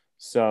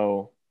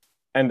 So,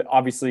 and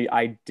obviously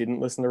I didn't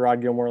listen to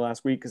Rod Gilmore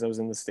last week because I was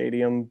in the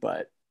stadium,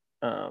 but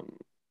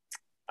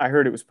I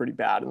heard it was pretty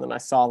bad. And then I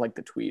saw like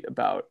the tweet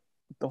about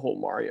the whole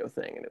Mario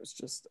thing, and it was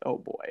just, oh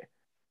boy.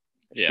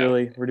 Yeah.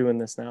 Really? We're doing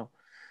this now?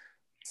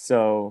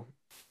 So,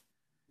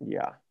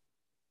 yeah.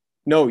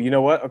 No, you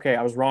know what? Okay,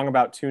 I was wrong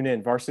about TuneIn.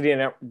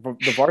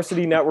 The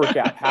Varsity Network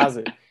app has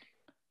it.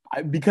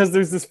 Because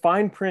there's this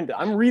fine print.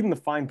 I'm reading the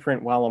fine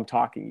print while I'm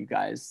talking, you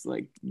guys.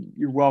 Like,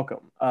 you're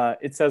welcome.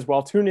 It says,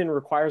 while TuneIn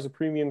requires a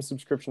premium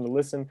subscription to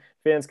listen,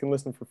 fans can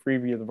listen for free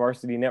via the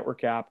Varsity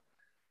Network app.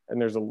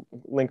 And there's a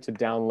link to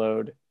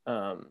download.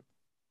 I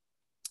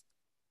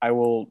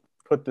will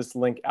put this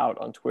link out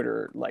on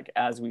Twitter like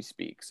as we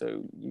speak,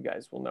 so you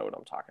guys will know what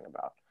I'm talking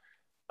about.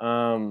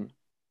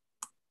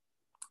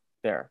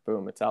 There,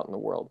 boom, it's out in the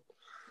world.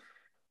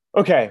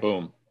 Okay.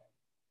 Boom.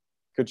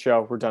 Good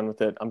show. We're done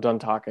with it. I'm done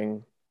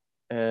talking.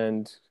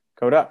 And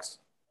go Ducks.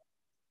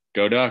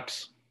 Go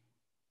Ducks.